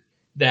understand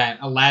that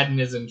Aladdin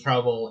is in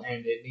trouble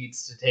and it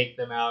needs to take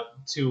them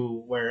out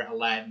to where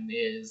Aladdin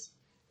is.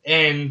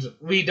 And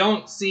we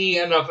don't see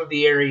enough of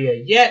the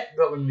area yet,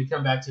 but when we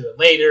come back to it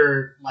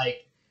later,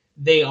 like,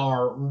 they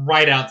are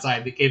right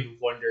outside the Cave of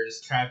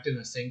Wonders, trapped in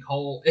a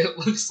sinkhole, it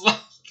looks like.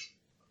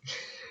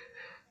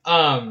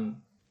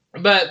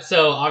 But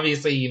so,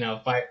 obviously, you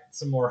know, fight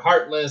some more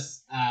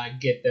Heartless,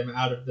 get them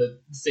out of the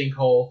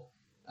sinkhole.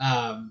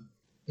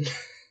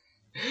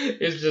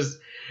 It's just,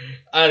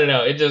 I don't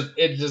know, it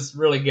just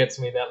really gets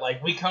me that,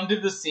 like, we come to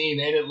the scene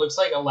and it looks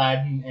like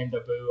Aladdin and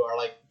Abu are,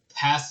 like,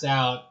 passed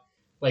out,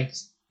 like,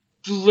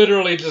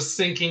 literally just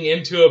sinking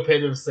into a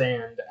pit of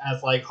sand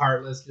as, like,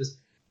 Heartless just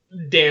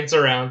dance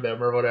around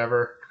them or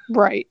whatever.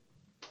 Right.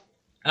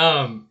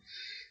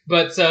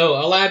 But so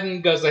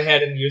Aladdin goes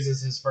ahead and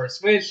uses his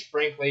first wish.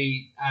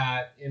 Frankly,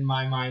 in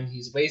my mind,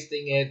 he's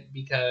wasting it,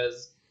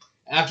 because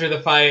after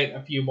the fight,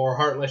 a few more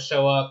Heartless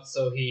show up,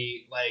 so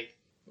he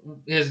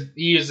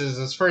uses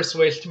his first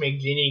wish to make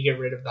Genie get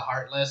rid of the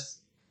Heartless.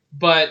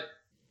 But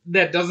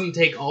that doesn't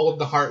take all of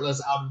the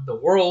Heartless out of the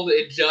world.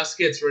 It just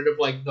gets rid of,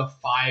 like, the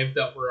 5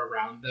 that were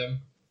around them.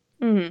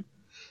 Mm-hmm.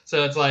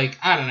 So it's like,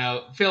 I don't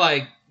know, I feel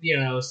like, you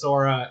know,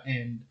 Sora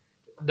and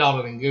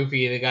Donald and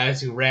Goofy, the guys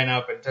who ran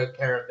up and took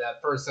care of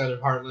that first set of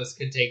Heartless,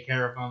 could take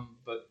care of them,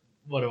 but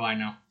what do I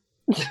know?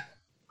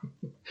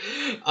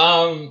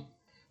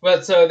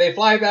 But so they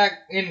fly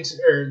back to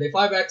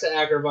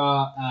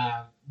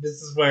Agrabah.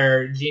 This is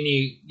where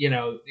Genie, you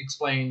know,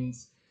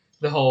 explains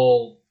the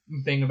whole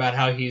thing about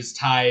how he's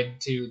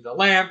tied to the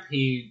lamp.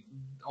 He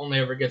only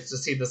ever gets to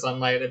see the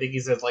sunlight, I think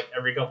he says, like,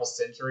 every couple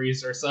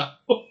centuries or so.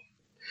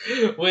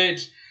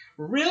 Which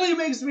really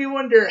makes me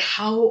wonder,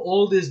 how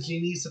old is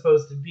Genie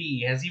supposed to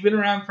be? Has he been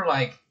around for,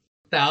 like,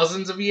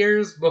 thousands of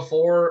years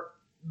before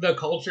the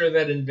culture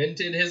that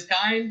invented his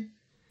kind?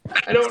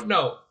 I don't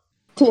know.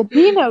 Did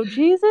he know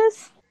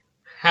Jesus?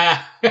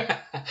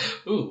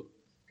 Ooh.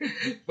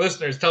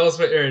 Listeners, tell us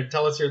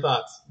your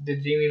thoughts.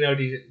 Did Genie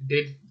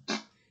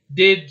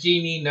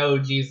know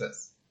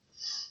Jesus?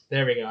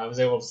 There we go. I was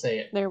able to say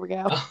it. There we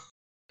go.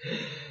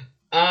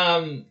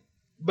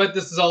 But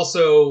this is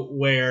also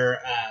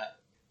where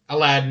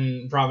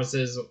Aladdin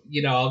promises,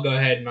 I'll go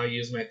ahead and I'll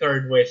use my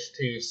third wish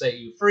to set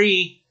you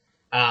free.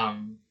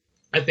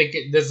 I think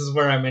this is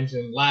where I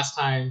mentioned last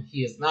time, he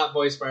is not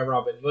voiced by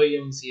Robin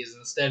Williams. He is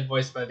instead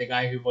voiced by the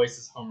guy who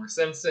voices Homer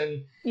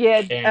Simpson.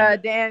 Yeah,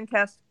 Dan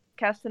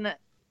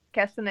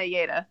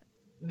Castaneda.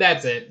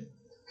 That's it.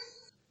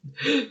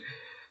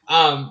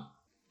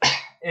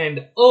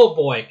 And oh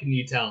boy, can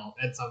you tell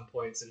at some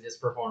points in his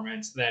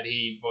performance that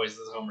he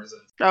voices Homer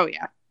Simpson. Oh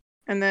yeah.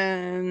 And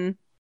then,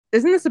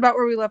 isn't this about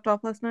where we left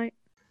off last night?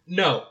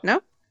 No.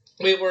 No?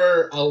 We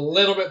were a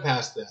little bit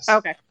past this.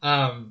 Okay.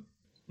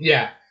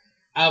 Yeah.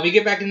 We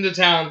get back into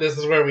town. This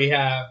is where we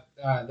have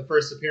the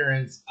first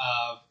appearance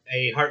of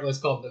a Heartless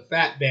called the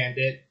Fat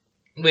Bandit,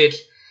 which,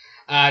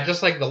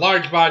 just like the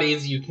large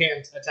bodies, you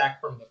can't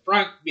attack from the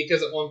front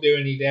because it won't do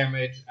any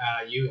damage.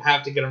 You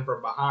have to get them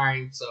from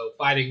behind, so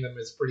fighting them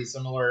is pretty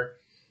similar,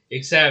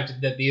 except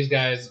that these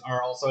guys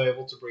are also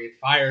able to breathe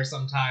fire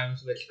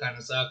sometimes, which kind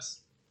of sucks.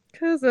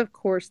 Because of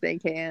course they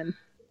can.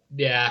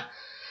 Yeah.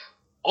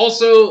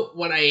 Also,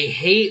 what I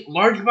hate,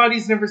 large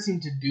bodies never seem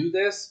to do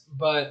this,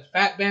 but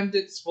fat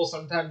bandits will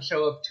sometimes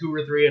show up 2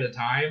 or 3 at a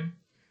time,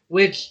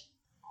 which,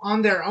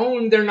 on their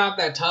own, they're not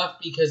that tough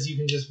because you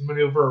can just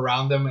maneuver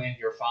around them and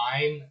you're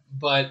fine,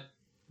 but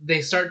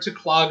they start to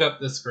clog up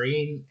the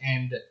screen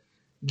and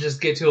just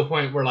get to a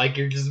point where, like,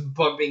 you're just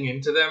bumping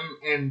into them,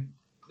 and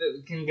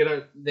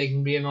they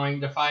can be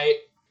annoying to fight.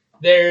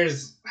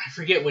 There's, I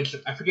forget which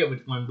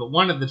one, but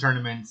one of the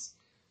tournaments,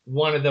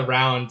 one of the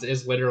rounds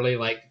is literally,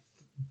 like,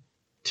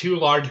 2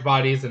 large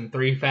bodies and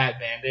 3 fat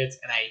bandits,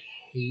 and I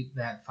hate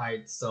that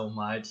fight so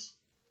much.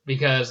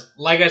 Because,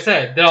 like I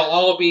said, they'll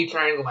all be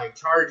trying to, like,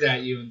 charge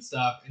at you and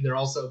stuff, and they're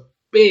also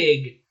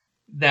big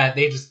that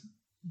they just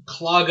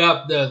clog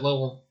up the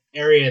little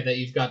area that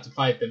you've got to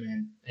fight them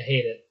in. I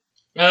hate it.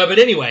 But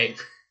anyway,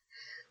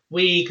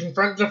 we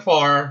confront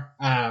Jafar.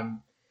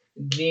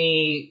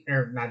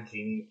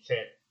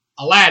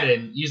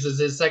 Aladdin uses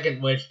his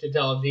second wish to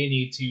tell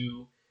Genie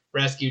to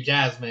rescue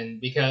Jasmine,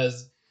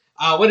 because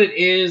what it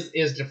is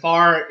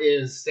Jafar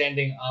is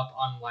standing up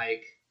on,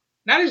 like,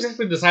 not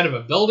exactly the side of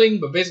a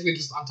building, but basically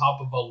just on top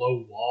of a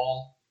low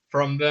wall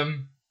from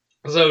them.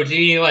 So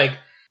Genie, like,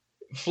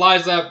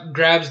 flies up,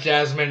 grabs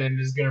Jasmine, and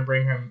is gonna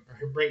bring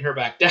her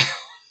back down.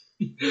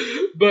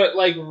 But,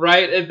 like,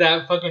 right at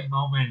that fucking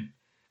moment,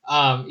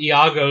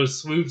 Iago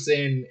swoops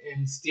in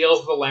and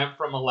steals the lamp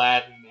from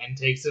Aladdin and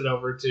takes it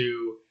over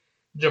to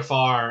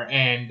Jafar,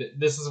 and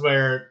this is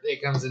where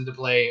it comes into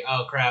play.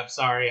 Oh crap,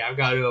 sorry, I've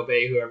got to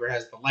obey whoever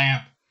has the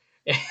lamp.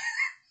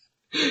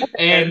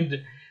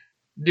 And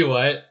do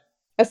what?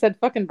 I said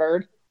fucking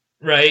bird.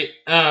 Right.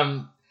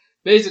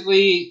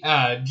 Basically,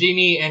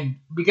 Genie, and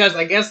because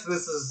I guess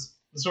this is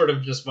sort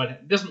of just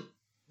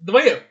the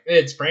way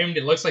it's framed,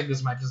 it looks like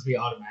this might just be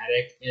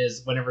automatic,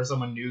 is whenever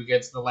someone new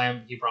gets the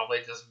lamp, he probably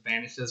just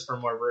vanishes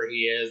from wherever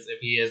he is, if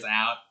he is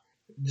out,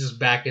 just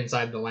back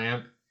inside the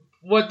lamp.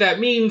 What that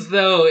means,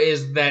 though,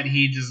 is that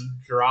he just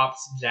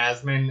drops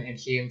Jasmine, and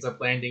she ends up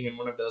landing in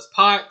one of those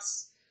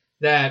pots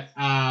that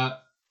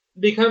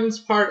becomes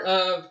part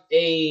of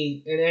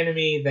an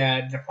enemy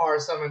that Jafar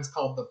summons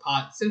called the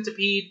Pot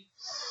Centipede,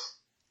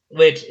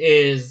 which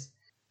is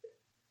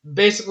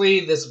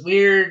basically this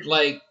weird,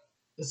 like,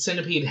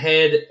 centipede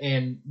head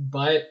and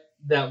butt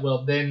that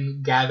will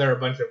then gather a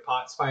bunch of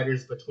pot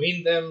spiders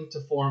between them to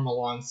form a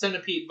long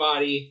centipede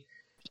body.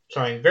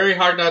 Trying very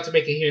hard not to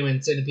make a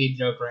human centipede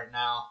joke right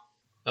now.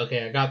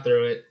 Okay, I got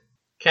through it.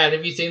 Kat,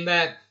 have you seen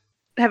that?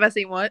 Have I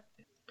seen what?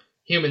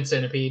 Human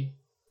centipede.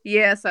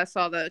 Yes, I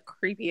saw the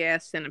creepy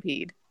ass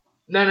centipede.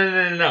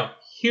 No.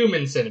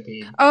 Human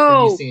centipede.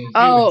 Oh, have you seen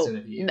Human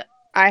Centipede? No,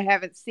 I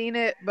haven't seen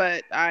it,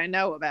 but I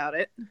know about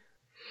it.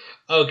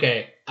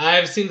 Okay,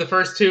 I've seen the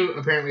first 2.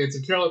 Apparently it's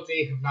a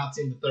trilogy. Have not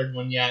seen the third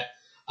one yet.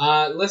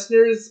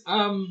 Listeners,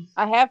 I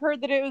have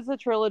heard that it was a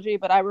trilogy,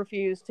 but I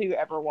refuse to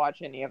ever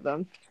watch any of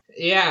them.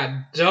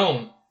 Yeah,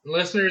 don't.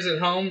 Listeners at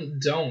home,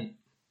 don't.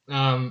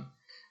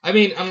 I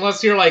mean,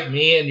 unless you're like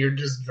me and you're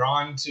just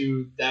drawn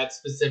to that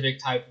specific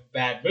type of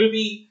bad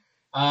movie.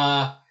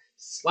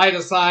 Slide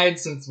aside,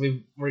 since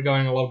we're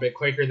going a little bit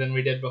quicker than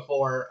we did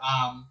before.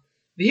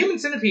 The Human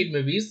Centipede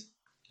movies,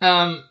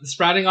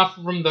 sprouting off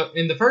from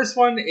in the first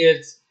one,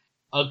 it's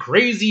a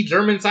crazy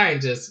German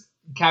scientist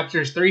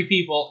captures 3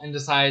 people and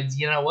decides,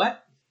 you know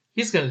what?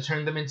 He's going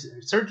to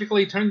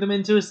surgically turn them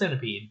into a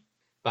centipede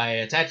by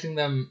attaching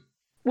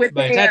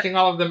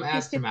all of them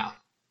ass to mouth.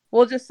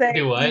 We'll just say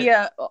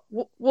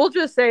we'll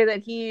just say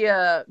that he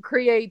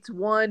creates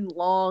one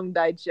long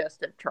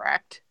digestive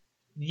tract.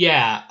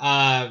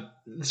 Yeah,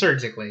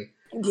 surgically.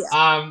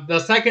 Yeah. The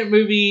second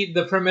movie,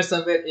 the premise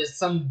of it is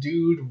some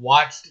dude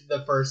watched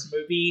the first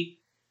movie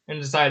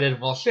and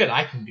decided, well, shit,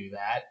 I can do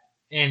that,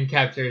 and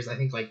captures, I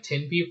think, like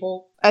 10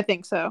 people. I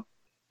think so.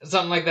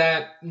 something like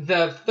that.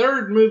 The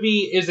third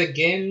movie is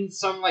again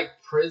some like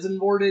prison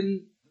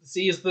warden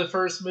sees the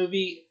first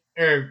movie,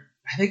 or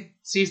I think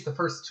sees the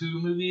first two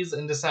movies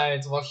and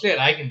decides, well, shit,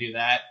 I can do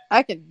that.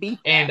 I can beat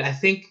that. And I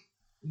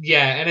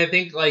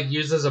think like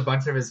uses a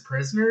bunch of his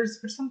prisoners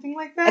or something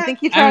like that. I think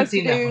he I haven't tries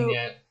seen to that one do.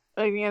 yet.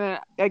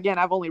 Again,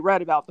 I've only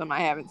read about them. I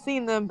haven't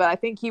seen them, but I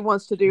think he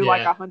wants to do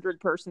like Yeah.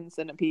 100-person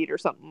centipede or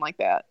something like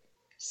that.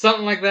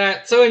 Something like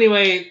that. So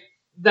anyway,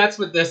 that's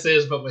what this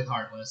is, but with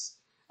Heartless.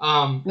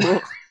 Ugh.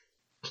 I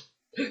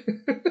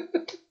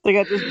think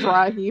I just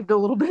dry heaved a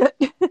little bit.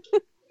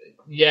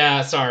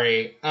 Yeah,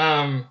 sorry.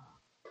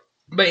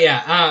 But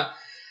yeah,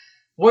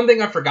 one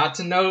thing I forgot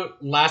to note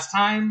last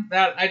time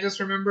that I just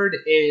remembered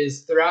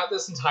is throughout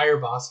this entire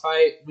boss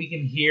fight, we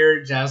can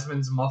hear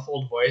Jasmine's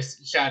muffled voice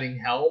shouting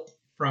help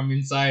from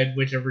inside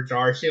whichever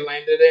jar she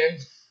landed in.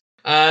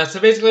 So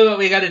basically what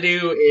we gotta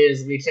do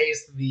is we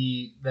chase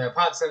the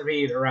pot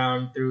centipede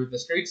around through the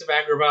streets of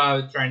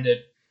Agrabah, trying to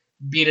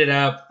beat it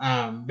up.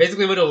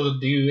 Basically what it'll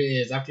do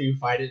is after you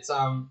fight it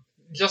some,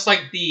 just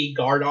like the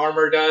guard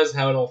armor does,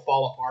 how it'll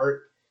fall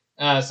apart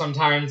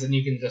sometimes, and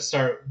you can just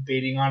start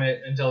beating on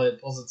it until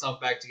it pulls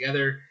itself back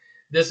together.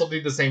 This will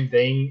do the same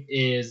thing.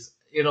 Is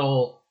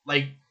it'll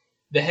like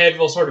the head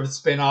will sort of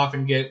spin off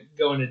and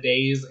go in a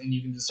daze, and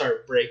you can just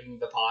start breaking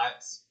the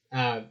pots.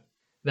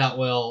 That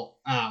will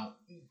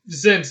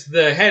since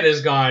the head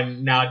is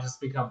gone, now just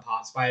become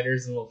pot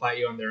spiders and will fight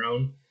you on their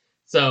own.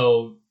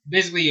 So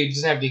basically, you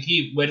just have to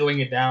keep whittling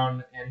it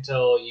down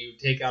until you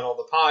take out all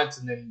the pots,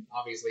 and then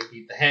obviously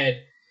beat the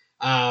head.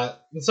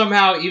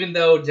 Somehow, even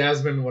though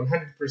Jasmine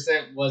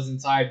 100% was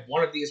inside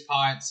one of these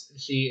pots,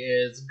 she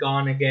is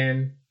gone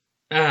again.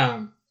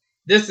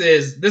 This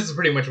is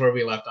pretty much where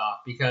we left off,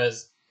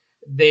 because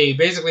they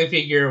basically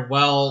figure,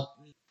 well,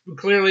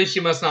 clearly she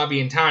must not be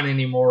in town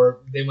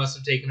anymore. They must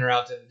have taken her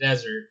out to the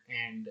desert,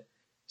 and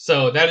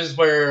so that is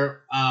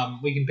where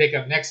we can pick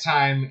up next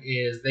time.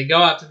 Is they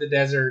go out to the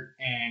desert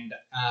and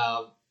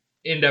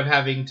end up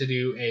having to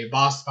do a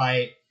boss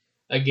fight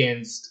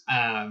against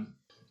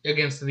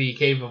the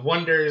Cave of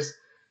Wonders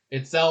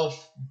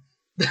itself.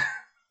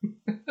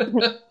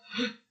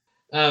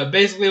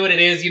 Basically what it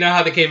is, you know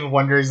how the Cave of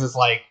Wonders is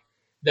like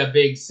the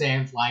big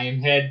sand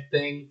lion head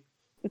thing?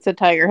 It's a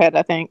tiger head,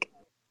 I think.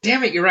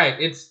 Damn it, you're right.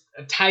 It's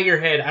a tiger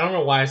head. I don't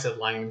know why I said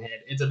lion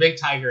head. It's a big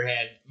tiger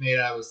head made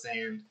out of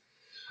sand.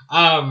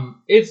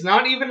 It's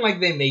not even like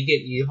they make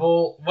it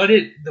evil.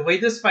 The way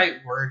this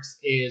fight works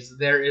is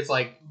there is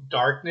like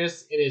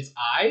darkness in its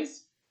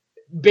eyes,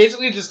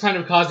 basically just kind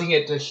of causing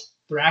it to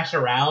thrash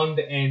around,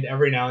 and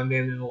every now and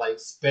then it'll like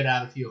spit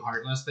out a few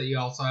heartless that you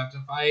also have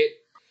to fight.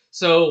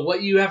 So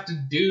what you have to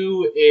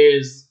do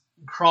is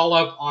crawl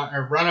up on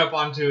or run up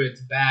onto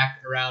its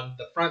back around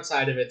the front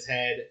side of its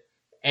head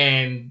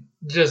and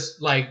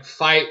just like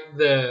fight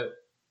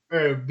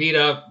or beat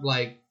up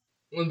like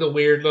the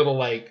weird little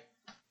like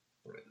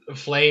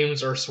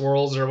flames or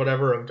swirls or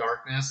whatever of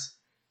darkness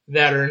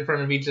that are in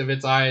front of each of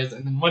its eyes.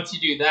 And then once you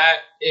do that,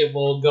 it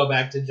will go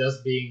back to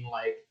just being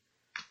like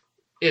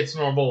its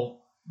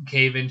normal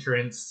cave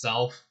entrance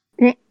self.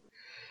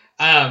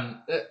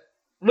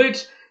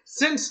 Which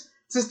since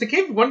the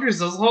Cave of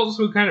Wonders is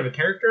also kind of a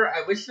character,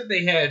 I wish that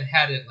they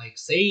had it like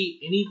say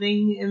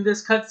anything in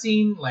this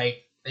cutscene,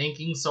 like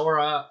thanking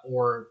Sora,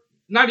 or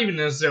not even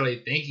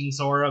necessarily thanking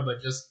Sora,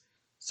 but just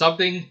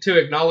something to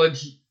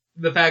acknowledge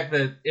the fact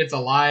that it's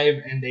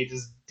alive and they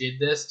just did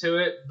this to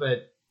it.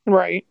 But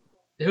right,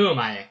 who am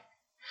I?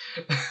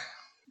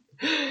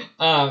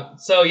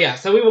 So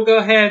we will go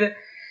ahead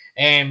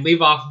and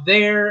leave off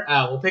there.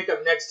 We'll pick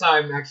up next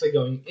time actually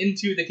going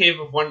into the Cave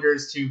of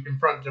Wonders to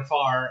confront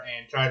Jafar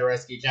and try to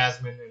rescue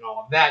Jasmine and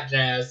all of that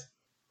jazz.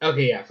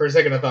 Okay, yeah, for a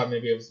second I thought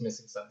maybe I was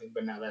missing something,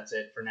 but no, that's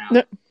it for now.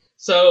 No.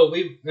 So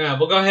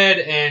we'll go ahead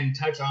and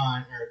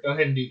go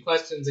ahead and do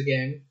questions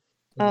again.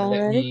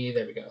 There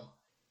we go.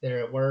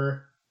 There it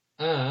were.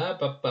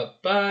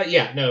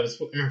 Yeah, no, it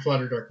was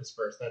Flutter Darkness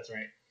first, that's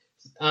right.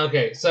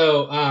 Okay,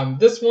 so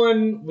this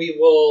one we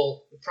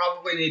will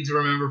probably need to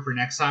remember for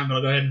next time, but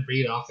I'll go ahead and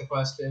read off the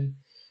question.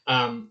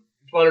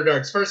 Flutter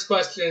Dark's first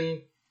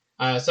question.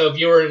 So if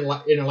you were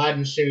in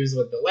Aladdin's shoes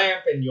with the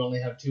lamp and you only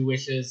have 2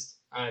 wishes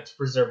to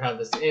preserve how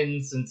this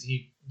ends, since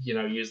he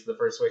used the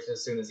first wish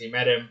as soon as he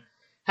met him,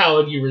 how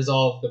would you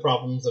resolve the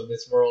problems of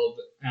this world?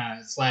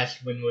 /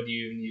 when would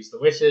you even use the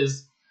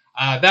wishes?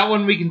 That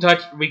one we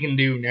can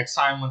do next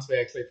time once we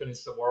actually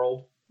finish the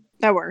world.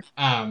 That works.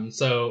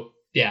 So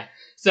yeah.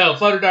 So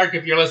Flutter Dark,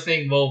 if you're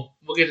listening, we'll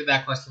get to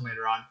that question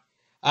later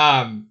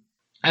on.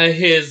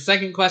 His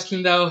second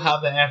question though, how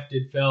the F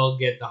did Phil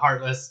get the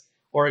Heartless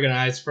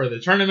organized for the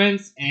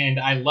tournaments? And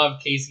I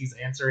love Casey's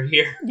answer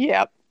here.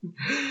 Yep.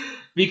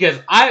 Because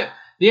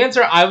the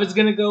answer I was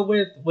gonna go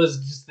with was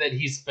just that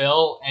he's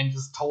Phil and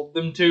just told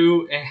them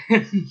to,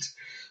 and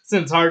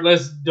since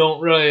Heartless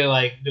don't really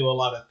like do a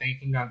lot of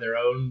thinking on their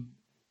own,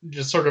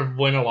 just sort of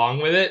went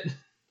along with it.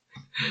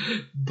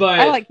 But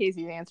I like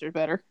Casey's answer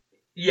better.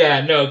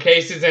 Yeah, no,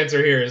 Casey's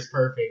answer here is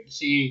perfect.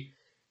 She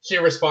she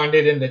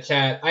responded in the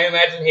chat, I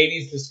imagine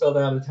Hades just filled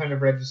out a ton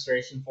of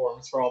registration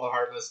forms for all the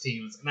Heartless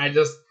teams. And I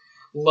just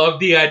love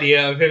the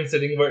idea of him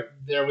sitting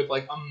there with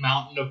like a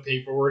mountain of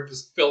paperwork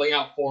just filling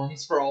out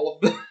forms for all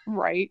of them.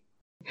 Right.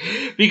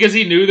 Because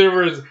he knew there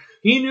was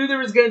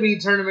going to be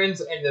tournaments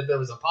and that there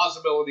was a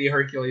possibility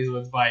Hercules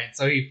would fight.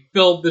 So he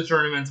filled the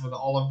tournaments with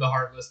all of the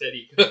Heartless that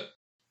he could.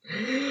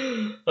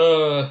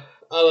 I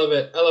love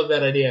it. I love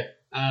that idea.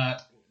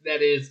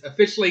 That is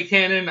officially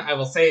canon. I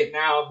will say it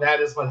now.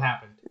 That is what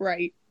happened.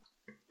 Right.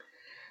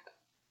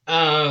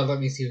 Let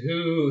me see.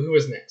 Who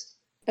was next?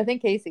 I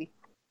think Casey.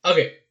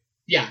 Okay.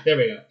 Yeah, there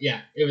we go.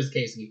 Yeah, it was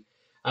Casey.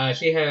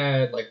 She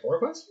had like 4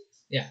 questions?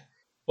 Yeah.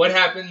 What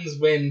happens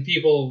when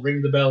people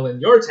ring the bell in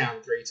your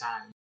town 3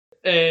 times?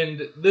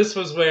 And this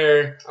was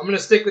where I'm going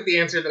to stick with the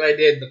answer that I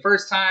did the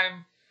first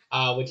time,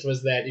 which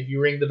was that if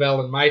you ring the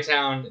bell in my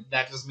town,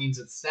 that just means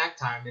it's snack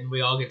time and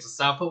we all get to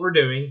stop what we're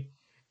doing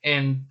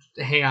and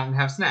hang out and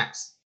have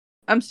snacks.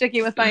 I'm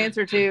sticking with my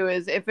answer too,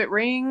 is if it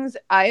rings,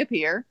 I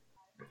appear.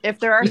 If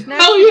there are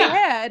snacks Oh, to yeah. be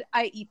had,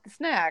 I eat the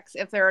snacks.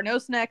 If there are no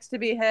snacks to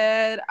be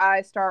had,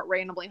 I start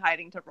randomly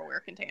hiding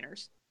Tupperware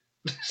containers.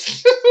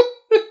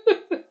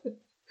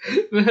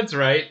 That's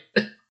right.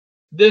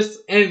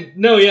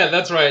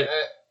 That's right.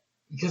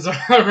 Because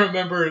I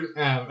remember,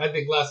 I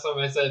think last time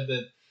I said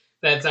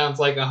that sounds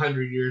like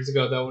 100 years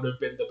ago. That would have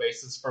been the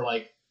basis for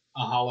like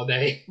a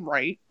holiday.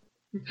 Right.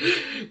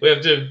 We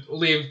have to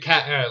leave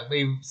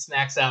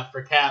snacks out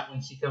for Kat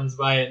when she comes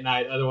by at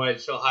night.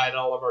 Otherwise, she'll hide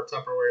all of our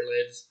Tupperware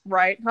lids.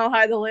 Right. I'll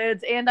hide the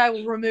lids, and I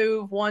will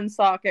remove 1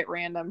 sock at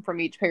random from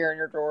each pair in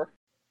your drawer.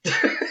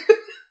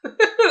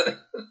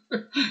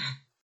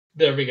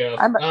 There we go.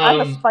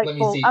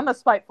 I'm a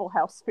spiteful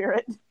house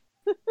spirit.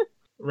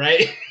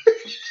 Right?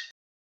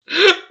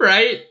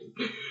 Right?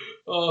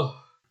 Oh.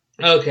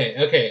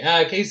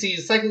 Okay.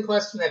 Casey's second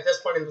question. At this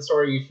point in the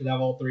story, you should have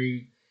all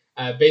 3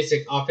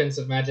 basic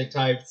offensive magic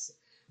types,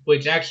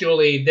 which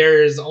actually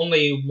there's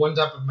only 1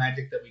 type of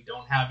magic that we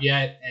don't have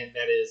yet, and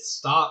that is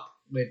Stop,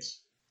 which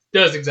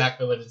does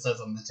exactly what it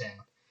says on the tin.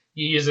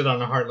 You use it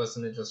on a Heartless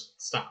and it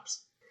just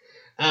stops.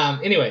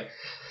 Anyway,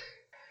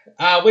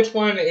 which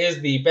one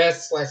is the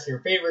best /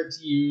 your favorite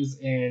to use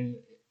in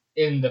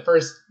the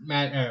first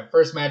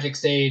magic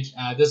stage?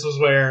 This was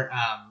where,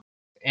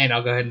 and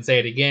I'll go ahead and say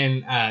it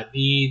again,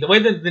 the way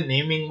that the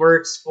naming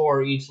works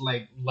for each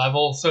like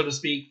level, so to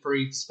speak, for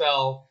each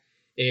spell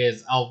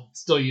is, I'll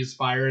still use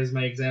fire as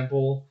my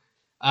example.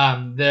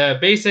 The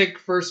basic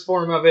first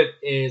form of it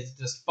is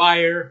just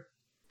fire.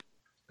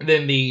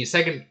 Then the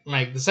second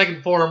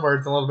form where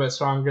it's a little bit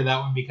stronger, that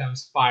one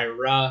becomes Fire.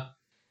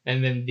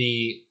 And then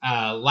the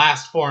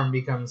last form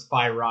becomes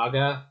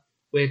Firaga,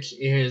 which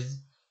is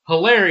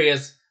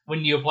hilarious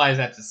when you apply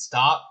that to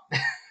Stop.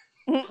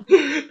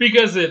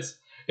 Because it's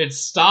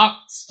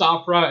Stop,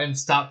 Stopra, and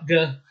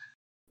Stopga.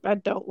 I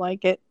don't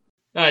like it.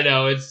 I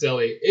know, it's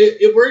silly.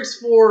 It works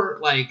for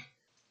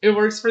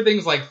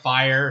things like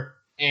Fire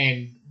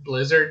and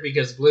Blizzard,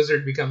 because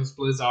Blizzard becomes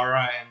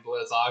Blizzara and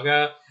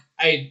Blizzaga.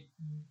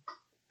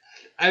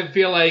 I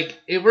feel like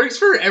it works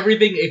for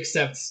everything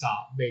except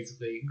Stop,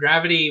 basically.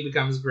 Gravity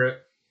becomes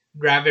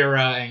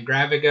Gravira and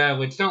Graviga,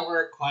 which don't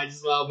work quite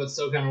as well, but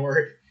still kind of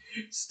work.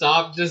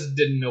 Stop just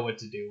didn't know what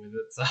to do with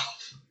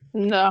itself.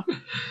 No.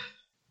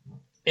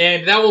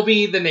 And that will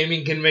be the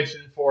naming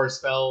convention for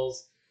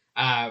spells,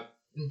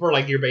 for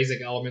like your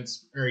basic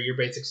elements, or your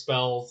basic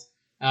spells,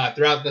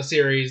 throughout the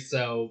series.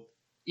 So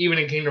even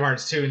in Kingdom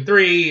Hearts 2 and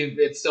 3,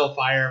 it's still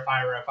Fire,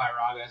 Fira,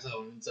 Firaga, so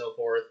on and so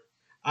forth.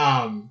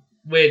 I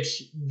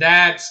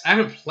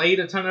haven't played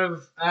a ton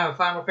of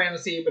Final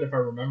Fantasy, but if I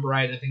remember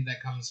right, I think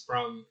that comes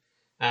from,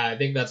 I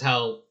think that's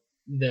how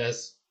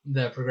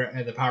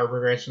the power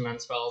progression on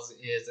spells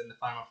is in the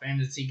Final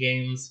Fantasy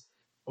games.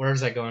 Where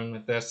is I going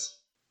with this?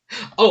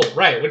 Oh,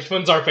 right, which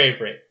one's our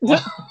favorite?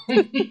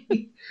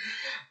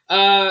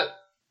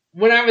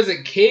 When I was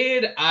a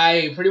kid,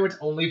 I pretty much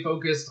only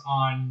focused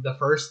on the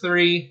first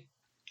 3,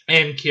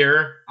 and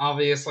Cure,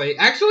 obviously.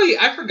 Actually,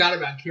 I forgot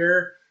about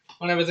Cure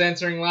when I was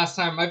answering last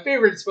time. My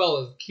favorite spell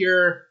is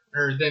Cure,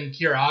 or then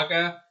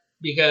Curaga,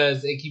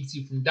 because it keeps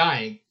you from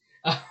dying.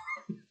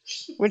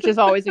 Which is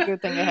always a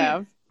good thing to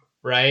have.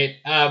 Right.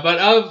 But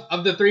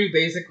of the 3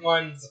 basic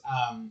ones,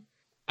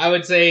 I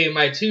would say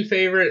my 2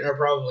 favorite are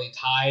probably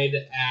tied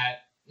at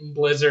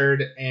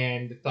Blizzard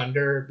and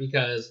Thunder,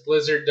 because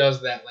Blizzard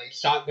does that like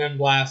shotgun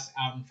blast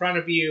out in front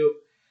of you,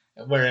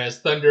 whereas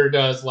Thunder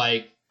does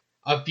like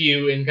a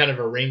few in kind of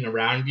a ring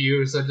around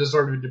you. So just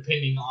sort of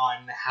depending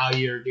on how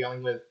you're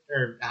dealing with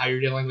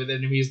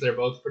enemies, they're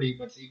both pretty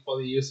much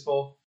equally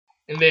useful.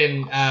 And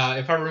then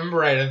if I remember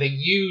right, I think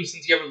you,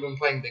 since you haven't been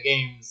playing the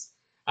games,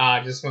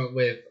 just went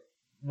with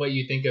what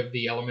you think of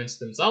the elements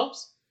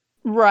themselves.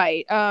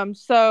 Right.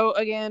 So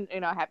again,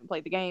 I haven't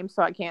played the game,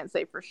 so I can't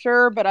say for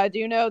sure, but I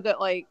do know that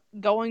like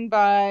going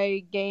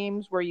by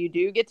games where you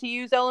do get to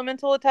use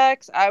elemental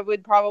attacks, I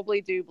would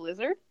probably do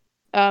Blizzard.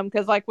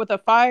 Because like with a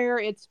fire,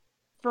 it's,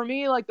 for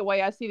me, like the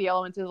way I see the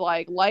elements is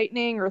like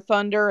lightning or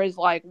thunder is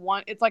like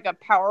one, it's like a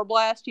power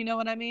blast, you know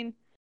what I mean?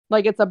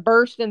 Like, it's a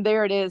burst and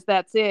there it is,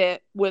 that's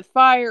it. With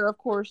fire, of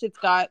course, it's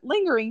got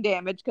lingering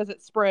damage because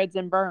it spreads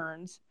and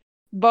burns.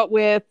 But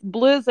with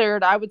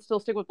Blizzard, I would still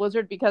stick with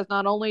Blizzard because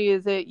not only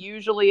is it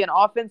usually an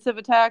offensive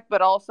attack,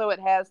 but also it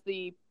has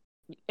the,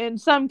 in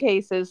some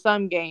cases,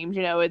 some games,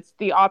 it's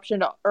the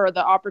option or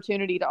the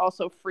opportunity to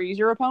also freeze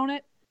your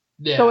opponent.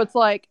 Yeah. So it's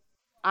like,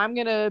 I'm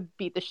going to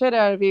beat the shit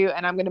out of you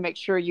and I'm going to make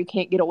sure you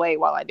can't get away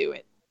while I do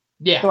it.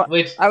 Yeah, so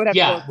which I would have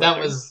yeah, to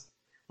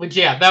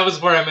that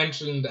was where I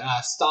mentioned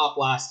stop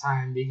last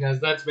time,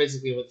 because that's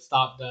basically what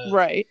stop does.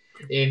 Right.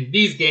 In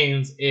these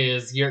games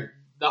is the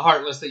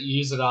Heartless that you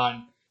use it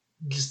on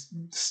just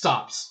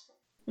stops.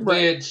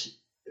 Right. Which,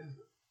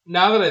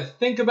 now that I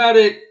think about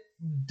it,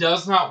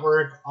 does not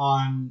work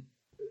on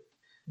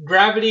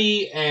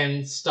Gravity,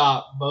 and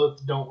stop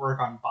both don't work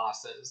on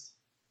bosses.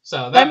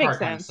 So that makes part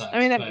kind of sense. sucks. I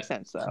mean, that makes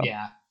sense though.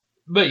 Yeah.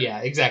 But yeah,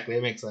 exactly.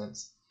 It makes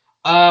sense.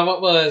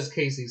 What was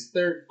Casey's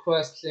third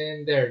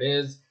question? There it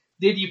is.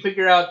 Did you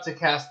figure out to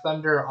cast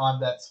Thunder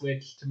on that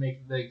switch to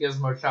make the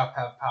Gizmo Shop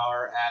have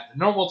power at the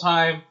normal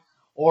time?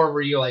 Or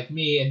were you like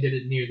me and did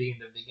it near the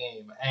end of the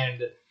game?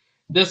 And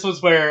this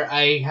was where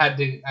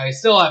I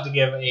still have to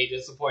give a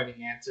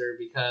disappointing answer,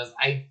 because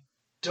I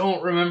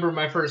don't remember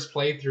my first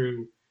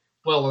playthrough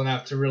well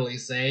enough to really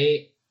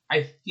say.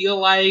 I feel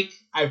like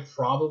I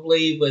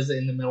probably was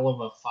in the middle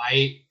of a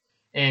fight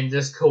and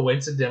just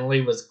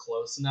coincidentally was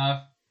close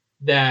enough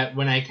that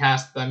when I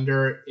cast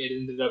Thunder, it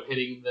ended up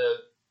hitting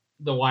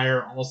the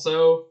wire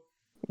also.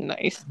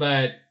 Nice.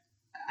 But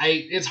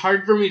it's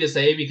hard for me to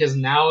say, because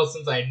now,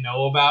 since I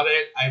know about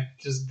it, I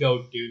just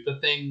go do the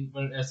thing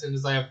as soon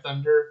as I have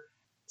Thunder.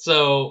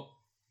 So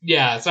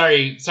yeah,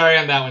 sorry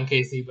on that one,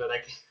 Casey, but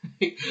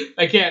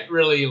I can't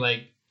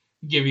really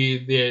give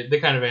you the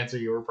kind of answer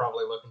you were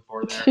probably looking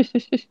for there.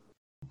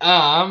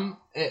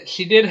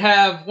 She did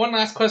have one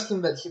last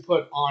question that she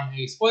put on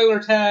a spoiler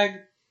tag,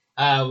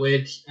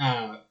 which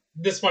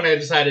this one I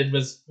decided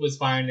was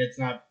fine. It's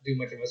not too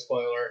much of a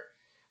spoiler.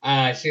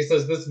 She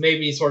says this may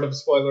be sort of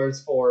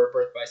spoilers for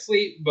Birth by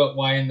Sleep, but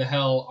why in the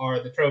hell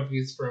are the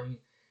trophies from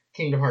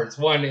Kingdom Hearts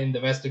 1 in the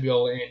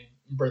vestibule in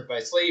Birth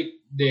by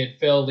Sleep? Did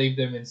Phil leave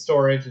them in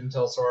storage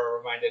until Sora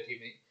reminded him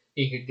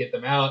he could get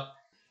them out?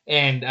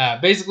 And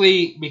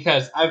basically,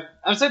 because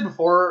I've said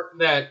before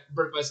that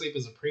Birth by Sleep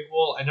is a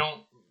prequel. I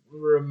don't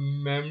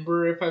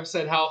remember if I've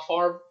said how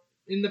far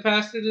in the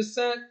past it is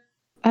set.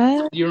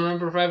 Do you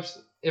remember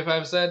if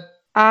I've said?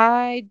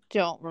 I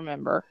don't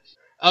remember.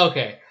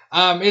 Okay.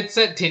 It's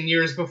set 10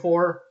 years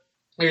before,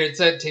 or it's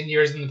set 10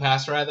 years in the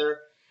past, rather.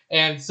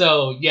 And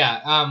so,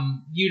 yeah,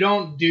 you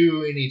don't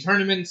do any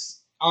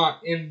tournaments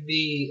in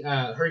the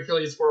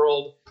Hercules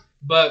world,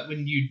 but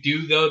when you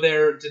do go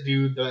there to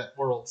do the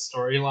world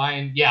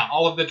storyline, yeah,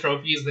 all of the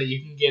trophies that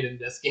you can get in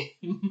this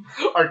game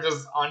are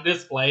just on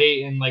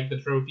display in, the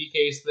trophy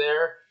case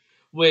there,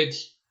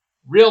 which,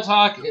 real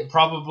talk, it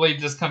probably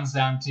just comes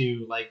down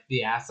to,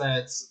 the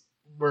assets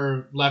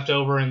were left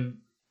over and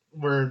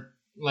were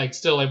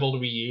still able to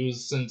be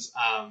used since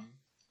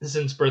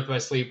Birth by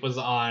Sleep was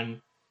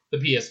on the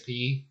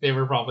PSP. They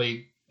were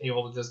probably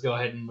able to just go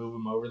ahead and move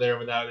them over there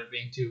without it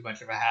being too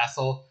much of a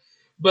hassle.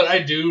 But I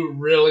do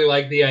really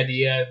like the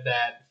idea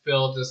that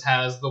Phil just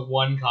has the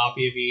one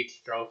copy of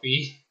each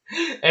trophy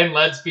and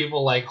lets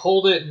people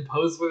hold it and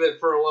pose with it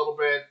for a little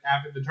bit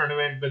after the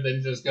tournament, but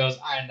then just goes,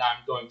 and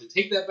I'm going to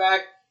take that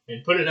back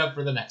and put it up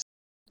for the next.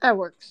 That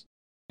works.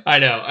 I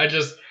know.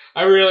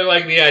 I really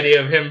like the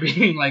idea of him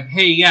being like,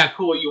 hey, yeah,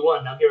 cool, you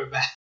won, now give it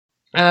back.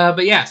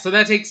 But yeah, so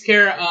that takes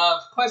care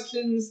of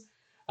questions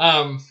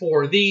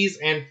for these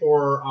and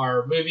for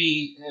our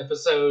movie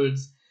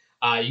episodes.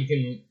 You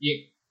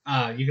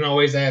can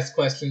always ask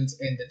questions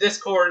in the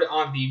Discord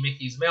on the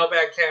Mickey's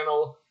Mailbag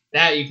channel.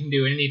 That you can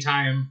do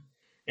anytime.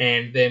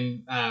 And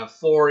then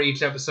for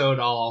each episode,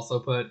 I'll also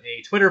put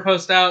a Twitter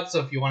post out. So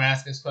if you want to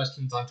ask us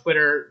questions on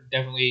Twitter,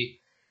 definitely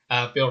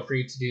feel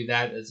free to do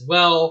that as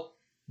well.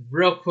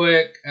 Real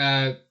quick,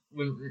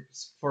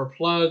 for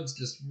plugs,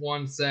 just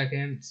 1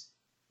 second.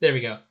 There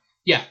we go.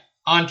 Yeah,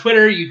 on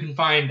Twitter, you can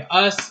find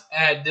us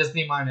at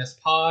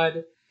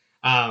Disney-Pod.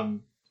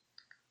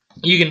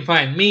 You can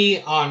find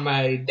me on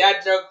my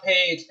dad joke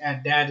page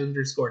at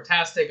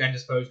dad_tastic. I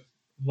just post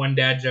one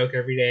dad joke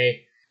every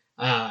day.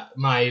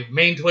 My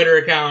main Twitter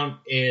account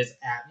is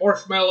at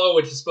Marshmallow,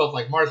 which is spelled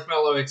like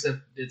marshmallow, except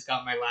it's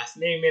got my last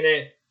name in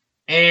it.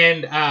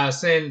 And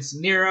since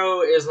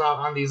Nero is not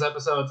on these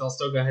episodes, I'll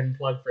still go ahead and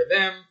plug for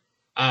them.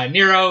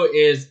 Nero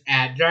is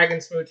at Dragon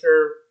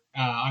Smoocher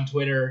on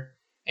Twitter,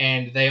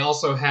 and they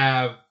also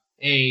have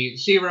a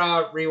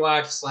She-Ra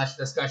rewatch /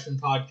 discussion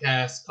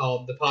podcast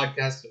called The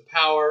Podcast of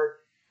Power.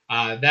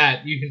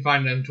 That you can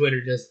find on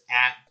Twitter just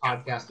at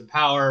Podcast of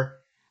Power.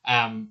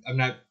 I'm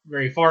not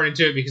very far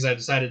into it because I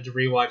decided to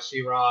rewatch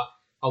She-Ra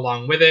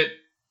along with it,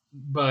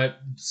 but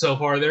so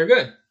far they're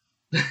good.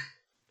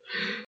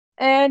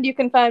 And you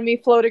can find me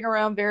floating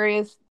around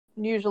various,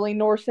 usually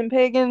Norse and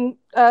pagan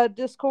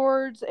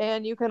Discords,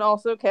 and you can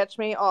also catch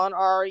me on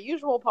our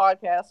usual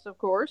podcast, of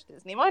course,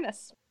 Disney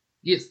Minus.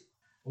 Yes.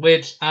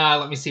 which,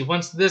 let me see,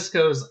 once this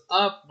goes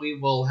up, we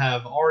will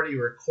have already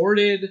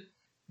recorded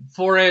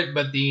for it,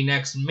 but the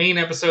next main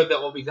episode that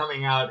will be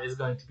coming out is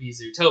going to be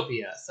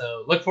Zootopia.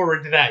 So look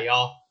forward to that,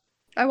 y'all.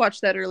 I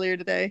watched that earlier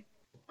today.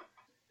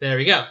 There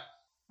we go.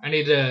 I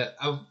need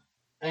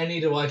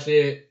to watch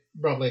it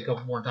probably a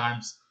couple more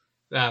times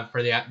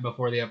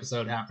before the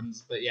episode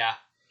happens. But yeah,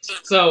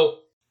 so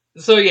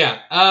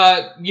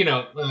yeah,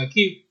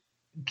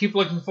 keep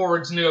looking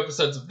forward to new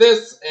episodes of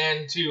this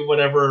and to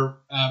whatever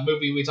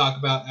movie we talk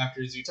about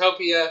after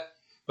Zootopia.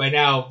 By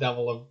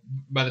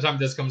the time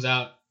this comes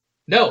out,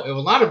 no, it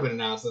will not have been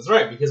announced. That's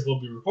right, because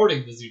we'll be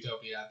recording the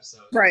Zootopia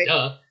episode. Right.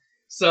 Duh.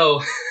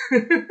 So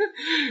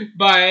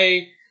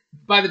by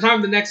the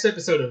time the next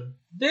episode of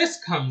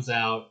this comes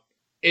out,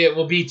 it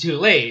will be too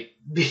late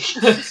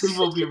because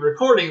we'll be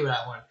recording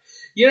that one.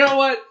 You know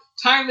what?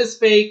 Time is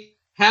fake.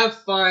 Have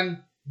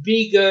fun.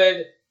 Be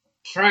good.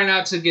 Try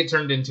not to get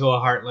turned into a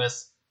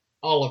Heartless.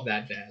 All of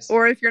that jazz.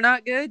 Or if you're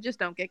not good, just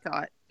don't get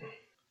caught.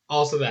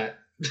 Also that.